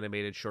 new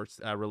animated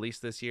shorts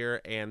released this year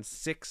and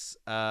 6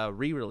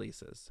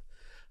 re-releases.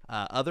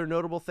 Other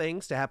notable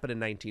things to happen in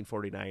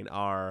 1949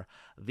 are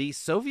the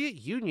Soviet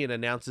Union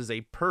announces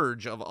a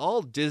purge of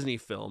all Disney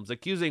films,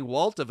 accusing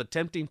Walt of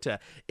attempting to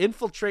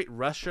infiltrate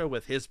Russia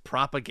with his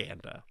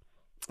propaganda.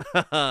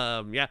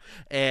 The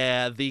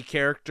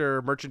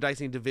character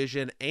merchandising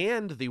division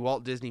and the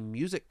Walt Disney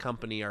Music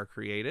Company are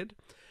created.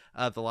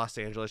 The Los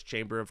Angeles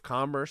Chamber of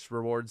Commerce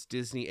rewards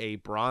Disney a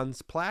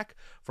bronze plaque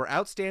for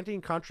outstanding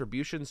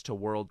contributions to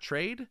world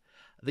trade.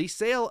 The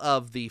sale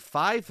of the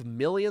 5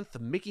 millionth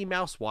Mickey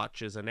Mouse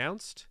watch is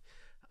announced.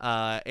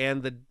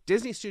 And the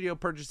Disney studio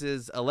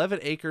purchases 11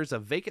 acres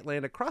of vacant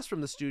land across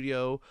from the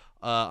studio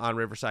on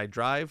Riverside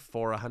Drive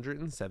for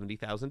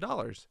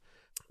 $170,000.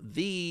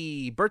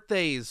 The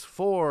birthdays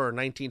for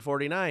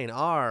 1949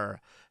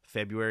 are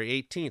February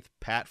 18th,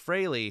 Pat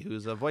Fraley,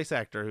 who's a voice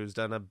actor who's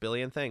done a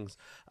billion things.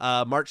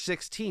 March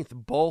 16th,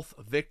 both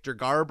Victor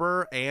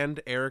Garber and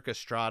Eric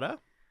Estrada.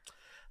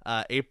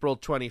 April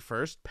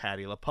 21st,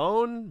 Patti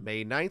LuPone.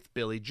 May 9th,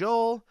 Billy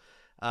Joel.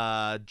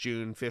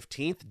 June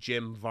 15th,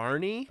 Jim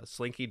Varney,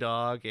 Slinky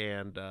Dog,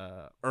 and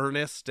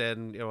Ernest,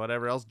 and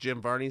whatever else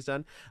Jim Varney's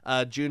done.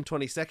 June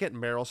 22nd,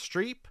 Meryl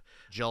Streep.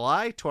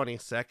 July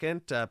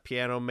 22nd,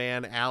 Piano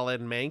Man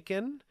Alan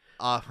Menken.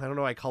 I don't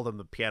know why I called him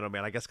the Piano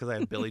Man. I guess because I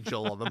had Billy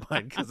Joel on the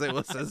mind because it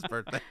was his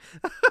birthday.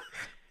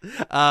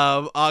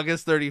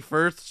 August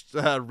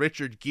 31st,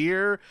 Richard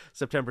Gere.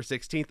 September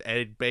 16th,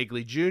 Ed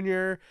Begley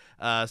Jr.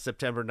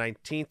 September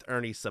 19th,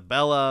 Ernie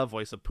Sabella,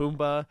 voice of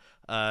Pumbaa.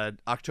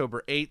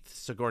 October 8th,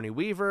 Sigourney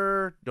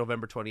Weaver.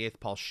 November 28th,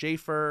 Paul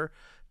Schaefer.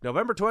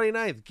 November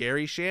 29th,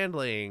 Gary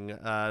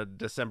Shandling.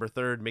 December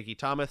 3rd, Mickey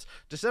Thomas.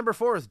 December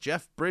 4th,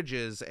 Jeff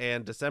Bridges.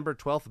 And December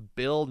 12th,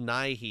 Bill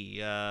Nighy,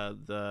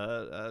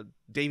 the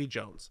Davy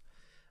Jones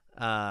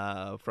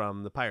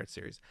from the Pirates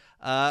series.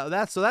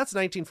 That's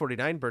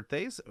 1949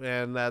 birthdays,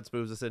 and that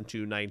moves us into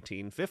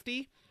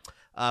 1950.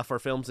 For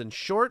films and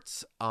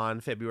shorts,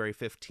 on February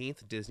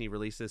 15th, Disney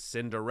releases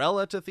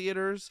Cinderella to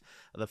theaters.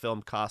 The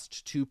film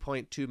cost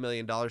 $2.2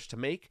 million to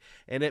make,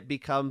 and it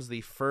becomes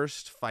the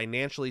first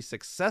financially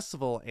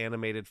successful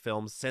animated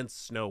film since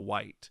Snow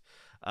White.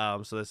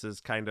 So this is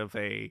kind of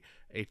a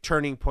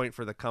turning point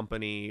for the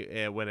company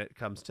when it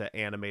comes to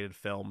animated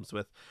films,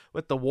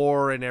 with the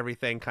war and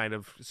everything kind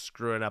of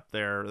screwing up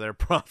their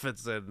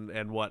profits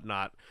and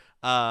whatnot.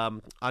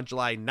 On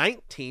July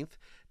 19th,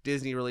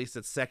 Disney released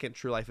its second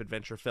true life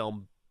adventure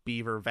film,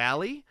 Beaver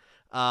Valley,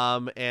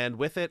 and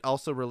with it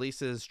also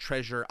releases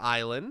Treasure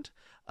Island.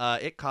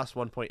 It cost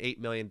 $1.8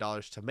 million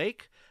to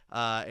make,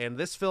 and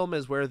this film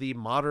is where the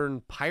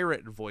modern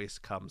pirate voice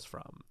comes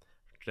from,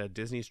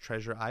 Disney's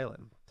Treasure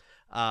Island.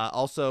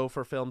 Also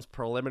for films,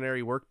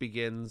 preliminary work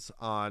begins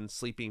on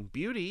Sleeping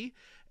Beauty,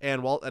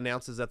 and Walt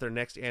announces that their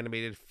next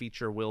animated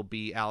feature will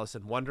be Alice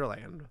in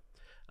Wonderland.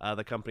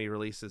 The company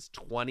releases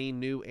 20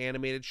 new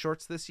animated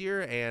shorts this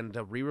year and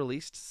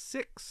re-released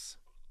 6.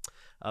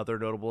 Other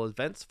notable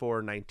events for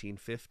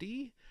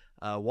 1950.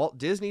 Walt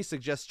Disney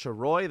suggests to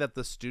Roy that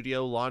the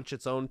studio launch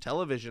its own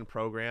television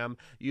program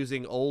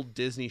using old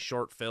Disney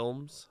short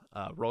films.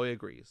 Roy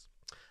agrees.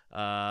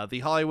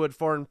 The Hollywood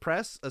Foreign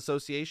Press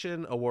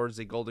Association awards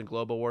the Golden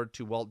Globe Award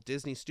to Walt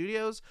Disney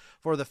Studios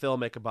for the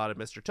film Ichabod and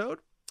Mr. Toad.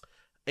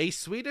 A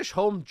Swedish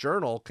home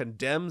journal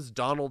condemns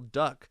Donald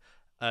Duck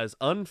as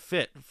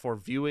unfit for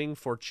viewing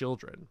for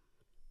children.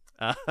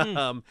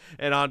 And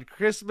on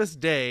Christmas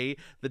Day,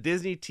 the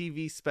Disney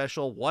TV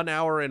special 1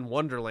 Hour in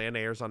Wonderland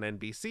airs on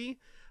NBC.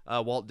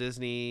 Walt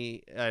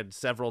Disney and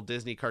several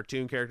Disney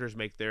cartoon characters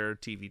make their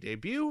TV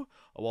debut.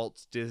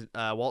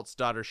 Walt's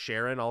daughter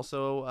Sharon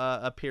also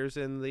appears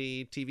in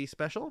the TV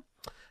special.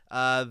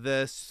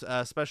 This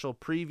special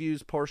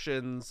previews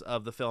portions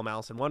of the film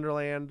Alice in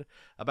Wonderland.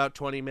 About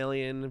 20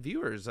 million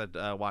viewers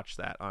watched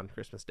that on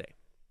Christmas Day.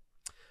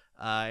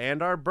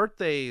 And our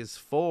birthdays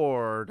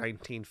for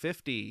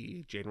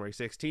 1950, January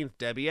 16th,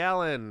 Debbie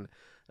Allen.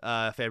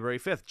 February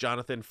 5th,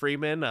 Jonathan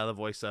Freeman, the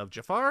voice of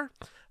Jafar.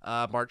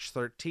 March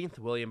 13th,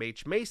 William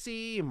H.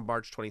 Macy.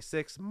 March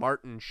 26th,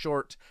 Martin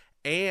Short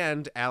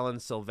and Alan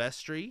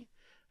Silvestri.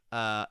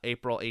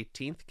 April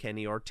 18th,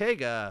 Kenny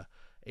Ortega.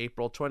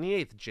 April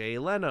 28th, Jay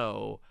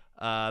Leno.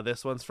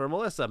 This one's for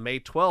Melissa. May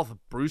 12th,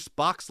 Bruce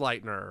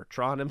Boxleitner,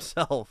 Tron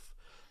himself.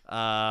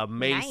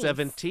 May Nice.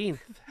 17th,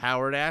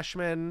 Howard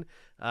Ashman.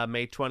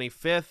 May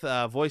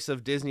 25th, voice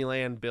of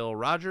Disneyland, Bill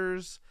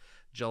Rogers.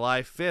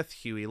 July 5th,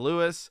 Huey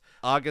Lewis.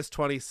 August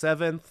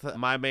 27th,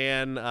 my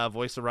man,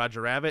 voice of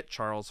Roger Rabbit,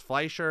 Charles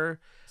Fleischer.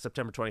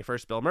 September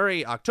 21st, Bill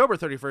Murray. October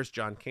 31st,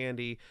 John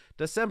Candy.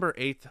 December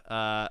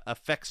 8th,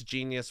 effects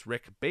genius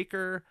Rick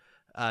Baker.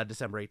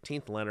 December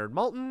 18th, Leonard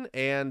Maltin.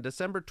 And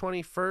December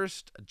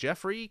 21st,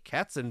 Jeffrey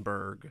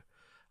Katzenberg.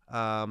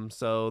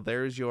 So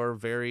there's your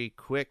very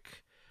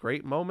quick,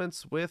 great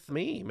moments with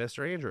me,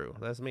 Mr. Andrew.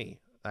 That's me.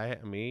 I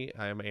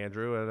am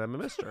Andrew, and I'm a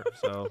Mister.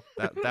 So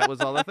that was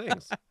all the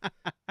things.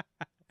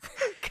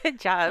 Good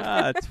job.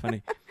 That's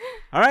funny.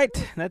 All right,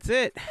 that's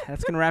it.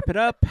 That's going to wrap it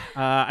up.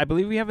 I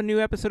believe we have a new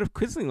episode of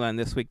Quizzling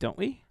this week, don't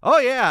we? Oh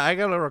yeah, I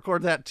gotta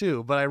record that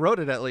too, but I wrote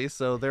it at least,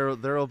 so there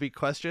will be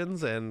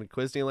questions and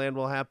Quizneyland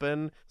will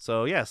happen.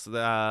 So yes,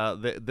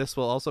 this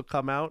will also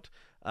come out.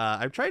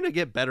 I'm trying to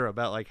get better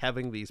about like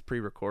having these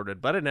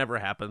pre-recorded, but it never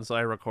happens. So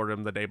I record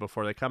them the day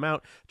before they come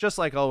out, just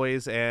like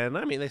always. And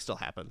I mean, they still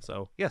happen.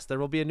 So yes, there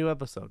will be a new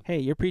episode. Hey,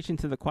 you're preaching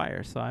to the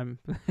choir, so I'm.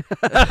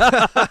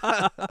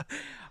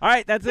 All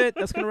right, that's it.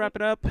 That's going to wrap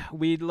it up.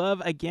 We'd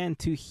love, again,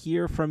 to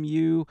hear from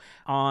you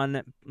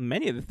on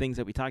many of the things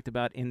that we talked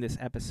about in this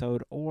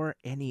episode or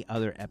any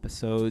other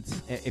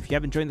episodes. If you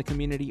haven't joined the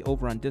community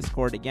over on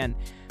Discord, again,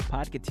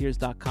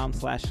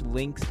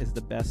 podcateers.com/links is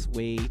the best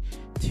way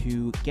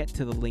to get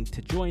to the link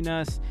to join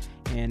us.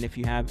 And if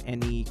you have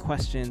any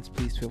questions,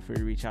 please feel free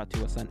to reach out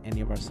to us on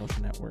any of our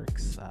social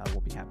networks.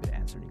 We'll be happy to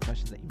answer any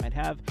questions that you might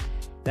have.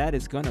 That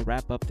is going to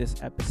wrap up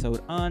this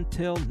episode.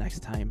 Until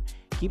next time,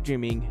 keep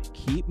dreaming,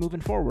 keep moving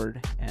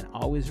forward, and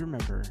always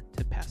remember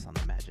to pass on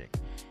the magic.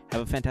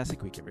 Have a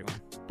fantastic week, everyone.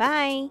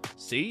 Bye.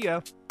 See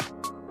ya.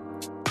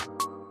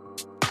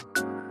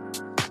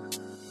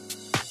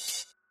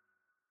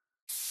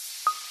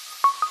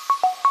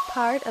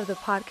 Part of the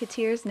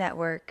Podcateers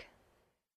Network.